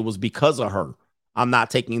they say it was because of her. I'm not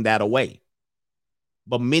taking that away.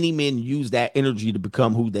 But many men use that energy to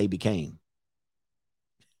become who they became.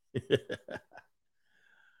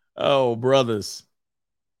 Oh, brothers.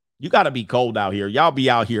 You got to be cold out here. Y'all be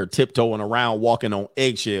out here tiptoeing around, walking on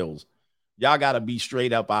eggshells. Y'all got to be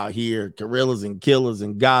straight up out here. Gorillas and killers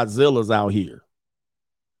and Godzillas out here.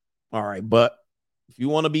 All right, but if you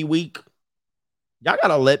want to be weak, y'all got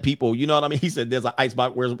to let people, you know what I mean? He said there's an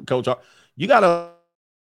icebox. Where's Coach? You got to.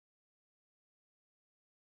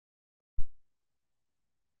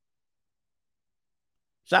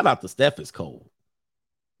 Shout out to Steph is cold.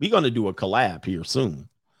 We're going to do a collab here soon.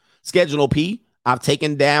 Schedule P. I've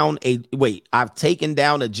taken down a geriatric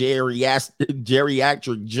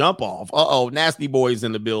jump off. Nasty boys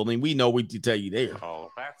in the building. We know what to tell you there. Oh,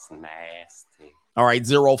 that's nasty. All right,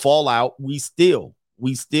 Zero Fallout. We still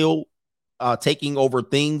taking over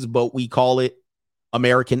things, but we call it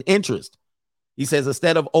American interest. He says,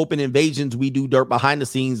 instead of open invasions, we do dirt behind the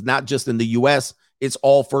scenes, not just in the U.S. It's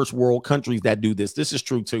all first world countries that do this. This is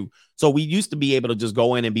true too. So we used to be able to just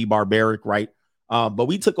go in and be barbaric, right? But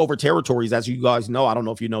we took over territories, as you guys know. I don't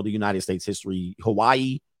know if you know the United States history.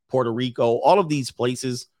 Hawaii, Puerto Rico, all of these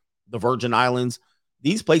places, the Virgin Islands,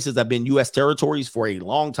 these places have been U.S. territories for a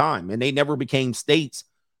long time, and they never became states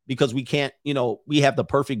because we can't, we have the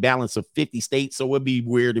perfect balance of 50 states. So it would be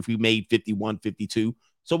weird if we made 51, 52.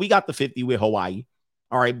 So we got the 50 with Hawaii.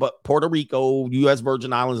 All right. But Puerto Rico, U.S.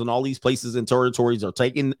 Virgin Islands, and all these places and territories they're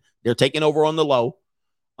taking over on the low.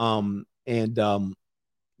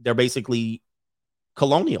 They're basically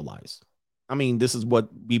colonialized. I mean, this is what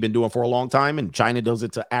we've been doing for a long time, and China does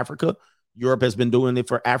it to Africa. Europe has been doing it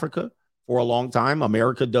for Africa for a long time.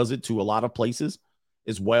 America does it to a lot of places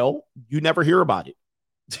as well. You never hear about it.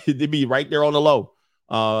 They'd be right there on the low.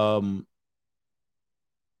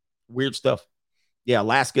 Weird stuff. Yeah,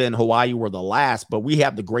 Alaska and Hawaii were the last, but we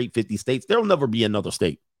have the great 50 states. There'll never be another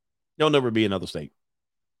state. There'll never be another state.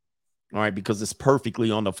 All right, because it's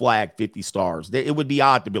perfectly on the flag, 50 stars. It would be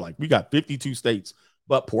odd to be like, we got 52 states,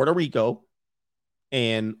 but Puerto Rico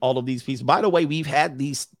and all of these pieces. By the way, we've had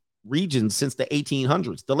these regions since the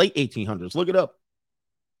 1800s, the late 1800s. Look it up.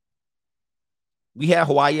 We had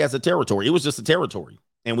Hawaii as a territory. It was just a territory,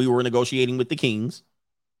 and we were negotiating with the kings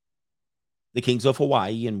of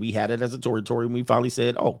Hawaii, and we had it as a territory, and we finally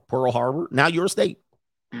said, oh, Pearl Harbor, now you're a state.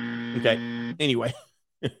 Okay, anyway.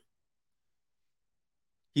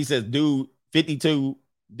 He says, dude, 52,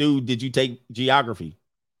 dude, did you take geography?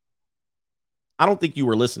 I don't think you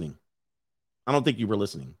were listening.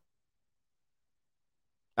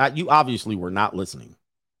 You obviously were not listening.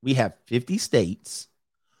 We have 50 states.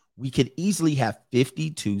 We could easily have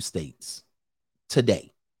 52 states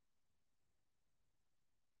today.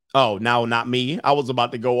 Oh, now not me. I was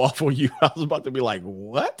about to go off on you. I was about to be like,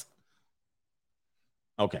 what?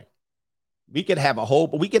 Okay. We could have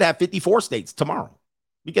 54 states tomorrow.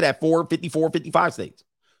 We could have 54, 55 states.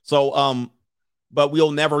 So, but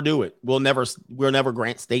we'll never do it. We'll never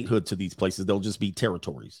grant statehood to these places. They'll just be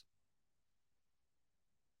territories.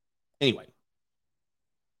 Anyway.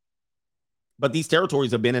 But these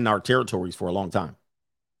territories have been in our territories for a long time.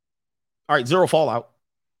 All right, Zero Fallout.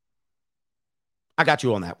 I got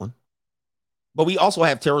you on that one. But we also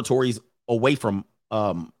have territories away from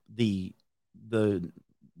the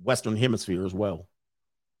Western Hemisphere as well.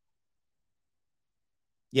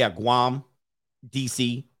 Yeah, Guam,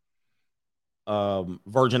 DC,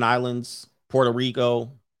 Virgin Islands, Puerto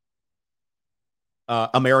Rico,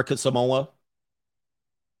 America, Samoa.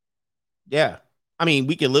 Yeah, I mean,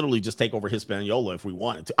 we could literally just take over Hispaniola if we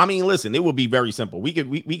wanted to. I mean, listen, it would be very simple.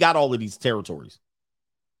 We got all of these territories.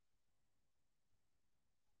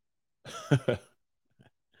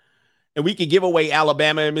 And we could give away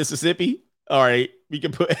Alabama and Mississippi. All right. We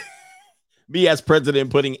can put me as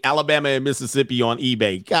president putting Alabama and Mississippi on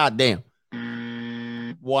eBay. God damn.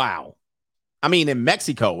 Wow. I mean, in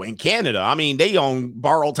Mexico and Canada, I mean, they own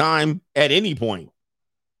borrow time at any point.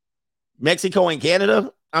 Mexico and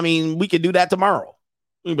Canada, I mean, we could do that tomorrow.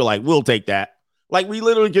 We'd be like, we'll take that. Like, we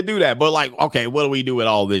literally could do that. But like, okay, what do we do with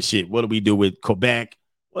all this shit? What do we do with Quebec?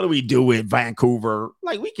 What do we do with Vancouver?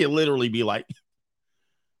 Like, we could literally be like,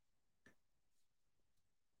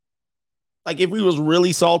 if we was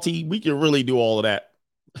really salty, we could really do all of that.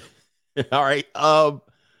 All right.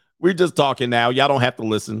 We're just talking now. Y'all don't have to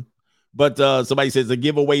listen. But somebody says to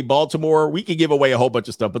give away Baltimore. We could give away a whole bunch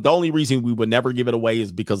of stuff. But the only reason we would never give it away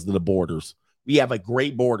is because of the borders. We have a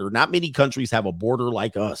great border. Not many countries have a border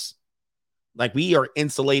like us. Like, we are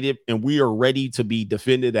insulated and we are ready to be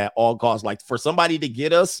defended at all costs. Like, for somebody to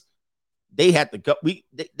get us, they had to go.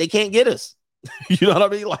 They can't get us. You know what I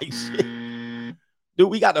mean? Like, shit. Dude,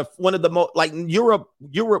 we got one of the most, like, Europe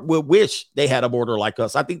would wish they had a border like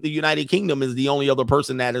us. I think the United Kingdom is the only other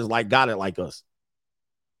person that is like got it like us.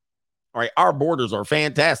 All right, our borders are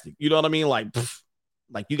fantastic. You know what I mean? Like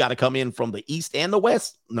you got to come in from the east and the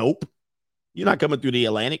west. Nope. You're not coming through the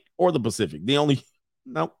Atlantic or the Pacific.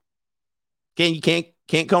 Nope. You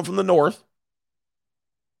can't come from the north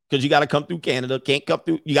because you got to come through Canada.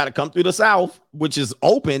 You got to come through the south, which is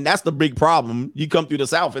open. That's the big problem. You come through the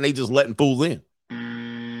south and they just letting fools in.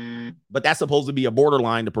 But that's supposed to be a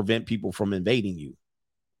borderline to prevent people from invading you.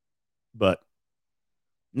 But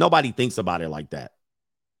nobody thinks about it like that.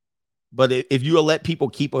 But if you let people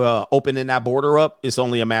keep opening that border up, it's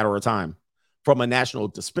only a matter of time. From a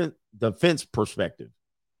national defense perspective,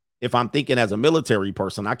 if I'm thinking as a military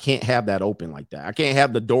person, I can't have that open like that. I can't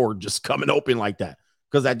have the door just coming open like that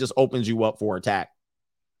because that just opens you up for attack.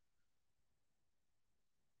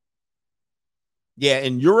 Yeah,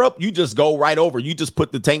 in Europe, you just go right over. You just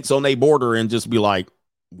put the tanks on their border and just be like,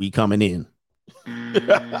 we coming in.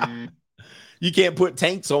 You can't put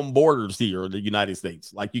tanks on borders here in the United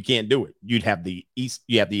States. Like, you can't do it. You'd have the East,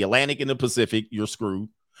 you have the Atlantic and the Pacific, you're screwed.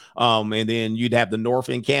 And then you'd have the North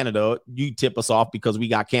and Canada. You tip us off because we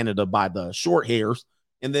got Canada by the short hairs.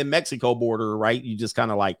 And then Mexico border, right? You just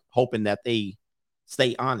kind of like hoping that they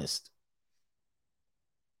stay honest.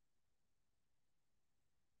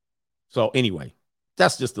 So anyway,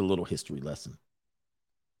 that's just a little history lesson.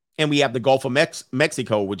 And we have the Gulf of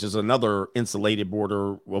Mexico, which is another insulated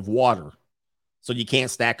border of water. So you can't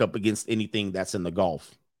stack up against anything that's in the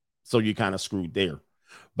Gulf. So you're kind of screwed there.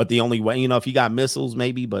 But the only way, if you got missiles,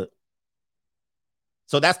 maybe, but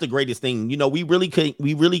so that's the greatest thing. We really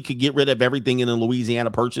could get rid of everything in the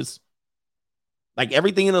Louisiana Purchase. Like,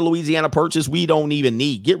 everything in the Louisiana Purchase, we don't even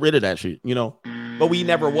need. Get rid of that shit, But we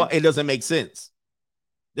never want. It doesn't make sense.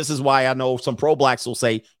 This is why I know some pro-blacks will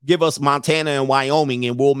say, give us Montana and Wyoming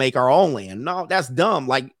and we'll make our own land. No, that's dumb.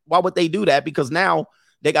 Like, why would they do that? Because now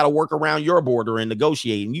they got to work around your border and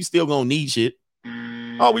negotiate, and you still going to need shit.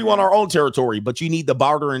 Oh, we want our own territory, but you need the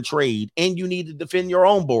barter and trade, and you need to defend your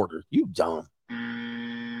own border. You dumb.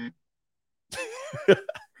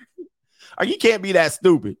 Or you can't be that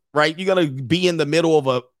stupid, right? You're going to be in the middle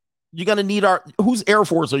of you're going to need whose Air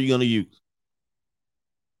Force are you going to use?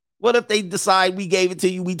 What if they decide we gave it to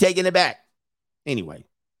you, we taking it back? Anyway.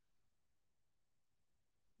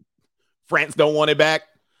 France don't want it back.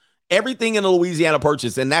 Everything in the Louisiana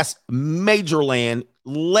Purchase, and that's major land.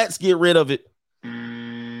 Let's get rid of it.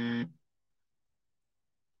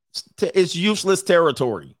 It's useless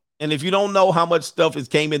territory. And if you don't know how much stuff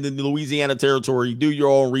came into the Louisiana territory, do your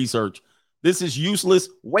own research. This is useless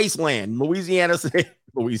wasteland. Louisiana.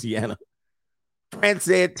 France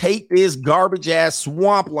said, take this garbage ass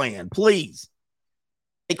swampland, please.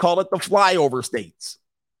 They call it the flyover states.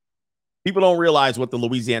 People don't realize what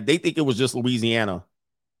they think it was just Louisiana.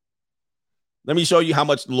 Let me show you how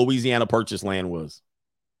much the Louisiana Purchase land was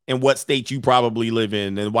and what state you probably live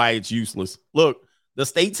in and why it's useless. Look, the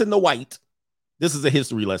states in the white, this is a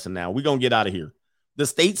history lesson now. We're going to get out of here. The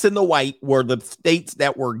states in the white were the states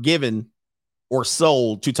that were given or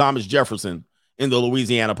sold to Thomas Jefferson in the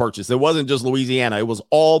Louisiana Purchase. It wasn't just Louisiana. It was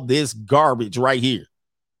all this garbage right here.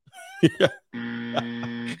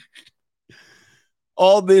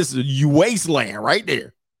 All this wasteland right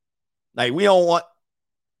there. Like, we don't want.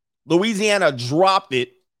 Louisiana dropped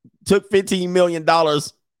it, took $15 million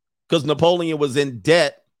because Napoleon was in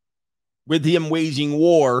debt with him waging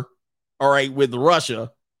war, all right, with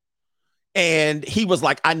Russia. And he was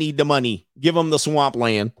like, I need the money. Give him the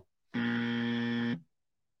swampland.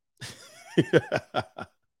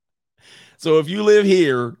 So if you live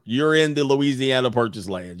here, you're in the Louisiana Purchase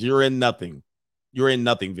lands. You're in nothing. You're in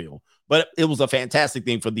Nothingville. But it was a fantastic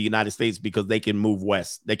thing for the United States because they can move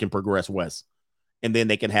west. They can progress west. And then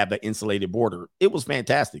they can have the insulated border. It was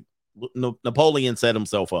fantastic. Napoleon set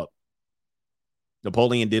himself up.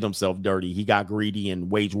 Napoleon did himself dirty. He got greedy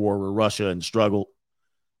and waged war with Russia and struggled.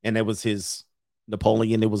 And it was his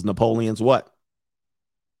Napoleon. It was Napoleon's what?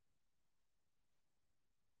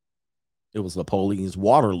 It was Napoleon's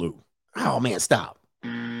Waterloo. Oh, man, stop. All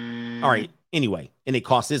right. Anyway, and it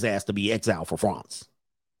cost his ass to be exiled for France.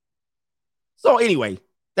 So anyway,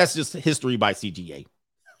 that's just history by CGA.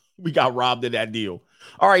 We got robbed of that deal.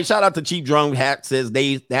 All right, shout out to Cheap Drum Hat says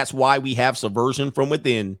that's why we have subversion from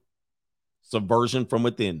within. Subversion from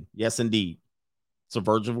within. Yes, indeed.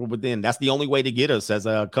 Subversion from within. That's the only way to get us as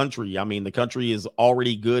a country. I mean, the country is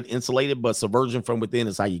already good insulated, but subversion from within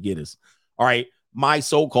is how you get us. All right, my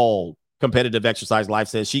so-called competitive exercise life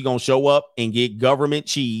says she gonna show up and get government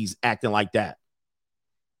cheese acting like that.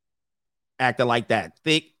 Acting like that.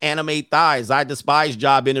 Thick anime thighs. I despise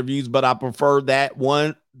job interviews, but I prefer that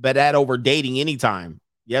over dating anytime.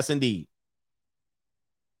 Yes, indeed.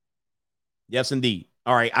 Yes, indeed.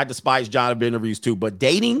 All right. I despise job interviews too, but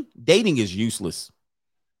dating is useless.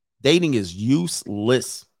 Dating is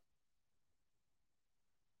useless.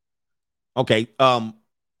 Okay.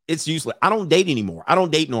 It's useless. I don't date anymore. I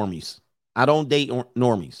don't date normies.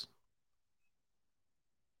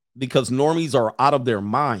 Because normies are out of their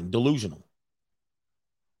mind, delusional.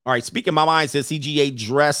 All right, speaking my mind says CGA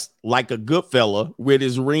dressed like a good fella with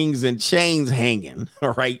his rings and chains hanging.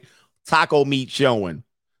 All right, taco meat showing,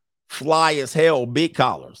 fly as hell, big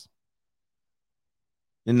collars.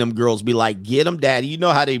 And them girls be like, get him, daddy. You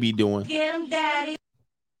know how they be doing. Get him, daddy.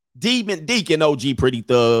 Demon Deacon OG Pretty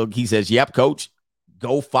Thug. He says, yep, coach.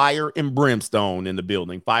 Go fire and brimstone in the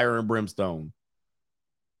building. Fire and brimstone.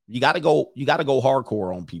 You got to go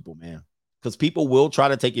hardcore on people, man. Because people will try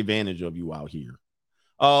to take advantage of you out here.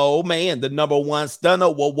 Oh, man, the number one stunner.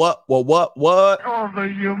 What? All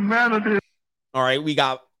the humanity. All right, we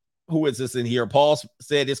got, who is this in here? Paul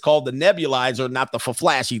said it's called the nebulizer, not the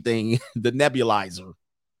flashy thing, the nebulizer.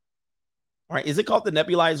 All right, is it called the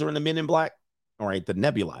nebulizer in the Men in Black? All right, the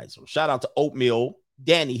nebulizer. Shout out to Oatmeal.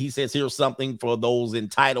 Danny, he says, here's something for those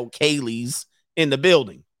entitled Kayleys in the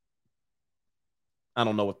building. I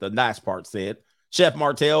don't know what the last part said. Chef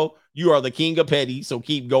Martel, you are the king of petty, so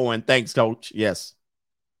keep going. Thanks, coach. Yes.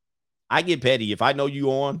 I get petty. If I know you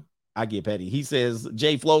on, I get petty. He says,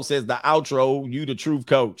 J Flo says the outro, you the truth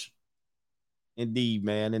coach. Indeed,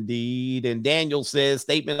 man. Indeed. And Daniel says,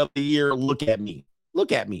 statement of the year, look at me.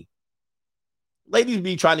 Look at me. Ladies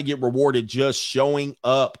be trying to get rewarded just showing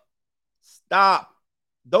up. Stop.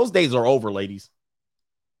 Those days are over, ladies.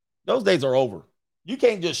 Those days are over. You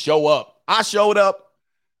can't just show up. I showed up.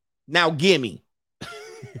 Now gimme.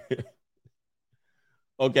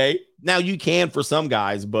 Okay. Now you can for some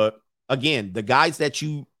guys, but again, the guys that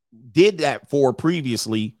you did that for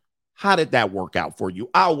previously, how did that work out for you?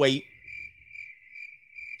 I'll wait.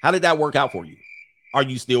 How did that work out for you? Are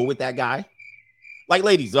you still with that guy? Like,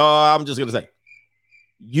 ladies, I'm just going to say,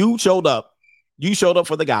 you showed up. You showed up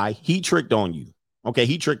for the guy. He tricked on you. Okay,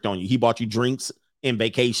 he tricked on you. He bought you drinks and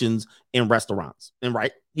vacations and restaurants. And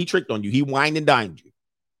right, he tricked on you. He wined and dined you.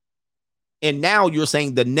 And now you're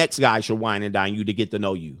saying the next guy should wine and dine you to get to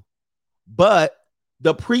know you. But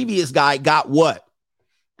the previous guy got what?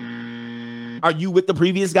 Are you with the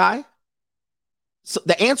previous guy? So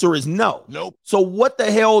the answer is no. Nope. So what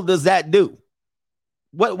the hell does that do?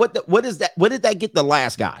 What is that? What did that get the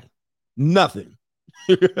last guy? Nothing.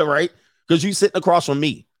 Right? Because you sitting across from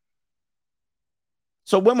me.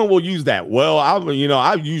 So women will use that. Well, I'm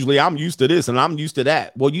used to this and I'm used to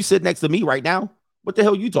that. Well, you sit next to me right now. What the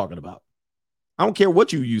hell are you talking about? I don't care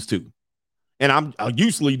what you used to. And I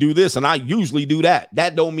usually do this and I usually do that.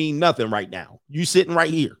 That don't mean nothing right now. You sitting right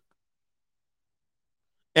here.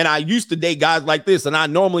 And I used to date guys like this and I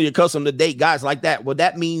normally accustomed to date guys like that. Well,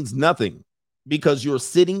 that means nothing because you're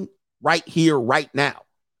sitting right here right now.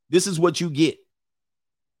 This is what you get.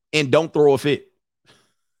 And don't throw a fit.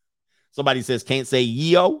 Somebody says, can't say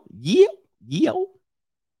yo.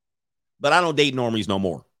 But I don't date normies no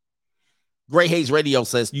more. Gray Hayes Radio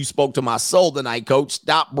says, you spoke to my soul tonight, coach.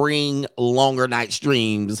 Stop bringing longer night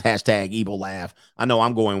streams. Hashtag evil laugh. I know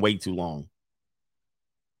I'm going way too long.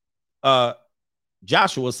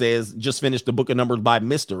 Joshua says, just finished the book of Numbers by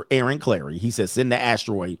Mr. Aaron Clary. He says, send the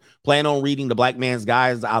asteroid. Plan on reading The Black Man's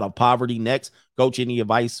Guide Out of Poverty next. Coach, any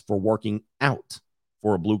advice for working out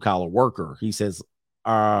for a blue collar worker? He says,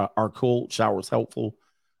 are cold showers helpful?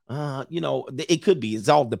 It could be. It's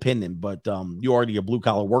all dependent, but you're already a blue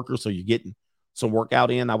collar worker, so you're getting some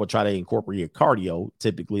workout in. I would try to incorporate cardio.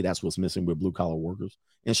 Typically, that's what's missing with blue collar workers.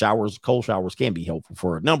 And cold showers can be helpful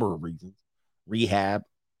for a number of reasons. Rehab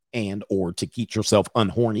and or to keep yourself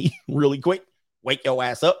unhorny really quick. Wake your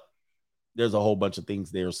ass up. There's a whole bunch of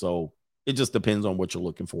things there. So it just depends on what you're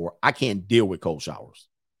looking for. I can't deal with cold showers.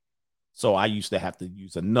 So I used to have to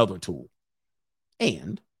use another tool.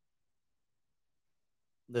 And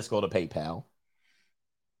let's go to PayPal.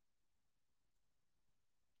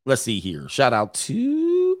 Let's see here. Shout out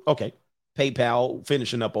to, PayPal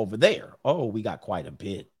finishing up over there. Oh, we got quite a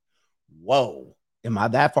bit. Whoa. Am I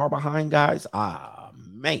that far behind, guys? Ah,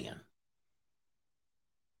 man.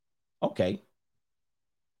 Okay.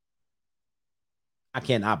 I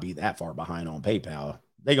cannot be that far behind on PayPal.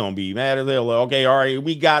 They're going to be mad as hell. Okay, all right.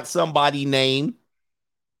 We got somebody named.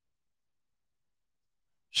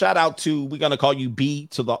 Shout out to, we're going to call you B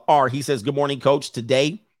to the R. He says, good morning, coach.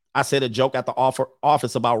 Today, I said a joke at the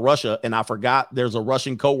office about Russia, and I forgot there's a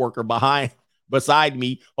Russian coworker beside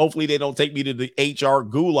me. Hopefully they don't take me to the HR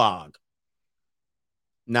gulag.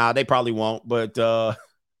 Nah, they probably won't, but,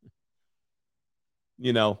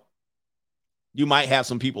 you might have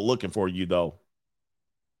some people looking for you, though.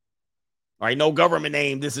 All right, no government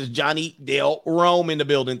name. This is Johnny Dale Rome in the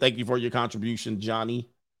building. Thank you for your contribution, Johnny.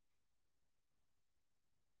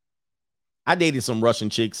 I dated some Russian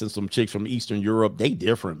chicks and some chicks from Eastern Europe. They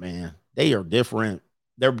different, man. They are different.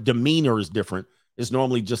 Their demeanor is different. It's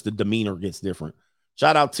normally just the demeanor gets different.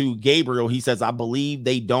 Shout out to Gabriel. He says, I believe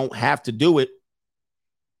they don't have to do it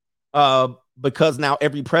because now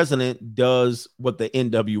every president does what the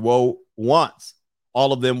NWO wants.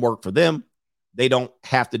 All of them work for them. They don't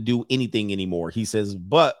have to do anything anymore. He says,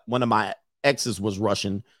 but one of my exes was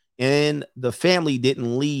Russian and the family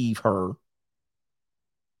didn't leave her.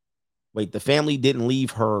 Wait, the family didn't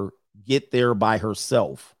leave her get there by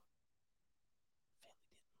herself.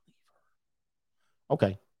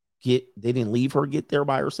 Okay. They didn't leave her get there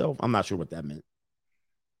by herself. I'm not sure what that meant.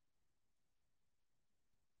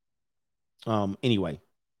 Anyway,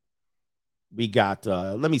 we got,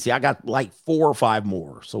 let me see. I got like 4 or 5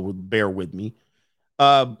 more. So bear with me.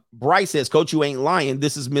 Bryce says, Coach, you ain't lying.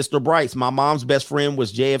 This is Mr. Bryce. My mom's best friend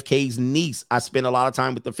was JFK's niece. I spent a lot of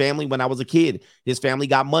time with the family when I was a kid. His family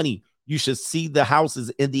got money. You should see the houses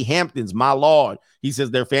in the Hamptons. My Lord. He says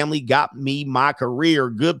their family got me my career.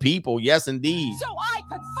 Good people. Yes, indeed. So I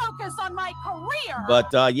could focus on my career. But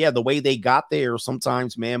the way they got there,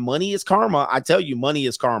 sometimes, man, money is karma. I tell you, money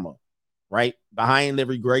is karma, right? Behind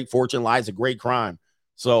every great fortune lies a great crime.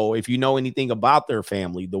 So if you know anything about their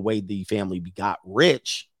family, the way the family got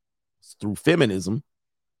rich through feminism.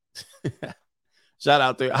 Shout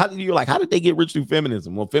out there. How did they get rich through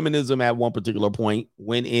feminism? Well, feminism at one particular point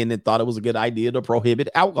went in and thought it was a good idea to prohibit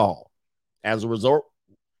alcohol. As a result,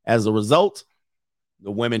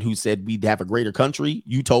 the women who said we'd have a greater country,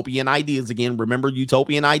 utopian ideas again. Remember,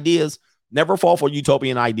 utopian ideas. Never fall for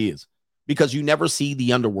utopian ideas. Because you never see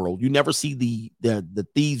the underworld. You never see the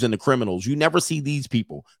thieves and the criminals. You never see these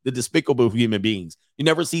people, the despicable human beings. You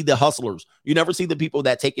never see the hustlers. You never see the people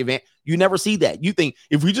that take advantage. You never see that. You think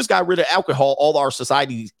if we just got rid of alcohol, all our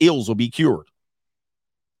society's ills will be cured.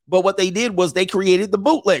 But what they did was they created the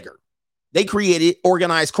bootlegger. They created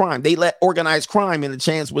organized crime. They let organized crime in a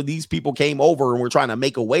chance where these people came over and were trying to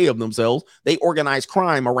make a way of themselves. They organized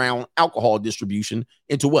crime around alcohol distribution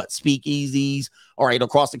into what? Speakeasies, all right,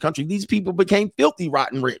 across the country. These people became filthy,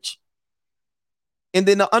 rotten rich. And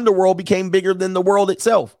then the underworld became bigger than the world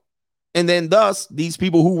itself. And then thus, these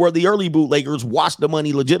people who were the early bootleggers watched the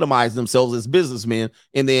money legitimize themselves as businessmen.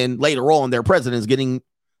 And then later on, their presidents getting,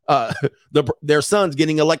 their sons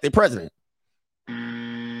getting elected president.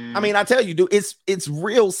 I mean, I tell you, dude, it's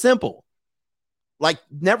real simple. Like,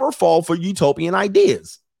 never fall for utopian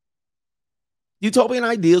ideas. Utopian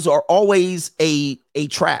ideas are always a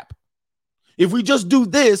trap. If we just do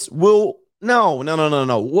this, no.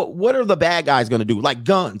 What are the bad guys going to do? Like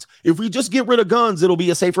guns. If we just get rid of guns, it'll be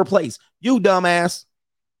a safer place. You dumbass.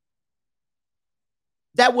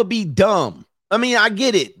 That would be dumb. I mean, I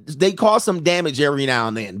get it. They cause some damage every now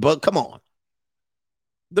and then, but come on.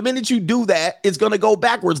 The minute you do that, it's going to go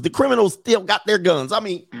backwards. The criminals still got their guns. I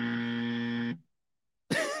mean,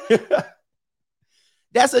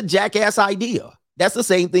 that's a jackass idea. That's the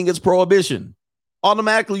same thing as prohibition.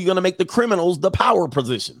 Automatically, you're going to make the criminals the power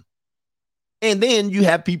position. And then you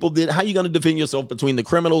have people that, how are you going to defend yourself between the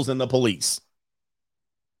criminals and the police?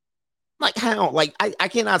 Like how? Like, I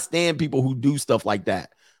cannot stand people who do stuff like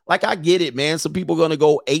that. Like, I get it, man. Some people are going to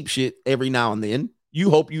go ape shit every now and then. You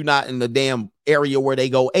hope you're not in the damn area where they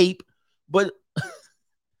go ape. But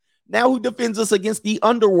Now who defends us against the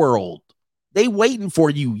underworld? They waiting for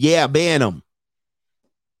you. Yeah, ban them.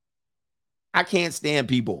 I can't stand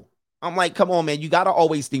people. I'm like, come on, man. You got to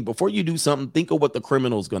always think before you do something, think of what the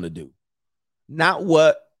criminal's going to do. Not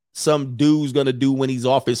what some dude's going to do when he's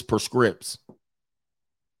off his prescripts.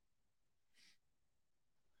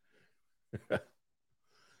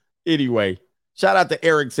 Anyway, shout out to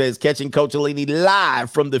Eric says, catching Coach Alini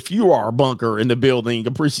live from the Furor bunker in the building.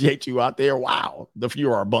 Appreciate you out there. Wow, the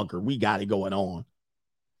Furor bunker. We got it going on.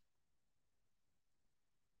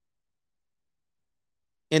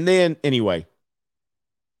 And then, anyway.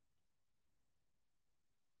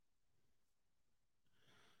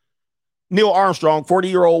 Neil Armstrong,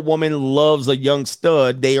 40-year-old woman loves a young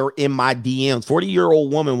stud. They are in my DMs.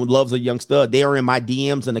 40-year-old woman loves a young stud. They are in my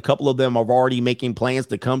DMs, and a couple of them are already making plans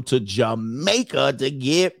to come to Jamaica to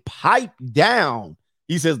get piped down.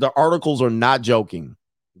 He says the articles are not joking.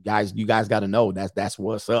 Guys, you guys got to know that's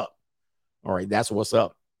what's up. All right, that's what's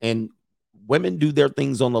up. And women do their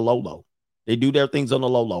things on the low. They do their things on the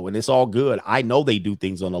low, and it's all good. I know they do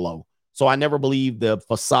things on the low. So I never believe the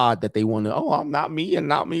facade that they want to, oh, I'm not me and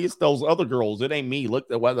not me. It's those other girls. It ain't me.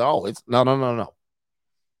 Look at whether, oh, it's no.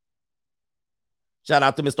 Shout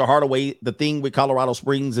out to Mr. Hardaway. The thing with Colorado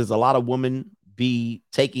Springs is a lot of women be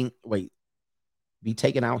taken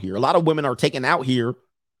out here. A lot of women are taken out here,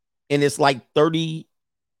 and it's like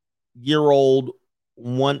 30-year-old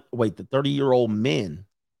the 30-year-old men.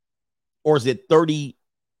 Or is it 31?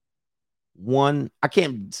 I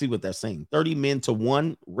can't see what they're saying. 30 men to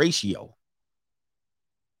 1 ratio.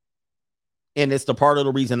 And it's the part of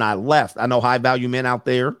the reason I left. I know high value men out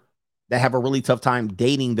there that have a really tough time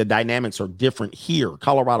dating. The dynamics are different here.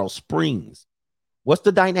 Colorado Springs. What's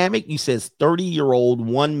the dynamic? You says 30-year-old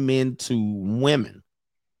 1 men to women.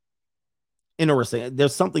 Interesting.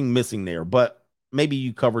 There's something missing there, but maybe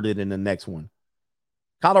you covered it in the next one.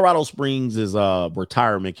 Colorado Springs is a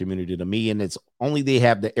retirement community to me, and it's only they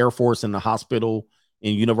have the Air Force and the hospital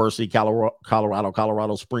in University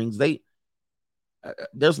Colorado Springs.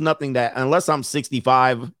 There's nothing that, unless I'm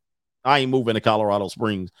 65, I ain't moving to Colorado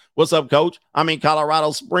Springs. What's up, Coach? I'm in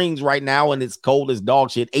Colorado Springs right now, and it's cold as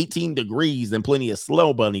dog shit. 18 degrees and plenty of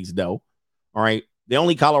snow bunnies, though. All right. The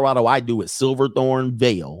only Colorado I do is Silverthorne,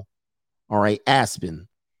 Vail, all right, Aspen,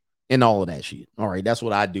 and all of that shit. All right. That's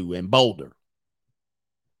what I do in Boulder.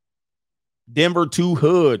 Denver too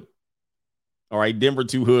hood. All right, Denver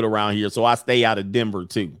too hood around here. So I stay out of Denver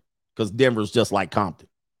too, because Denver's just like Compton.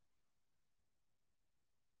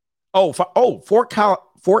 Fort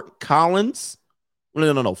Collins.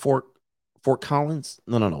 No. Fort Collins.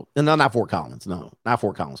 No, not Fort Collins. No, not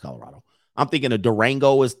Fort Collins, Colorado. I'm thinking of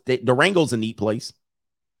Durango. Durango's a neat place.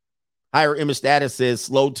 Higher image status says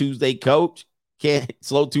Slow Tuesday, Coach.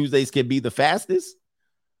 Slow Tuesdays can be the fastest,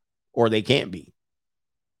 or they can't be.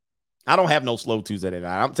 I don't have no slow Tuesday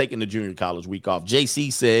tonight. I'm taking the junior college week off.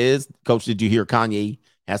 JC says, Coach, did you hear Kanye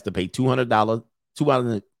has to pay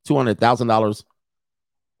 $200,000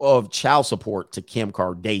 of child support to Kim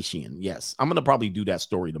Kardashian? Yes, I'm going to probably do that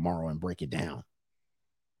story tomorrow and break it down.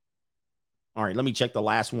 All right, let me check the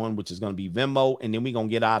last one, which is going to be Venmo, and then we're going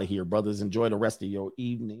to get out of here. Brothers, enjoy the rest of your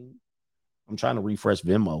evening. I'm trying to refresh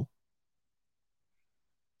Venmo.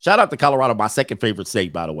 Shout out to Colorado, my second favorite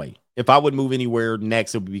state, by the way. If I would move anywhere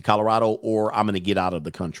next, it would be Colorado, or I'm going to get out of the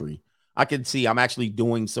country. I can see I'm actually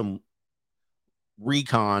doing some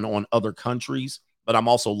recon on other countries, but I'm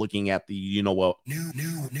also looking at the,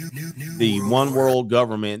 the one world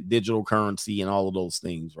government, digital currency, and all of those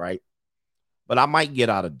things, right? But I might get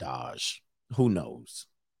out of Dodge. Who knows?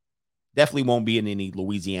 Definitely won't be in any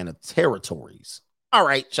Louisiana territories. All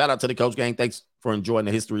right. Shout out to the Coach Gang. Thanks for enjoying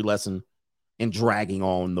the history lesson and dragging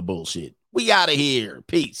on the bullshit. We out of here.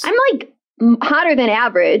 Peace. I'm like hotter than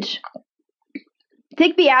average.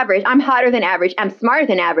 Take the average. I'm hotter than average. I'm smarter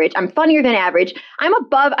than average. I'm funnier than average. I'm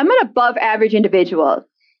an above average individual.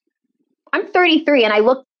 I'm 33 and I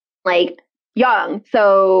look like young.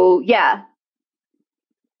 So yeah.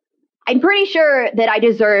 I'm pretty sure that I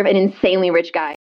deserve an insanely rich guy.